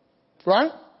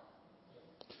 Right?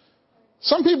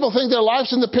 Some people think their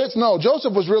life's in the pit. No,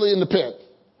 Joseph was really in the pit.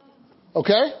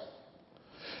 Okay?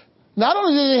 Not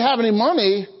only did he have any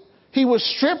money, he was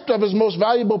stripped of his most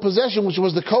valuable possession, which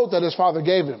was the coat that his father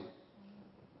gave him.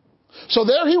 So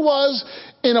there he was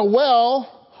in a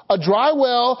well, a dry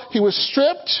well. He was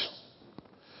stripped.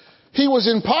 He was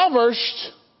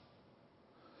impoverished.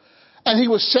 And he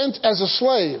was sent as a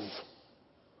slave.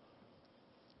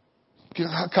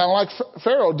 Kind of like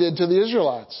Pharaoh did to the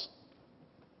Israelites.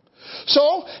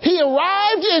 So he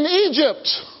arrived in Egypt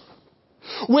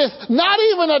with not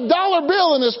even a dollar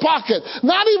bill in his pocket,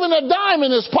 not even a dime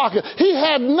in his pocket. He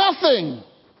had nothing.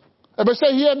 Everybody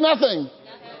say he had nothing.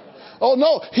 Oh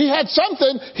no, he had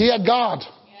something. He had God.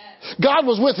 God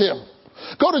was with him.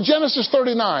 Go to Genesis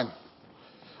 39.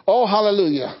 Oh,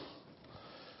 hallelujah.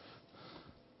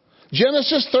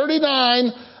 Genesis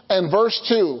 39 and verse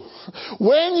 2.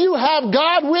 When you have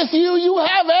God with you, you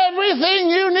have everything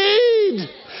you need.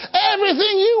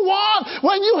 Everything you want.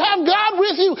 When you have God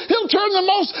with you, He'll turn the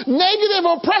most negative,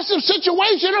 oppressive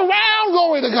situation around.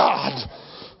 Glory to God.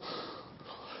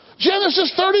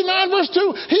 Genesis 39 verse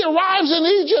 2. He arrives in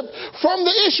Egypt from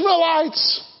the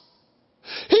Ishmaelites.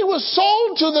 He was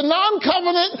sold to the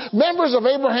non-covenant members of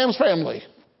Abraham's family.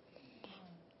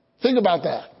 Think about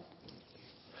that.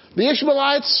 The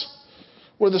Ishmaelites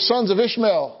were the sons of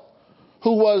Ishmael,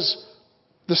 who was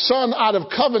the son out of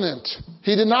covenant.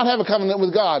 He did not have a covenant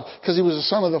with God because he was a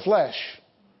son of the flesh.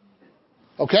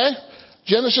 Okay?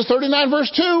 Genesis 39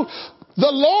 verse 2.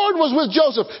 The Lord was with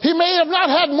Joseph. He may have not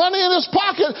had money in his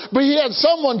pocket, but he had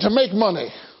someone to make money.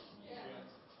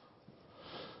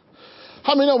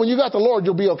 How many know when you got the Lord,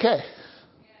 you'll be okay?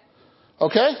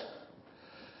 Okay?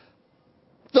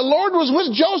 The Lord was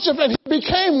with Joseph and he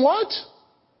became what?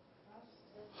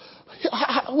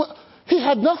 He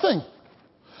had nothing.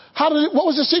 What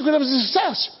was the secret of his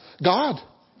success? God.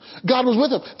 God was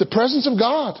with him. The presence of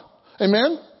God.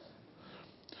 Amen?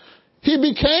 He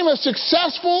became a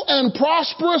successful and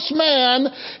prosperous man.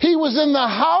 He was in the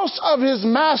house of his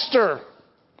master.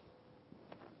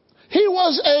 He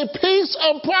was a piece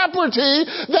of property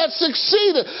that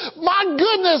succeeded. My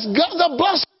goodness, God, the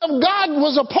blessing of God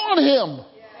was upon him.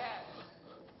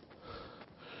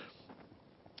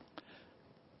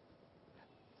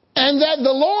 And that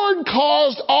the Lord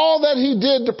caused all that he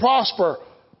did to prosper.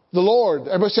 The Lord.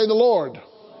 Everybody say the Lord.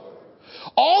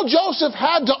 All Joseph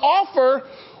had to offer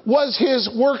was his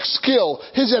work skill,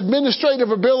 his administrative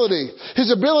ability,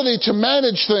 his ability to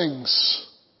manage things.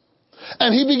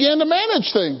 And he began to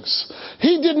manage things.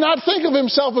 He did not think of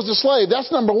himself as a slave.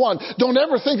 That's number one. Don't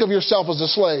ever think of yourself as a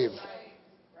slave.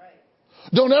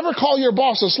 Don't ever call your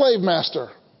boss a slave master.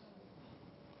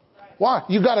 Why?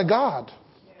 You got a God.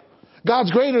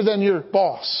 God's greater than your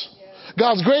boss.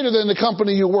 God's greater than the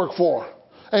company you work for.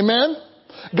 Amen?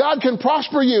 God can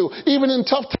prosper you even in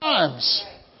tough times.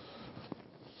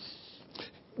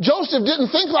 Joseph didn't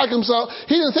think like himself.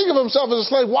 He didn't think of himself as a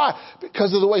slave. Why?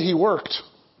 Because of the way he worked.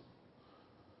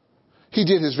 He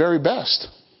did his very best.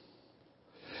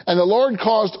 And the Lord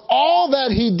caused all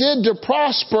that he did to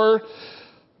prosper.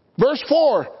 Verse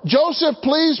 4, Joseph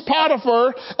pleased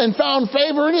Potiphar and found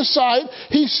favor in his sight.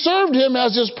 He served him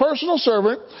as his personal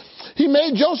servant. He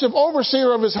made Joseph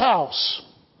overseer of his house.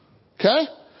 Okay?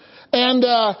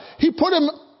 And he put him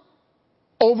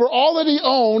over all that he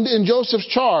owned in Joseph's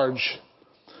charge.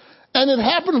 And it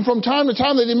happened from time to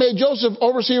time that he made Joseph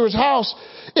overseer of his house.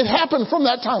 It happened from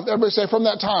that time. Everybody say, from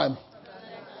that time.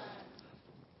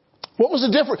 What was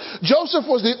the difference? Joseph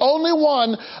was the only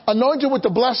one anointed with the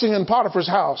blessing in Potiphar's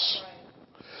house.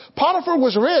 Potiphar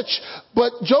was rich,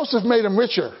 but Joseph made him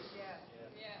richer.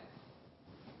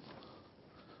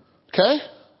 Okay?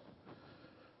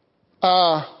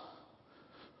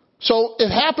 So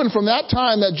it happened from that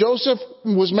time that Joseph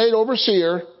was made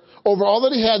overseer over all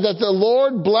that he had, that the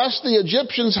Lord blessed the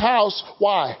Egyptian's house.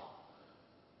 Why?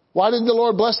 Why did the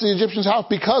Lord bless the Egyptian's house?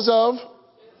 Because of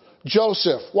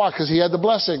Joseph. Why? Because he had the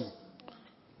blessing.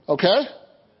 Okay?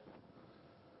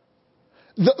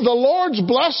 The Lord's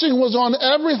blessing was on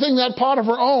everything that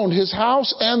Potiphar owned, his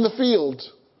house and the field.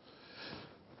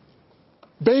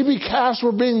 Baby calves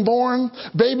were being born.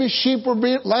 Baby sheep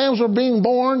lambs were being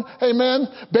born. Amen.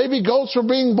 Baby goats were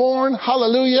being born.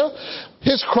 Hallelujah.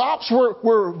 His crops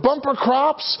were bumper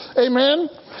crops. Amen.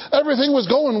 Everything was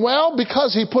going well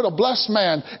because he put a blessed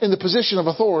man in the position of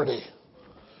authority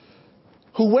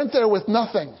who went there with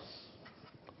nothing.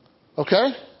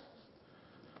 Okay?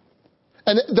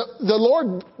 And the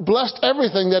Lord blessed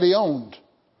everything that he owned.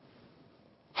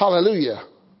 Hallelujah.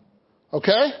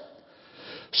 Okay?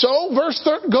 So,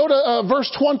 go to verse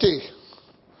 20.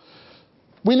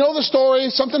 We know the story.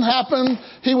 Something happened.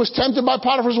 He was tempted by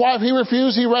Potiphar's wife. He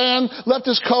refused. He ran, left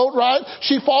his coat, right?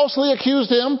 She falsely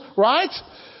accused him, right?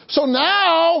 So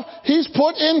now he's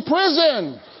put in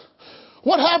prison.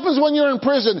 What happens when you're in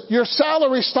prison? Your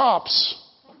salary stops.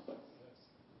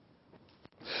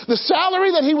 The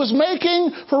salary that he was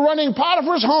making for running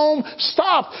Potiphar's home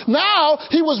stopped. Now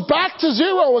he was back to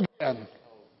zero again.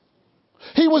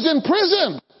 He was in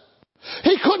prison.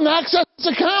 He couldn't access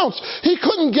his accounts. He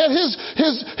couldn't get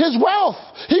his wealth.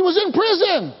 He was in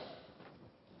prison.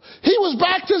 He was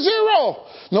back to zero.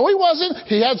 No, he wasn't.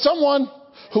 He had someone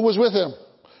who was with him.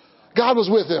 God was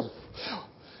with him.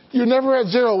 You're never at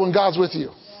zero when God's with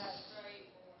you.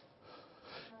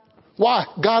 Why?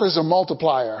 God is a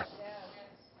multiplier.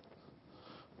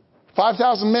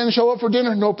 5,000 men show up for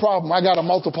dinner? No problem. I got a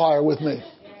multiplier with me.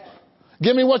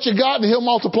 Give me what you got and he'll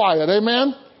multiply it.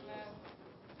 Amen?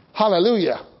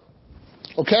 Hallelujah.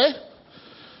 Okay?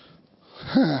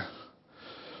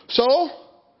 So,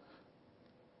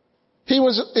 he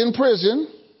was in prison.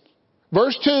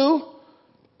 Verse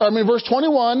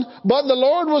 21. But the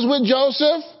Lord was with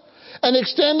Joseph and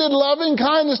extended loving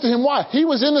kindness to him. Why? He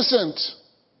was innocent.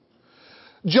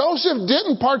 Joseph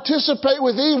didn't participate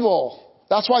with evil.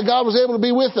 That's why God was able to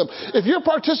be with him. If you're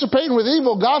participating with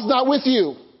evil, God's not with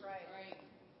you.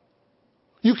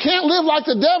 You can't live like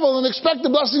the devil and expect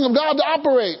the blessing of God to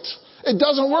operate. It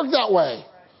doesn't work that way.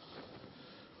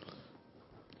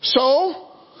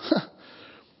 So,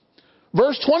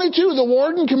 verse 22, the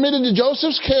warden committed to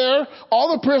Joseph's care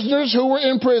all the prisoners who were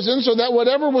in prison, so that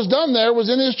whatever was done there was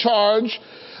in his charge.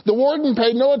 The warden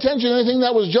paid no attention to anything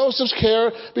that was Joseph's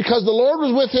care, because the Lord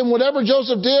was with him. Whatever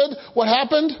Joseph did, what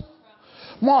happened?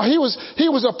 Well, he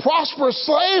was a prosperous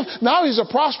slave. Now he's a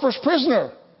prosperous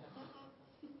prisoner.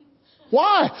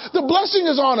 Why? The blessing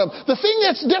is on him. The thing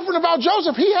that's different about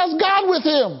Joseph, he has God with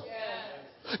him.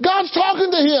 God's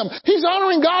talking to him. He's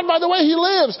honoring God by the way he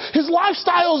lives. His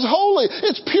lifestyle is holy.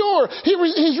 It's pure.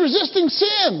 He's resisting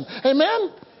sin.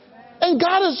 Amen? And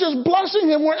God is just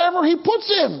blessing him wherever he puts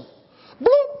him.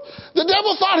 Bloop. The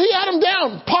devil thought he had him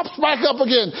down. Pops back up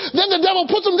again. Then the devil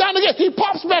puts him down again. He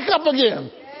pops back up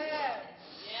again.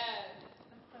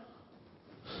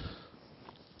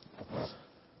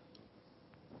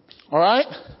 All right?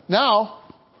 Now,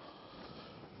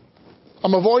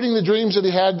 I'm avoiding the dreams that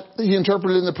he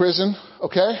interpreted in the prison.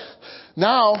 Okay?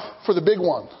 Now, for the big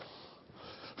one.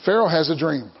 Pharaoh has a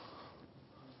dream.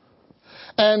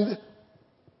 And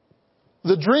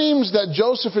the dreams that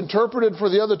Joseph interpreted for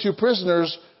the other two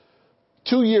prisoners,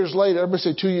 2 years later, everybody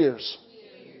say 2 years.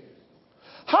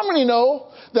 How many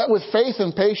know that with faith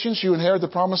and patience you inherit the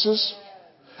promises?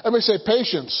 Everybody say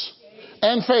patience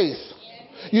and faith.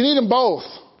 You need them both.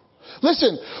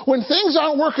 Listen, when things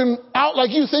aren't working out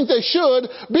like you think they should,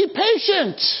 be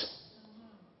patient.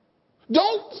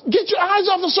 Don't get your eyes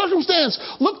off the circumstance.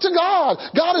 Look to God.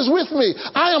 God is with me.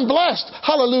 I am blessed.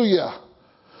 Hallelujah.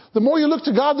 The more you look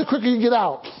to God, the quicker you get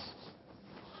out.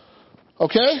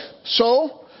 Okay?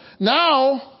 So,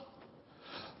 now,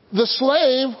 the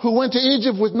slave who went to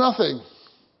Egypt with nothing,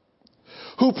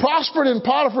 who prospered in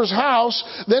Potiphar's house,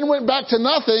 then went back to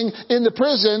nothing in the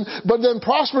prison, but then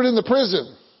prospered in the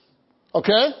prison.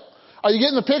 Okay? Are you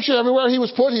getting the picture? Everywhere he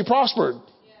was put, he prospered.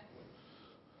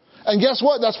 And guess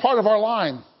what? That's part of our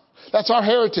line. That's our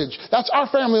heritage. That's our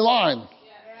family line.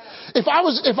 If I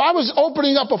was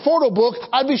opening up a photo book,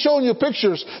 I'd be showing you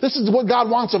pictures. This is what God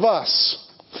wants of us.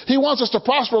 He wants us to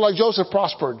prosper like Joseph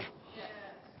prospered.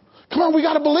 Come on, we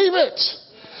got to believe it.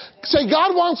 Say,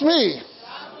 God wants me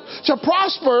to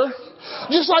prosper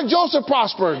just like Joseph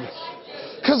prospered.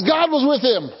 Because God was with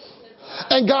him.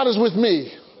 And God is with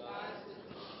me.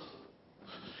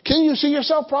 Can you see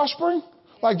yourself prospering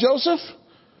like Joseph?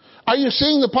 Are you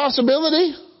seeing the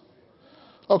possibility?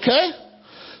 Okay.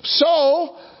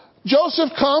 So, Joseph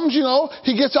comes,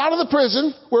 he gets out of the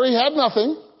prison where he had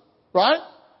nothing, right?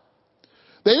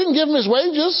 They didn't give him his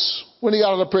wages when he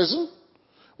got out of prison.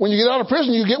 When you get out of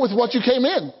prison, you get with what you came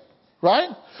in, right?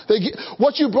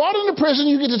 What you brought into prison,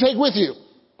 you get to take with you.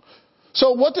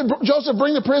 So what did Joseph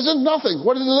bring to prison? Nothing.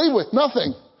 What did he leave with?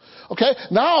 Nothing. Okay.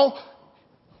 Now,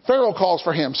 Pharaoh calls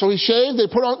for him. So he shaved.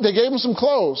 They gave him some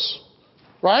clothes,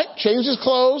 right? Changed his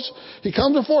clothes. He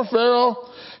comes before Pharaoh.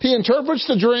 He interprets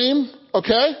the dream.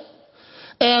 Okay.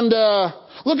 And,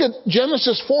 look at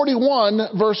Genesis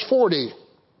 41 verse 40.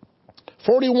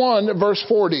 41 verse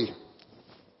 40.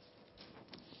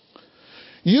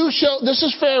 This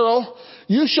is Pharaoh,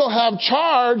 you shall have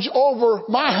charge over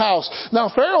my house. Now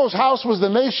Pharaoh's house was the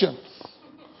nation.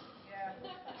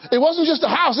 It wasn't just a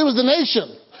house, it was the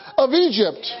nation of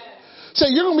Egypt. Say,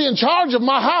 you're going to be in charge of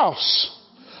my house.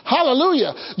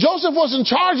 Hallelujah. Joseph was in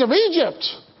charge of Egypt.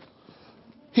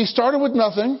 He started with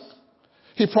nothing.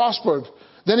 He prospered.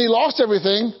 Then he lost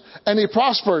everything and he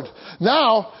prospered.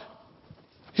 Now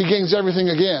he gains everything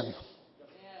again.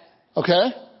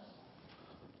 Okay?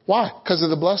 Why? Because of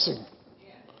the blessing.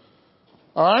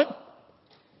 All right?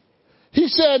 He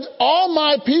said, all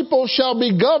my people shall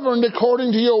be governed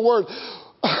according to your word.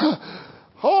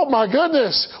 Oh my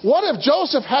goodness. What if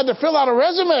Joseph had to fill out a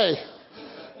resume?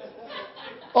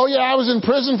 Oh yeah, I was in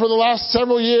prison for the last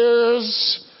several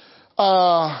years.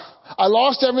 I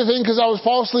lost everything because I was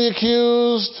falsely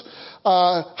accused.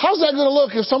 How's that going to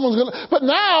look if someone's going to... But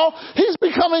now, he's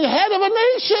becoming head of a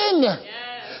nation.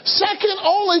 Second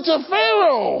only to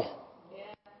Pharaoh.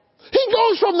 He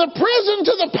goes from the prison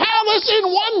to the palace in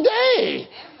one day.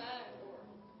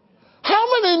 How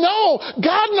many know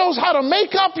God knows how to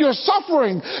make up your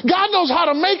suffering? God knows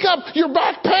how to make up your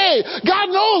back pay.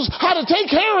 God knows how to take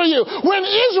care of you. When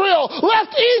Israel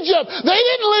left Egypt, they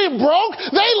didn't leave broke.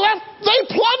 They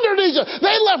plundered Egypt.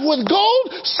 They left with gold,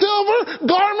 silver,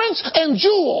 garments, and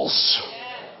jewels.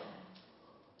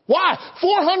 Why?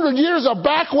 400 years of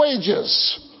back wages.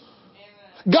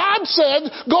 God said,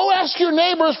 go ask your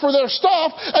neighbors for their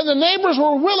stuff, and the neighbors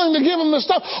were willing to give them the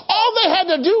stuff. All they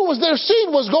had to do was their seed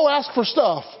was go ask for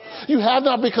stuff. You have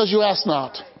not because you ask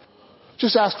not.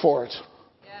 Just ask for it.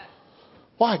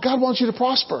 Why? God wants you to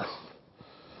prosper.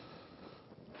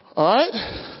 All right?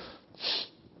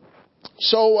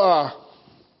 So,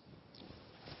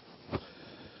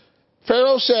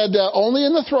 Pharaoh said, only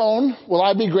in the throne will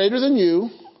I be greater than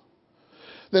you.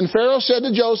 Then Pharaoh said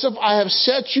to Joseph, I have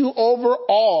set you over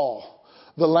all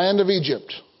the land of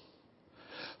Egypt.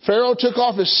 Pharaoh took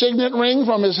off his signet ring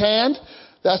from his hand.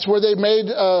 That's where they made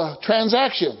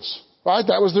transactions, right?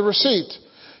 That was the receipt.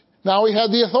 Now he had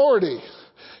the authority.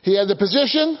 He had the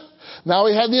position. Now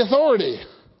he had the authority.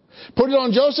 Put it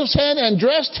on Joseph's hand and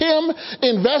dressed him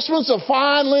in vestments of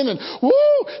fine linen.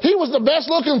 Woo! He was the best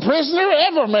looking prisoner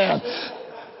ever, man.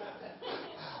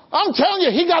 I'm telling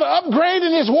you, he got to upgrade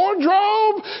in his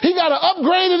wardrobe. He got to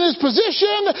upgrade in his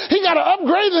position. He got to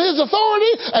upgrade in his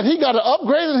authority. And he got to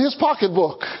upgrade in his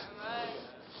pocketbook.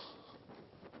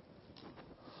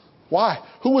 Why?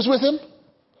 Who was with him?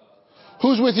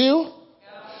 Who's with you?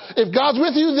 If God's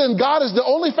with you, then God is the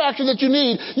only factor that you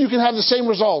need. You can have the same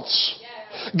results.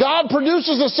 God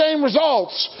produces the same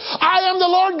results. I am the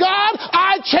Lord God.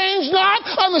 I change not.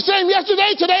 I'm the same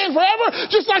yesterday, today, and forever.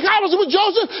 Just like I was with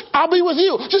Joseph, I'll be with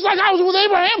you. Just like I was with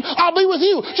Abraham, I'll be with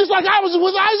you. Just like I was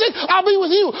with Isaac, I'll be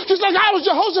with you. Just like I was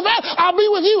Jehoshaphat, I'll be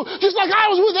with you. Just like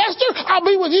I was with Esther, I'll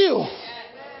be with you.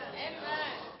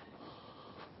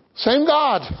 Same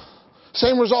God,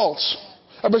 same results.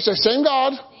 Everybody say, same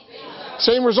God,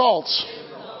 same results.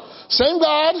 Same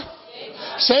God,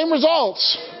 same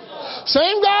results.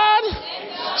 Same God,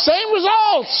 same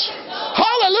results.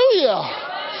 Hallelujah.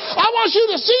 I want you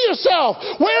to see yourself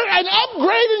where an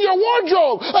upgrade in your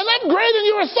wardrobe, an upgrade in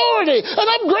your authority, an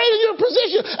upgrade in your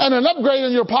position, and an upgrade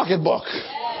in your pocketbook.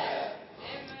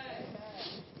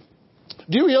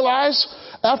 Do you realize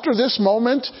after this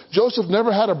moment, Joseph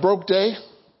never had a broke day?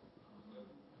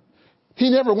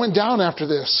 He never went down after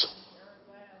this.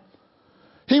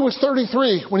 He was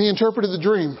 33 when he interpreted the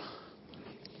dream.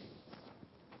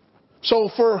 So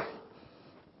for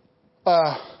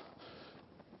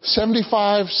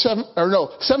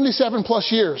 77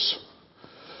 plus years,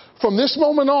 from this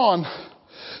moment on,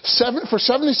 for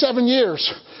 77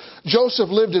 years, Joseph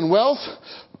lived in wealth,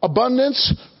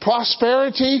 abundance,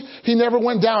 prosperity. He never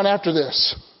went down after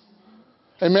this.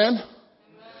 Amen?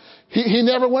 He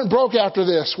never went broke after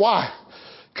this. Why?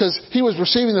 Because he was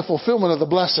receiving the fulfillment of the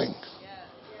blessing.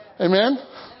 Amen?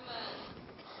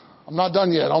 I'm not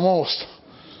done yet. Almost.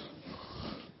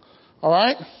 All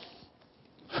right?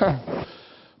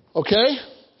 Okay?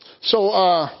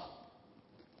 So,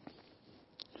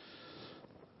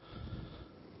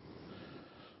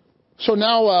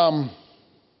 now,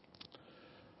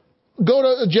 go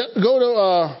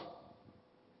to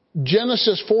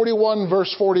Genesis 41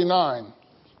 verse 49.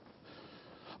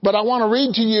 But I want to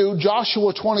read to you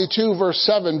Joshua 22 verse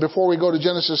 7 before we go to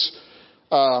Genesis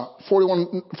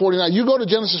 41, 49. You go to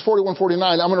Genesis 41,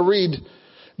 49. I'm going to read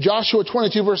Joshua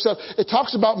 22 verse 7. It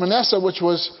talks about Manasseh, which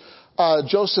was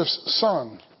Joseph's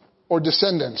son or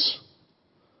descendants.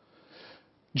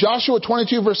 Joshua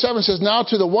 22 verse 7 says, now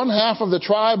to the one half of the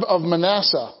tribe of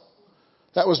Manasseh,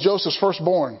 that was Joseph's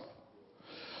firstborn,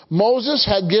 Moses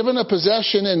had given a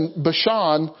possession in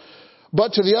Bashan,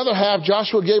 but to the other half,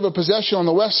 Joshua gave a possession on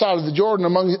the west side of the Jordan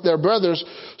among their brothers.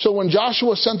 So when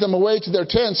Joshua sent them away to their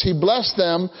tents, he blessed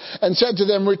them and said to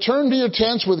them, return to your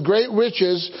tents with great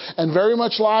riches and very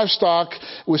much livestock,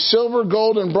 with silver,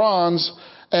 gold, and bronze,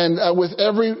 and with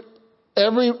very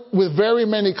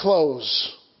many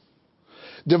clothes.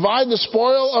 Divide the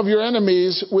spoil of your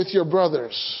enemies with your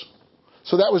brothers.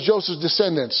 So that was Joseph's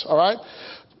descendants. All right.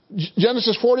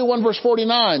 Genesis 41 verse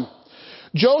 49.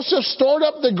 Joseph stored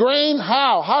up the grain.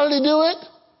 How? How did he do it?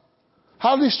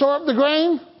 How did he store up the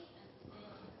grain?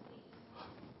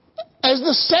 As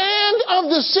the sand of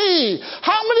the sea.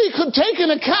 How many could take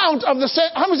an account of the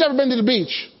sand? How many's ever been to the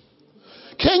beach?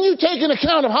 Can you take an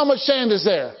account of how much sand is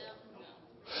there?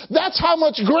 That's how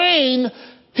much grain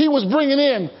he was bringing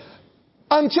in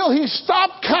until he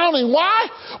stopped counting. Why?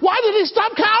 Why did he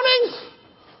stop counting?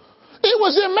 It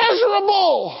was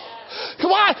immeasurable.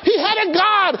 Why? He had a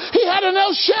God. He had an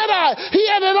El Shaddai. He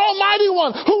had an Almighty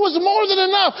One who was more than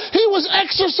enough. He was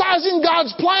exercising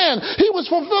God's plan. He was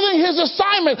fulfilling His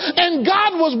assignment. And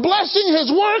God was blessing His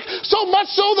work so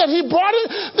much so that He brought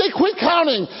it. They quit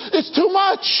counting. It's too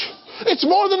much. It's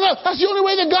more than enough. That's the only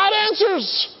way that God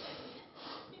answers.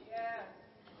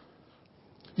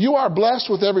 You are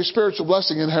blessed with every spiritual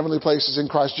blessing in heavenly places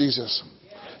in Christ Jesus.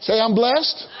 Say, I'm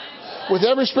blessed with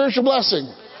every spiritual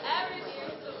blessing.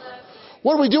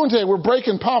 What are we doing today? We're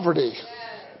breaking poverty.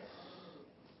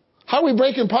 How are we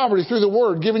breaking poverty? Through the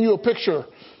Word, giving you a picture.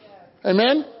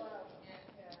 Amen?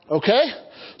 Okay?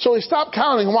 So he stopped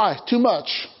counting. Why? Too much.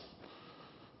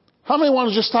 How many want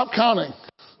to just stop counting?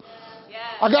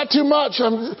 I got too much.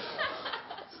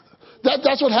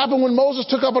 That's what happened when Moses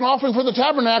took up an offering for the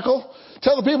tabernacle.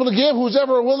 Tell the people to give. Who's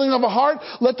ever willing of a heart,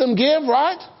 let them give,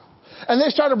 right? And they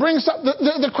started bringing stuff.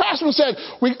 The craftsman said,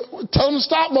 tell them to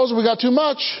stop, Moses. We got too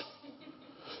much.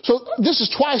 So this is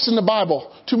twice in the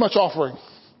Bible. Too much offering.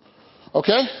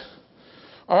 Okay?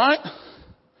 All right?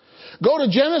 Go to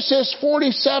Genesis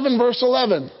 47 verse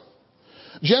 11.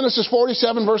 Genesis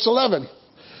 47 verse 11.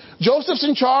 Joseph's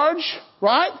in charge,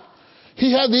 right?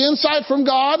 He had the insight from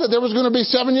God that there was going to be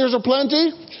 7 years of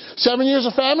plenty, 7 years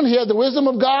of famine. He had the wisdom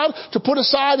of God to put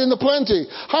aside in the plenty.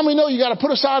 How many know you got to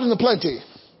put aside in the plenty?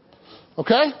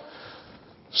 Okay?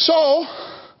 So,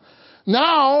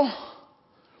 now,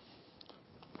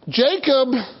 Jacob,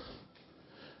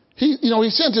 he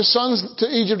sent his sons to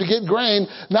Egypt to get grain.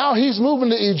 Now he's moving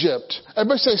to Egypt.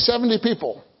 Everybody say 70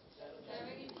 people.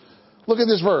 Look at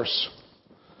this verse.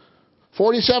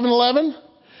 47:11.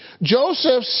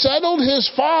 Joseph settled his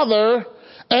father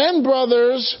and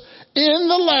brothers in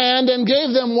the land and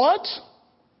gave them what?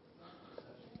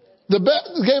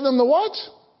 Gave them the what?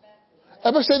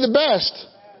 Everybody say the best.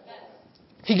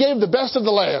 He gave the best of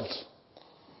the land.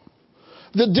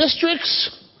 The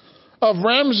districts of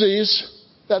Ramses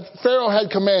that Pharaoh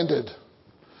had commanded.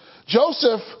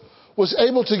 Joseph was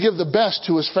able to give the best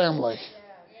to his family.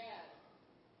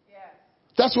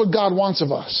 That's what God wants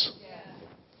of us.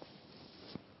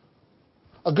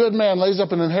 A good man lays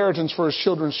up an inheritance for his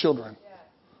children's children.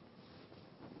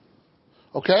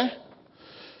 Okay?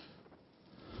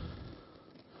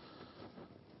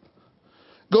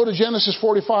 Go to Genesis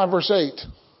 45, verse 8.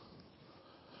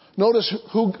 Notice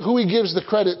who he gives the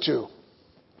credit to.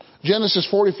 Genesis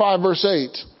 45, verse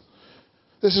 8.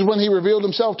 This is when he revealed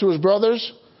himself to his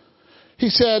brothers. He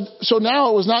said, so now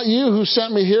it was not you who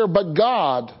sent me here, but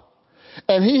God.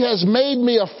 And he has made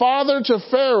me a father to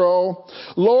Pharaoh,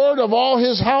 Lord of all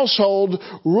his household,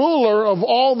 ruler of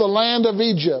all the land of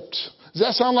Egypt. Does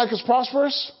that sound like it's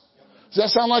prosperous? Does that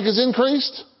sound like it's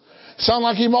increased? Sound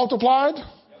like he multiplied?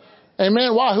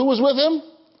 Amen. Why? Who was with him?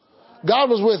 God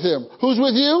was with him. Who's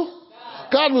with you?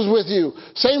 God was with you.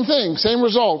 Same thing, same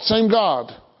result, same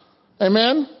God.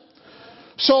 Amen.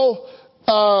 So,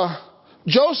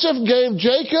 Joseph gave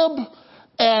Jacob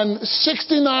and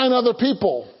 69 other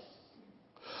people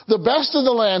the best of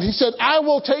the land. He said, I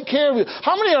will take care of you.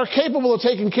 How many are capable of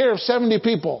taking care of 70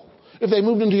 people if they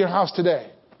moved into your house today?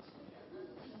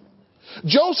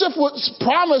 Joseph was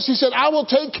promised, he said, I will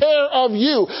take care of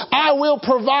you. I will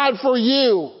provide for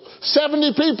you.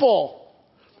 70 people.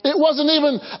 It wasn't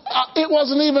even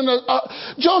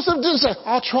Joseph didn't say,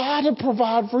 I'll try to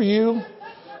provide for you.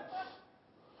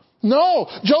 No,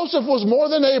 Joseph was more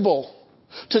than able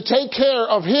to take care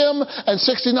of him and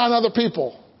 69 other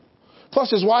people. Plus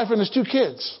his wife and his 2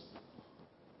 kids.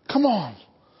 Come on.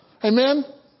 Amen?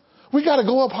 We got to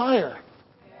go up higher.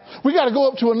 We got to go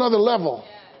up to another level.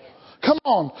 Come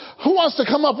on. Who wants to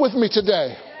come up with me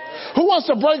today? Who wants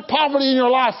to break poverty in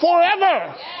your life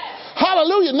forever?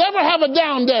 Hallelujah. Never have a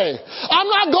down day. I'm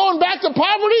not going back to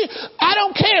poverty. I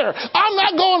don't care. I'm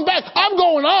not going back. I'm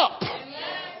going up.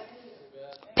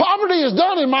 Poverty is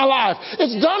done in my life.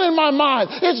 It's done in my mind.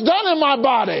 It's done in my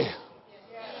body.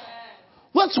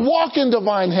 Let's walk in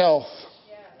divine health.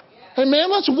 Amen.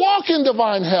 Let's walk in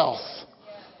divine health.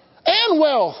 And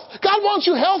wealth. God wants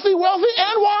you healthy, wealthy,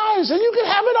 and wise. And you can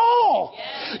have it all.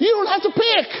 You don't have to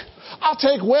pick. I'll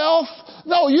take wealth.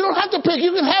 No, you don't have to pick.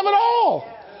 You can have it all.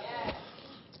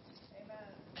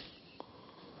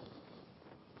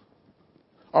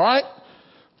 All right.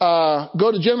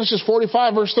 Go to Genesis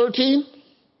 45, verse 13.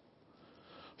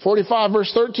 45,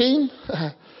 verse 13.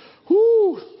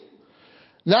 Whoo.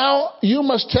 Now you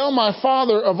must tell my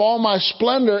father of all my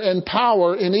splendor and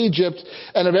power in Egypt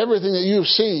and of everything that you've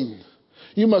seen.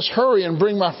 You must hurry and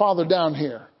bring my father down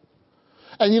here.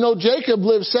 And you know, Jacob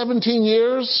lived 17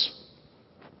 years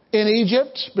in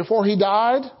Egypt before he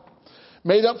died,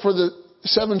 made up for the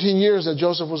 17 years that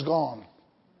Joseph was gone.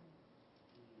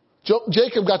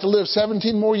 Jacob got to live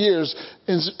 17 more years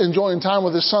enjoying time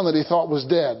with his son that he thought was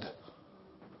dead.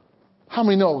 How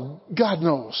many know? God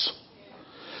knows.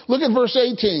 Look at verse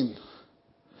 18.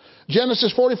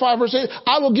 Genesis 45, verse 8.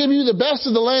 I will give you the best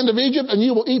of the land of Egypt, and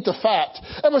you will eat the fat.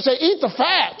 Everybody say, eat the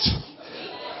fat.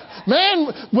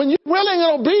 Man, when you're willing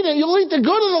and obedient, you'll eat the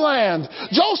good of the land.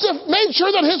 Joseph made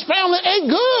sure that his family ate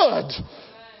good.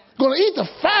 Going to eat the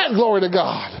fat, glory to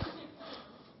God.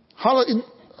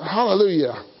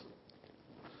 Hallelujah.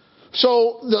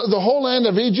 So the whole land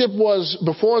of Egypt was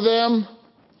before them.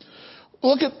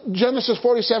 Look at Genesis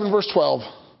 47, verse 12.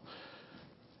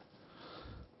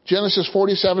 Genesis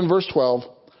 47, verse 12.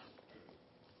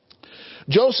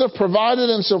 Joseph provided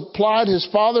and supplied his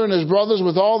father and his brothers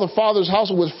with all the father's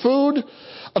household with food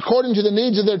according to the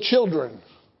needs of their children.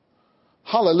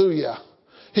 Hallelujah.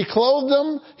 He clothed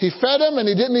them, he fed them, and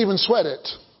he didn't even sweat it.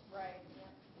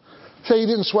 Say he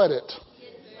didn't sweat it.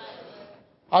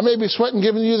 I may be sweating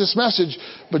giving you this message,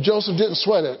 but Joseph didn't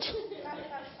sweat it.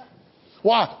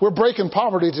 Why? We're breaking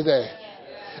poverty today.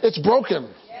 It's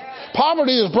broken.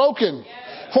 Poverty is broken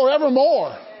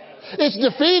forevermore. It's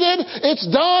defeated. It's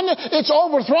done. It's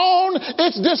overthrown.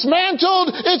 It's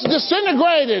dismantled. It's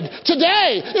disintegrated.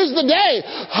 Today is the day.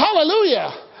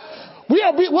 Hallelujah.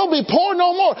 We'll be poor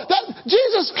no more.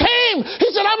 Jesus came. He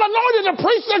said, I'm anointed to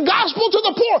preach the gospel to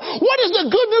the poor. What is the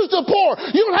good news to the poor?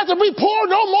 You don't have to be poor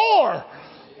no more.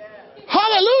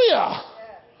 Hallelujah.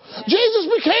 Jesus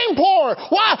became poor.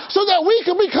 Why? So that we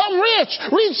can become rich.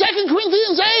 Read 2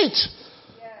 Corinthians 8.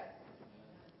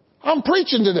 I'm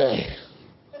preaching today.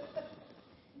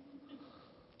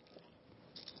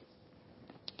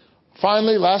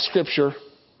 Finally, last scripture.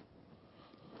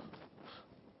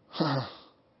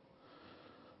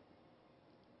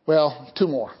 Well, two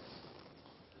more.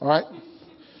 All right?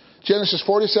 Genesis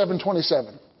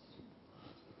 47:27.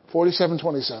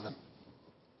 47:27.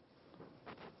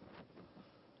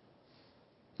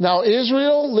 Now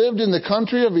Israel lived in the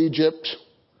country of Egypt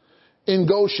in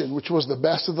Goshen, which was the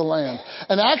best of the land.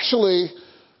 And actually,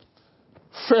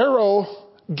 Pharaoh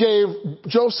gave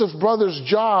Joseph's brothers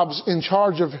jobs in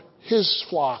charge of his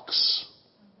flocks.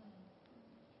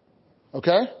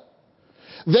 Okay?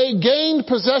 They gained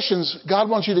possessions. God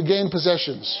wants you to gain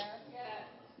possessions.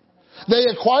 They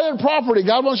acquired property.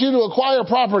 God wants you to acquire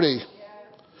property.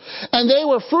 And they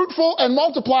were fruitful and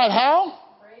multiplied how?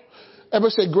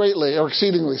 Everybody say greatly or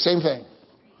exceedingly. Same thing.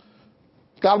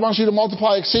 God wants you to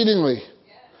multiply exceedingly.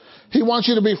 He wants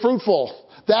you to be fruitful.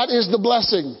 That is the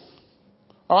blessing.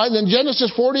 All right, then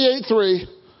Genesis 48:3,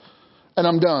 and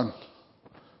I'm done.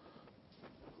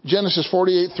 Genesis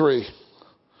 48:3.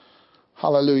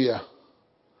 Hallelujah.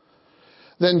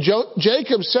 Then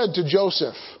Jacob said to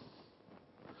Joseph,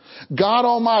 God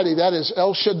Almighty, that is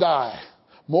El Shaddai,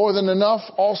 more than enough,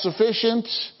 all sufficient.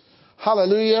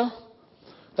 Hallelujah.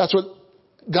 That's what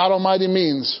God Almighty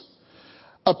means.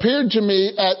 Appeared to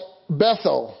me at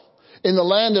Bethel in the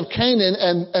land of Canaan,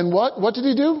 and what? What did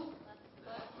he do?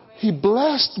 He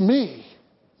blessed me.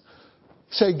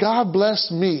 Say, God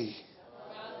blessed me.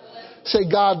 Say,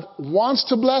 God wants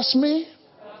to bless me.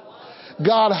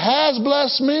 God has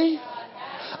blessed me.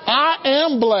 I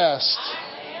am blessed.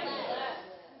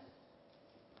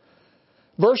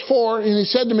 Verse 4, and he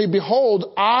said to me,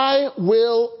 behold, I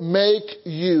will make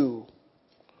you.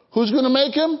 Who's going to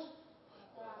make him?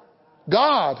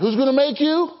 God. Who's going to make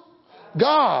you?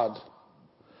 God.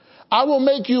 I will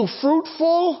make you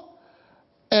fruitful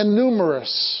and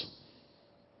numerous.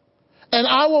 And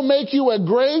I will make you a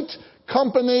great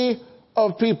company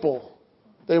of people.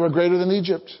 They were greater than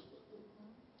Egypt.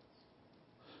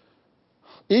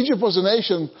 Egypt was a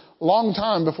nation a long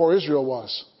time before Israel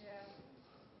was.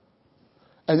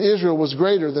 And Israel was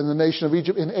greater than the nation of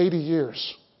Egypt in 80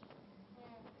 years.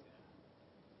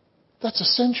 That's a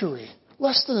century.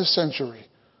 Less than a century.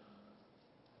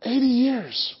 80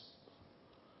 years.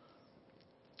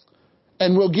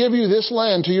 And will give you this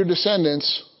land to your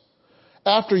descendants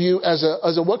after you as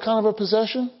a what kind of a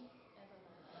possession?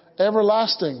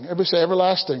 Everlasting. Everybody say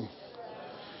everlasting.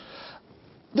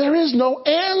 There is no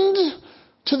end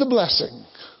to the blessing.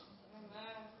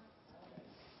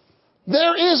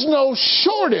 There is no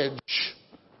shortage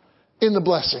in the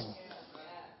blessing.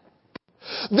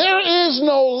 There is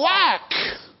no lack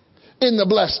in the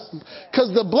blessing.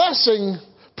 Because the blessing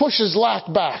pushes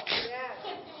lack back.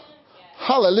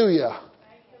 Hallelujah.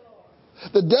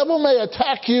 The devil may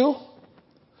attack you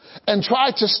and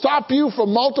try to stop you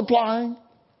from multiplying,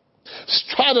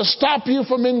 try to stop you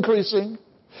from increasing.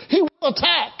 He will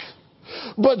attack.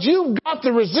 But you've got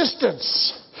the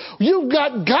resistance. You've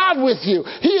got God with you.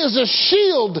 He is a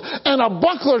shield and a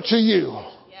buckler to you.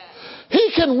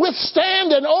 He can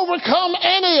withstand and overcome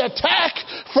any attack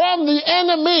from the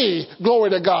enemy. Glory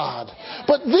to God.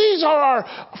 But these are our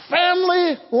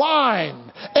family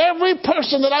line. Every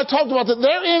person that I talked about, that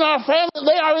they're in our family,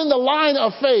 they are in the line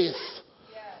of faith.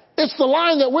 It's the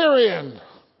line that we're in.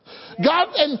 God,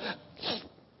 and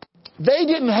they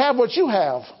didn't have what you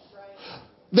have.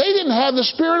 They didn't have the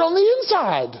Spirit on the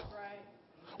inside.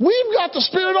 We've got the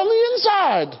Spirit on the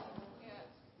inside.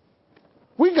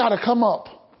 We've got to come up.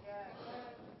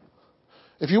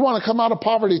 If you want to come out of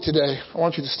poverty today, I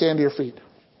want you to stand to your feet.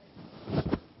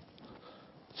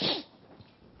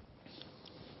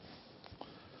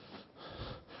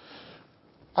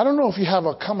 I don't know if you have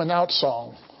a coming out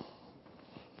song.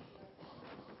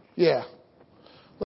 Yeah.